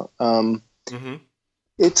came out.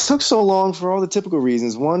 It took so long for all the typical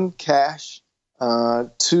reasons. One, cash.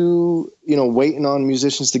 Two, waiting on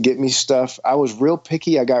musicians to get me stuff. I was real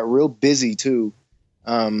picky. I got real busy too,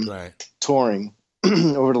 touring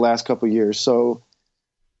over the last couple of years. So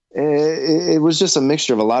it was just a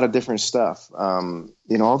mixture of a lot of different stuff.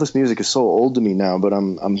 All this music is so old to me now, but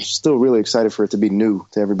I'm still really excited for it to be new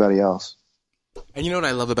to everybody else. And you know what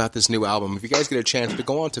I love about this new album? If you guys get a chance to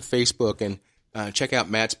go onto Facebook and check out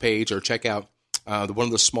Matt's page, or check out one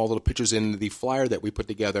of the small little pictures in the flyer that we put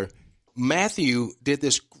together, Matthew did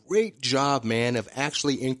this great job, man, of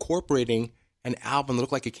actually incorporating an album that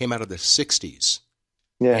looked like it came out of the 60s.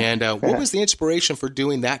 Yeah. And what was the inspiration for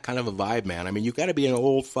doing that kind of a vibe, man? I mean, you got to be an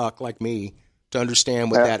old fuck like me to understand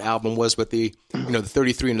what that album was with the, the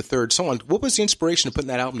 33 and the third, so on. What was the inspiration of putting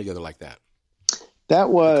that album together like that? That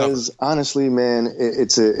was, honestly, man,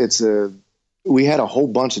 we had a whole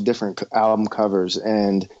bunch of different album covers,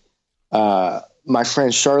 and my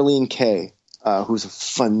friend Charlene Kay, who's a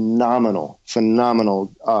phenomenal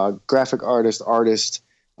graphic artist,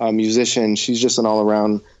 musician. She's just an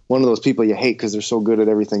all-around one of those people you hate because they're so good at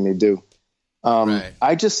everything they do.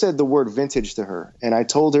 I just said the word vintage to her, and I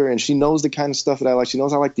told her, and she knows the kind of stuff that I like. She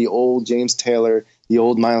knows I like the old James Taylor, the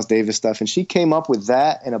old Miles Davis stuff, and she came up with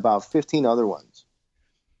that and about 15 other ones,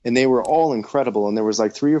 and they were all incredible. And there was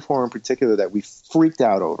like 3 or 4 in particular that we freaked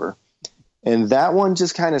out over, and that one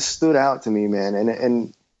just kind of stood out to me, man.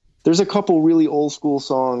 And there's a couple really old school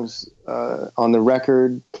songs on the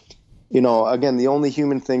record. You know, again, the Only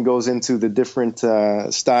Human thing goes into the different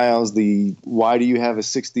styles. The why do you have a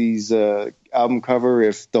 60s album cover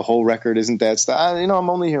if the whole record isn't that style? You know, I'm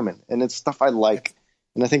only human, and it's stuff I like.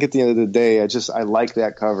 And I think at the end of the day, I like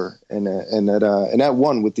that cover, and that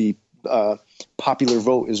won with the popular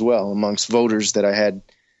vote as well amongst voters that I had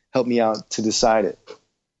helped me out to decide it.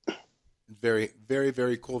 Very, very,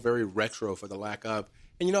 very cool. Very retro for the lack of.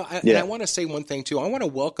 And you know, I want to say one thing too. I want to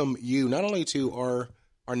welcome you not only to our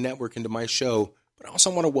network, into my show, but I also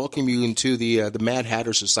want to welcome you into the Mad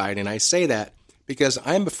Hatter Society. And I say that because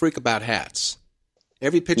I'm a freak about hats.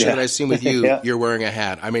 Every picture that I've seen with you, you're wearing a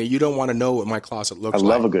hat. I mean, you don't want to know what my closet looks like. I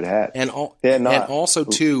love a good hat. And also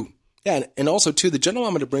too, the gentleman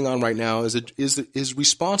I'm going to bring on right now is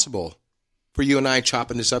responsible for you and I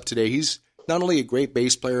chopping this up today. He's not only a great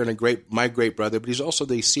bass player and my great brother, but he's also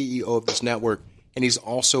the CEO of this network. And he's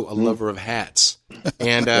also a lover of hats,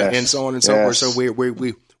 and and so on and so forth. So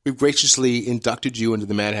we've graciously inducted you into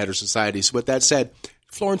the Mad Hatter Society. So with that said,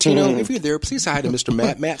 Florentino, if you're there, please say hi to Mr.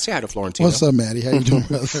 Matt. Matt, say hi to Florentino. What's up, Matty? How you doing,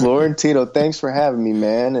 brother? Florentino, thanks for having me,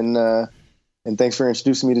 man, and thanks for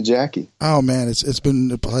introducing me to Jackie. Oh man, it's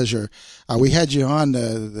been a pleasure. We had you on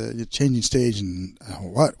the Changing Stage, and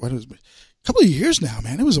what was it? A couple of years now,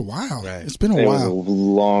 man. It was a while. Right. It's been a while. It was a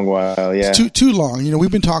long while, yeah. It's too long. You know, we've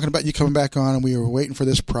been talking about you coming back on, and we were waiting for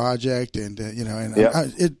this project, and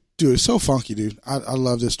dude, it's so funky, dude. I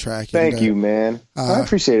love this track. Thank you, man. I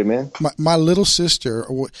appreciate it, man. My little sister.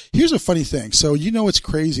 Here's a funny thing. So it's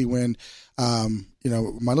crazy when,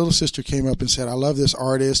 my little sister came up and said, "I love this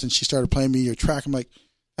artist," and she started playing me your track. I'm like,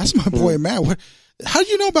 "That's my boy, Matt." What? How do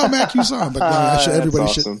you know about Matt Cusson? But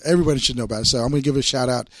everybody should know about it. So I'm going to give a shout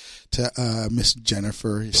out to Miss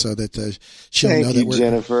Jennifer, so that she'll know that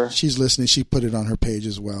Jennifer. She's listening. She put it on her page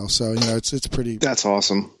as well. So it's pretty. That's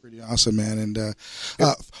awesome. Pretty awesome, man. And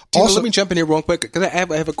also, let me jump in here real quick because I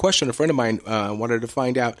have a question. A friend of mine wanted to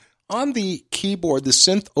find out on the keyboard, the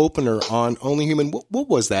synth opener on Only Human. What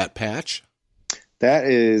was that, Patch? That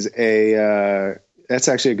is that's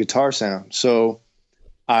actually a guitar sound. So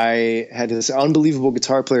I had this unbelievable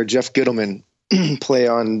guitar player, Jeff Gittleman, play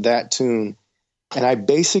on that tune. And I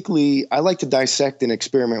like to dissect and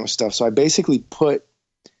experiment with stuff. So I basically put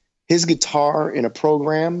his guitar in a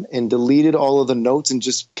program and deleted all of the notes and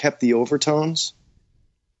just kept the overtones.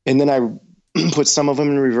 And then I put some of them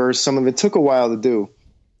in reverse. Some of it took a while to do,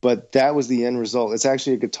 but that was the end result. It's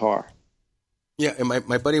actually a guitar. Yeah, and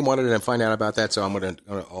my buddy wanted to find out about that, so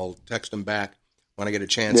I'll text him back when I get a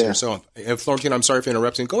chance here. So, Florentino, I'm sorry for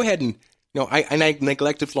interrupting. Go ahead and, I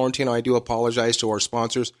neglected Florentino. I do apologize to our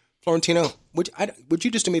sponsors. Florentino, would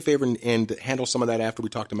you just do me a favor and handle some of that after we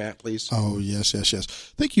talk to Matt, please? Oh, yes.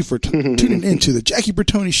 Thank you for tuning in to the Jackie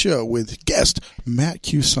Bertoni Show with guest Matt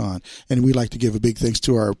Cusson. And we'd like to give a big thanks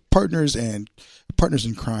to our partners in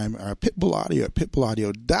crime, Pitbull Audio at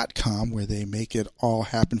pitbullaudio.com, where they make it all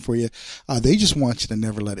happen for you. They just want you to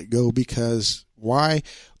never let it go, because why?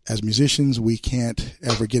 As musicians, we can't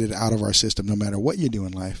ever get it out of our system, no matter what you do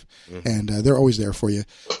in life. Mm-hmm. And they're always there for you.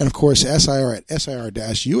 And, of course, SIR at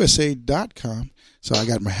SIR-USA.com. So I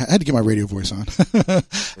had to get my radio voice on.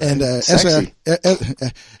 And SIR,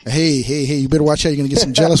 hey, you better watch out. You're going to get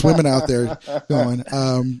some jealous women out there going.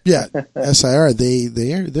 SIR,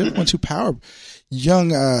 they're the ones who power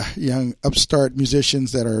young upstart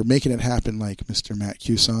musicians that are making it happen, like Mr. Matt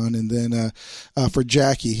Cusson. And then for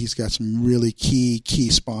Jackie, he's got some really key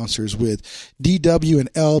sponsors with DW and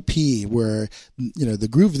LP, where the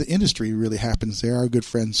groove of the industry really happens there. Our good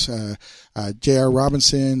friends J.R.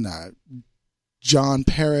 Robinson, John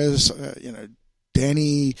Perez,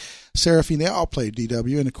 Danny Seraphine, they all play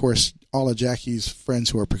DW, and of course all of Jackie's friends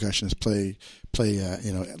who are percussionists play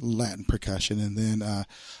Latin percussion. And then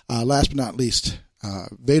last but not least,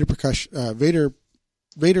 Vader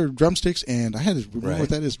drumsticks, and I had to remember what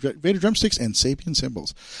that is. Vader drumsticks and Sapien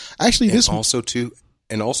cymbals. Actually,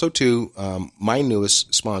 my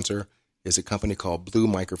newest sponsor is a company called Blue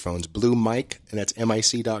Microphones, Blue Mic, and that's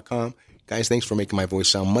mic.com. Guys, thanks for making my voice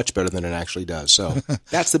sound much better than it actually does. So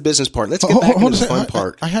that's the business part. Let's get back into the fun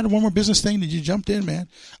part. I had one more business thing that you jumped in, man.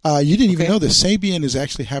 You didn't even know this. Sapien is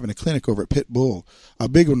actually having a clinic over at Pitbull, a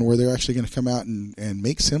big one, where they're actually going to come out and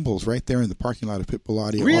make cymbals right there in the parking lot of Pitbull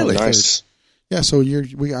Audio. Really? Nice. Yeah, so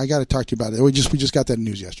I got to talk to you about it. We just got that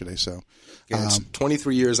news yesterday. So, it's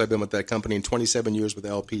 23 years I've been with that company and 27 years with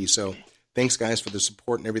LP. So, thanks guys for the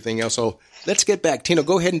support and everything else. So, let's get back. Tino,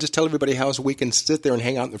 go ahead and just tell everybody how we can sit there and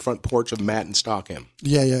hang out in the front porch of Matt and stalk him.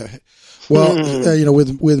 Yeah. Well,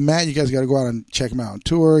 with Matt, you guys got to go out and check him out on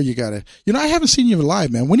tour. You got to, I haven't seen you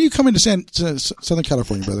live, man. When are you coming to Southern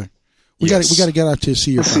California, brother? We got to get out to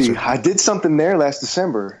see your concert. I did something there last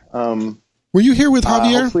December. Were you here with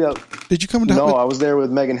Javier? Did you come to? No, I was there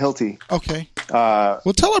with Megan Hilty. Okay.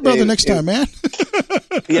 Well, tell our brother next time, man.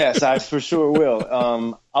 Yes, I for sure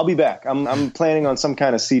will. I'll be back. I'm planning on some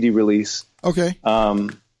kind of CD release. Okay.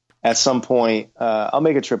 At some point, I'll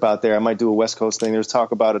make a trip out there. I might do a West Coast thing. There's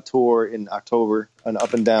talk about a tour in October, an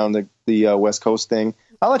up and down the West Coast thing.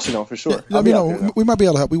 I'll let you know for sure. Yeah, let me know. We might be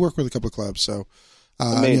able to help. We work with a couple of clubs, so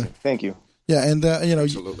amazing. Thank you. Yeah, and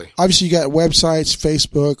Absolutely. Obviously you got websites,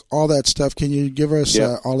 Facebook, all that stuff. Can you give us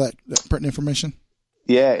all that pertinent information?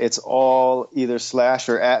 Yeah, it's all either /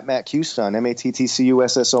 or at Matt Cusson,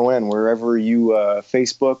 MattCusson, wherever you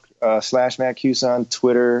Facebook / Matt Cusson,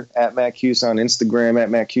 Twitter at Matt Cusson, Instagram at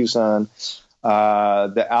Matt Cusson.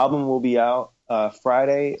 The album will be out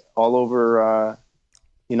Friday all over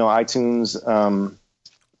iTunes,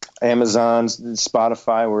 Amazon,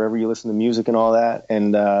 Spotify, wherever you listen to music and all that.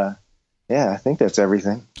 And I think that's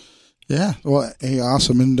everything. Yeah. Well, hey,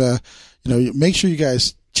 awesome. And make sure you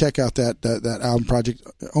guys check out that album project.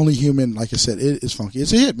 Only Human, like I said, it is funky.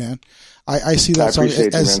 It's a hit, man. I see that song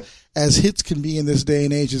as hits can be in this day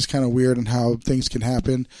and age. It's kind of weird and how things can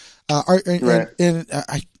happen. And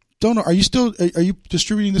I don't know. Are you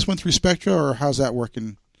distributing this one through Spectra, or how's that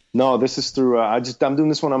working? No, this is through. I'm doing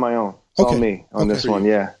this one on my own. It's all me on this one.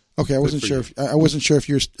 Yeah. Okay, I wasn't sure if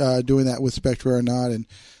you're doing that with Spectra or not, and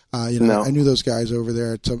no. I knew those guys over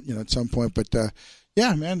there at some point, but.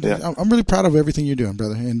 Yeah, man. Yeah. I'm really proud of everything you're doing,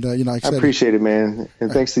 brother. And like I said, appreciate it, man. And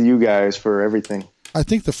thanks to you guys for everything. I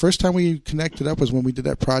think the first time we connected up was when we did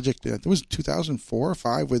that project. It was 2004 or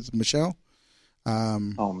 5 with Michelle.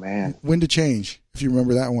 Oh man, When to Change, if you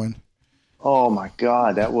remember that one. Oh my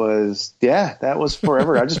God, that was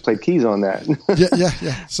forever. I just played keys on that.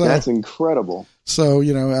 Yeah. So that's incredible. So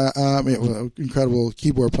incredible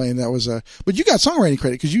keyboard playing. That was but you got songwriting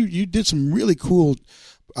credit because you did some really cool.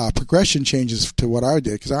 Progression changes to what I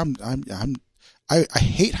did because I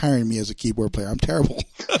hate hiring me as a keyboard player. I'm terrible.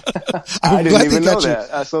 I didn't even know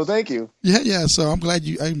that. So thank you. Yeah. So I'm glad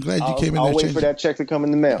you came in. I'll wait for that check to come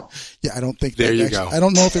in the mail. Yeah, I don't think there you go. I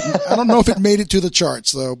don't know if it made it to the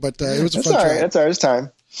charts though, but it was a fun track. That's all right. It's time.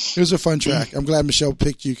 It was a fun track. I'm glad Michelle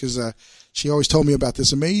picked you because she always told me about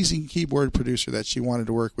this amazing keyboard producer that she wanted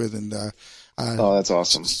to work with, and that's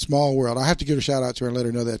awesome. Small world. I have to give a shout out to her and let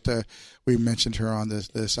her know that we mentioned her on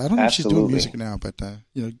this. I don't know if she's doing music now, but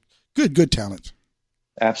good talent.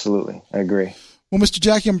 Absolutely, I agree. Well, Mr.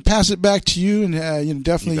 Jackie, I'm gonna pass it back to you, and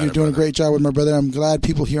definitely you're doing a great job with my brother. I'm glad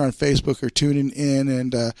people here on Facebook are tuning in,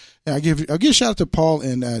 and I'll give a shout out to Paul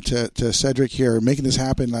and to Cedric here making this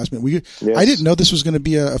happen last minute. I didn't know this was going to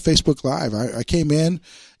be a Facebook Live. I came in,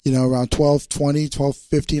 around 12:20,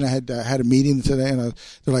 12:15. I had a meeting today, and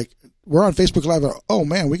they're like, we're on Facebook Live. Oh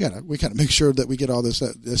man, we gotta make sure that we get all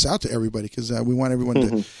this out to everybody because we want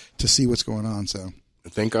everyone to see what's going on. So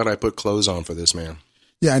thank God I put clothes on for this, man.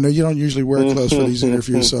 Yeah, I know you don't usually wear clothes for these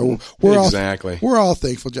interviews, so we're all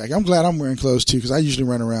thankful, Jack. I'm glad I'm wearing clothes too because I usually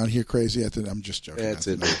run around here crazy. I'm just joking. That's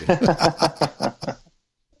it, baby.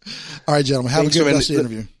 All right, gentlemen, have a good rest of the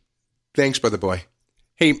interview. Thanks, brother boy.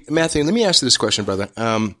 Hey, Matthew, let me ask you this question, brother.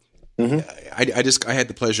 I had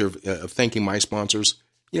the pleasure of thanking my sponsors.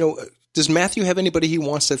 Does Matthew have anybody he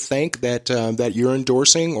wants to thank that you're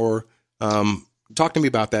endorsing, or talk to me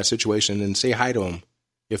about that situation and say hi to him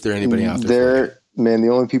if there anybody out there? Man, the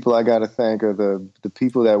only people I got to thank are the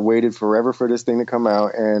people that waited forever for this thing to come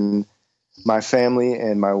out, and my family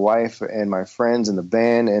and my wife and my friends and the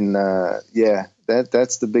band, and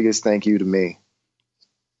that's the biggest thank you to me.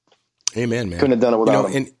 Amen, man. Couldn't have done it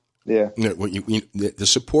without them. The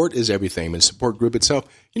support is everything. The support group itself.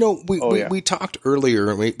 We talked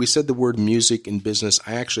earlier. We said the word music and business.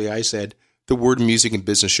 I said the word music and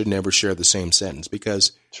business should never share the same sentence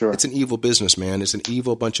because it's an evil business, man. It's an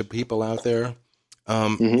evil bunch of people out there,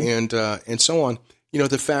 and so on.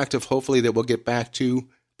 The fact of hopefully that we'll get back to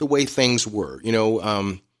the way things were.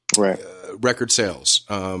 Record sales.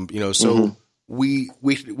 So we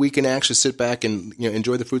can actually sit back and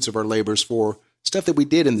enjoy the fruits of our labors for stuff that we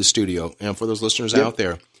did in the studio, and for those listeners out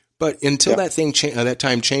there. But until that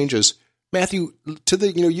time changes, Matthew,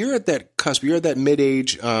 you're at that cusp, you're at that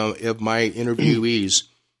mid-age of my interviewees.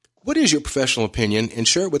 What is your professional opinion, and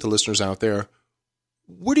share it with the listeners out there?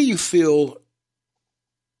 Where do you feel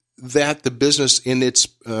that the business in its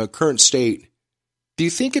current state, do you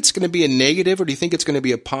think it's going to be a negative or do you think it's going to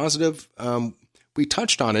be a positive? We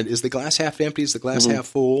touched on it. Is the glass half empty? Is the glass half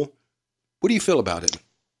full? What do you feel about it?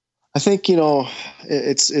 I think,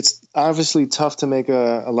 it's obviously tough to make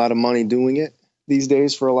a lot of money doing it these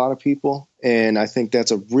days for a lot of people. And I think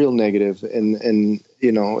that's a real negative. And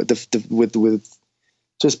with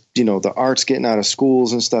just, the arts getting out of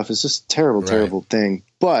schools and stuff, it's just a terrible thing.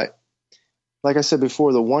 But like I said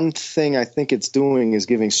before, the one thing I think it's doing is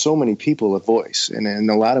giving so many people a voice. And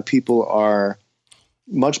a lot of people are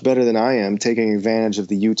much better than I am taking advantage of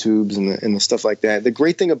the YouTubes and the stuff like that. The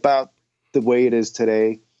great thing about the way it is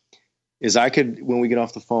today is I could, when we get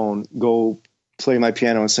off the phone, go play my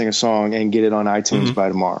piano and sing a song and get it on iTunes by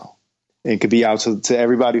tomorrow. And it could be out to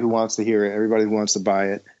everybody who wants to hear it, everybody who wants to buy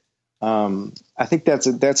it. I think that's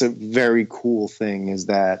a very cool thing, is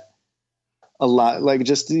that a lot, like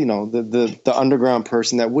just, the underground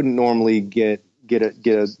person that wouldn't normally get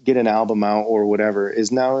an album out or whatever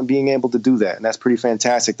is now being able to do that. And that's pretty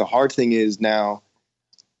fantastic. The hard thing is now,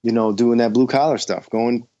 doing that blue collar stuff,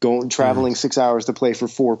 going, traveling 6 hours to play for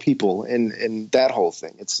 4 people and that whole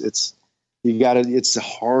thing. It's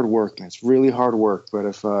hard work, and it's really hard work. But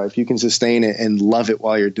if you can sustain it and love it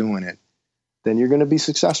while you're doing it, then you're going to be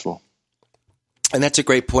successful. And that's a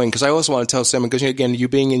great point, because I also want to tell someone, because again, you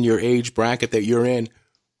being in your age bracket that you're in,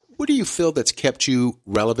 what do you feel that's kept you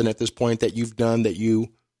relevant at this point, that you've done that you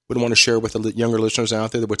would want to share with the younger listeners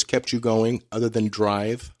out there, that what's kept you going other than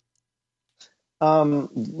drive? Well,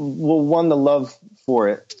 one, the love for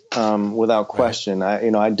it, without question.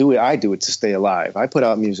 Right. I do it to stay alive. I put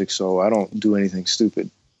out music, so I don't do anything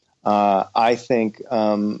stupid. I think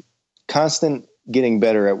constant getting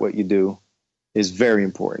better at what you do is very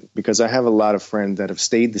important, because I have a lot of friends that have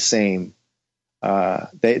stayed the same.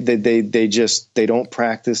 They don't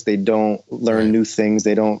practice. They don't learn new things.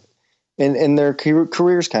 They don't, and their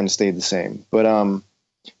careers kind of stayed the same. But,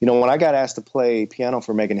 when I got asked to play piano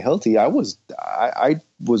for Megan Hilty, I was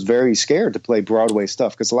very scared to play Broadway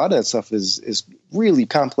stuff, because a lot of that stuff is really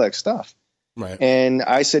complex stuff. Right. And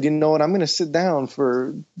I said, you know what, I'm going to sit down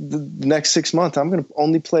for the next 6 months. I'm going to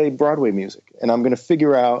only play Broadway music, and I'm going to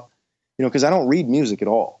figure out, because I don't read music at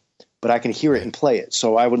all, but I can hear it and play it.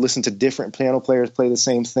 So I would listen to different piano players play the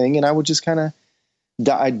same thing, and I would just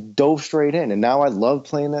I dove straight in. And now I love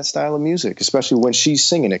playing that style of music, especially when she's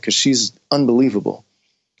singing it, because she's unbelievable.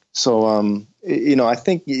 So, I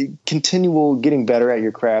think continual getting better at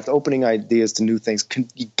your craft, opening ideas to new things.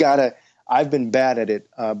 I've been bad at it,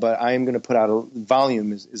 but I am going to put out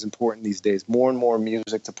volume is important these days. More and more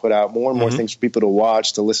music to put out, more and more things for people to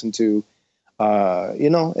watch, to listen to.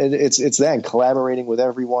 It's that, and collaborating with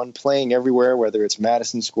everyone, playing everywhere, whether it's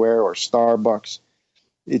Madison Square or Starbucks.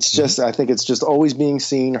 It's just, I think it's just always being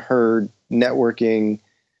seen, heard, networking,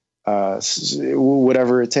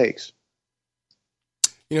 whatever it takes.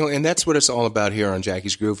 And that's what it's all about here on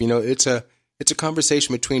Jackie's Groove. It's a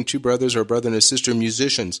conversation between two brothers, or a brother and a sister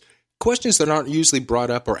musicians. Questions that aren't usually brought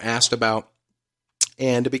up or asked about.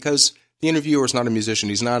 And because the interviewer is not a musician,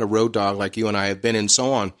 he's not a road dog like you and I have been, and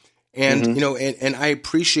so on. And, and I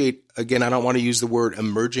appreciate, again, I don't want to use the word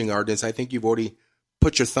emerging artists. I think you've already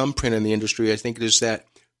put your thumbprint in the industry. I think it is that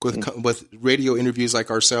with radio interviews like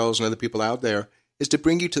ourselves and other people out there, is to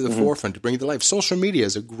bring you to the forefront, to bring you to life. Social media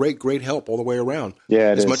is a great help all the way around. Yeah,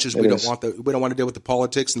 as much as we don't want to deal with the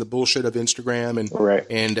politics and the bullshit of Instagram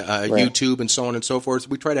and YouTube and so on and so forth.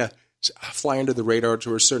 We try to fly under the radar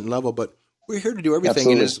to a certain level, but we're here to do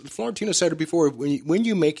everything. Absolutely. And as Florentino said it before, when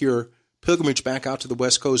you make your pilgrimage back out to the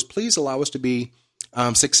West Coast, please allow us to be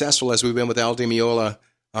successful, as we've been with Al Di Meola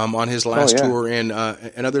on his last tour and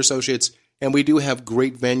other associates. And we do have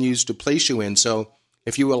great venues to place you in. So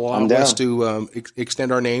if you will allow us to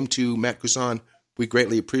extend our name to Matt Cusson, we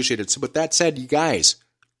greatly appreciate it. So with that said, you guys,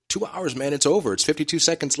 2 hours, man, it's over. It's 52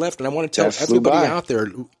 seconds left. And I want to tell everybody out there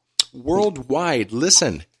worldwide,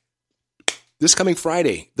 listen, this coming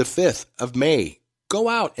Friday, the 5th of May, go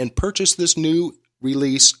out and purchase this new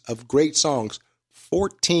release of great songs,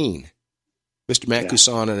 14. Mr. Matt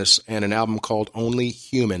Cusson and an album called Only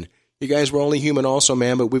Human. You guys were only human also,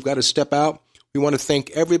 man, but we've got to step out. We want to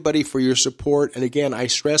thank everybody for your support. And again, I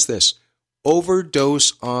stress this,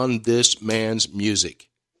 overdose on this man's music.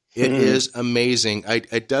 It is amazing.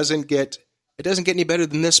 It doesn't get any better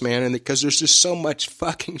than this, man. And because there's just so much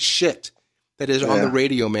fucking shit that is on the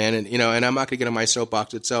radio, man. And, and I'm not going to get on my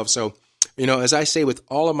soapbox itself. So, as I say with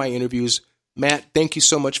all of my interviews, Matt, thank you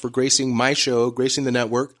so much for gracing my show, gracing the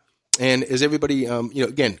network. And as everybody,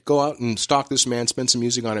 again, go out and stalk this man, spend some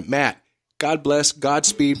music on it. Matt, God bless,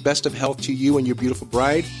 Godspeed, best of health to you and your beautiful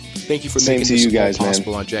bride. Thank you for Same making to this you guys, all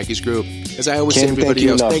possible on Jackie's Groove. As I always say to everybody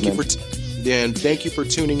else, thank you for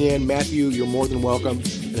tuning in. Matthew, you're more than welcome.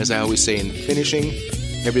 And as I always say in finishing,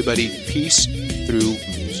 everybody, peace through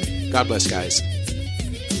music. God bless, guys.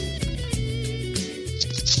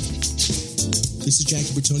 This is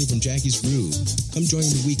Jackie Bertoni from Jackie's Groove. Come join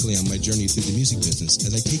me weekly on my journey through the music business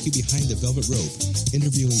as I take you behind the velvet rope,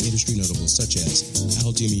 interviewing industry notables such as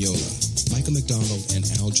Al Di Meola, Michael McDonald, and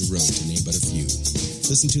Al Jarreau, to name but a few.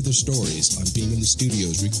 Listen to their stories on being in the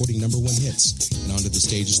studios recording #1 hits and onto the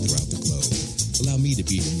stages throughout the globe. Allow me to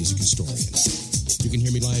be your music historian. You can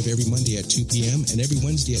hear me live every Monday at 2 p.m. and every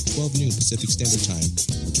Wednesday at 12 noon Pacific Standard Time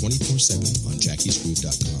or 24/7 on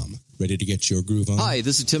jackiesgroove.com. Ready to get your groove on? Hi,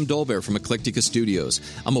 this is Tim Dolbear from Eclectica Studios.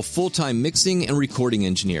 I'm a full-time mixing and recording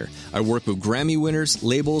engineer. I work with Grammy winners,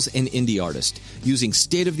 labels, and indie artists, using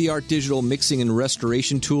state-of-the-art digital mixing and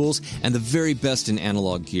restoration tools and the very best in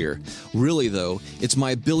analog gear. Really, though, it's my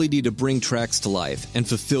ability to bring tracks to life and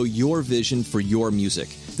fulfill your vision for your music.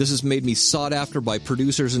 This has made me sought after by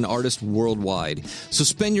producers and artists worldwide. So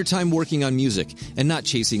spend your time working on music and not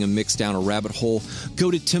chasing a mix down a rabbit hole. Go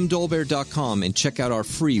to timdolbear.com and check out our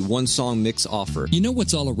free one-song mix offer. You know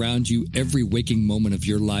what's all around you every waking moment of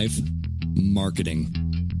your life? Marketing.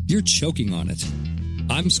 You're choking on it.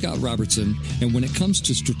 I'm Scott Robertson, and when it comes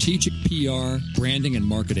to strategic PR, branding, and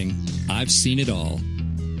marketing, I've seen it all.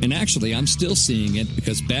 And actually, I'm still seeing it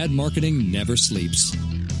because bad marketing never sleeps.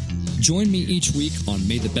 Join me each week on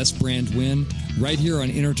May the Best Brand Win, right here on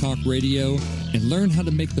Intertalk Radio, and learn how to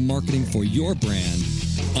make the marketing for your brand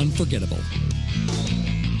unforgettable.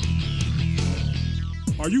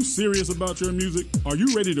 Are you serious about your music? Are you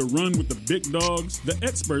ready to run with the big dogs? The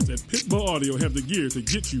experts at Pitbull Audio have the gear to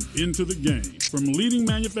get you into the game. From leading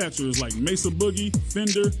manufacturers like Mesa Boogie,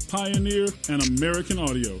 Fender, Pioneer, and American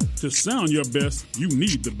Audio. To sound your best, you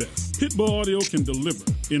need the best. Pitbull Audio can deliver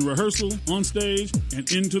in rehearsal, on stage,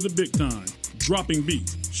 and into the big time. Dropping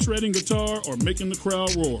beats, shredding guitar, or making the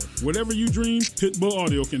crowd roar. Whatever you dream, Pitbull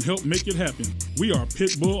Audio can help make it happen. We are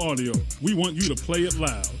Pitbull Audio. We want you to play it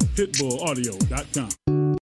loud. PitbullAudio.com.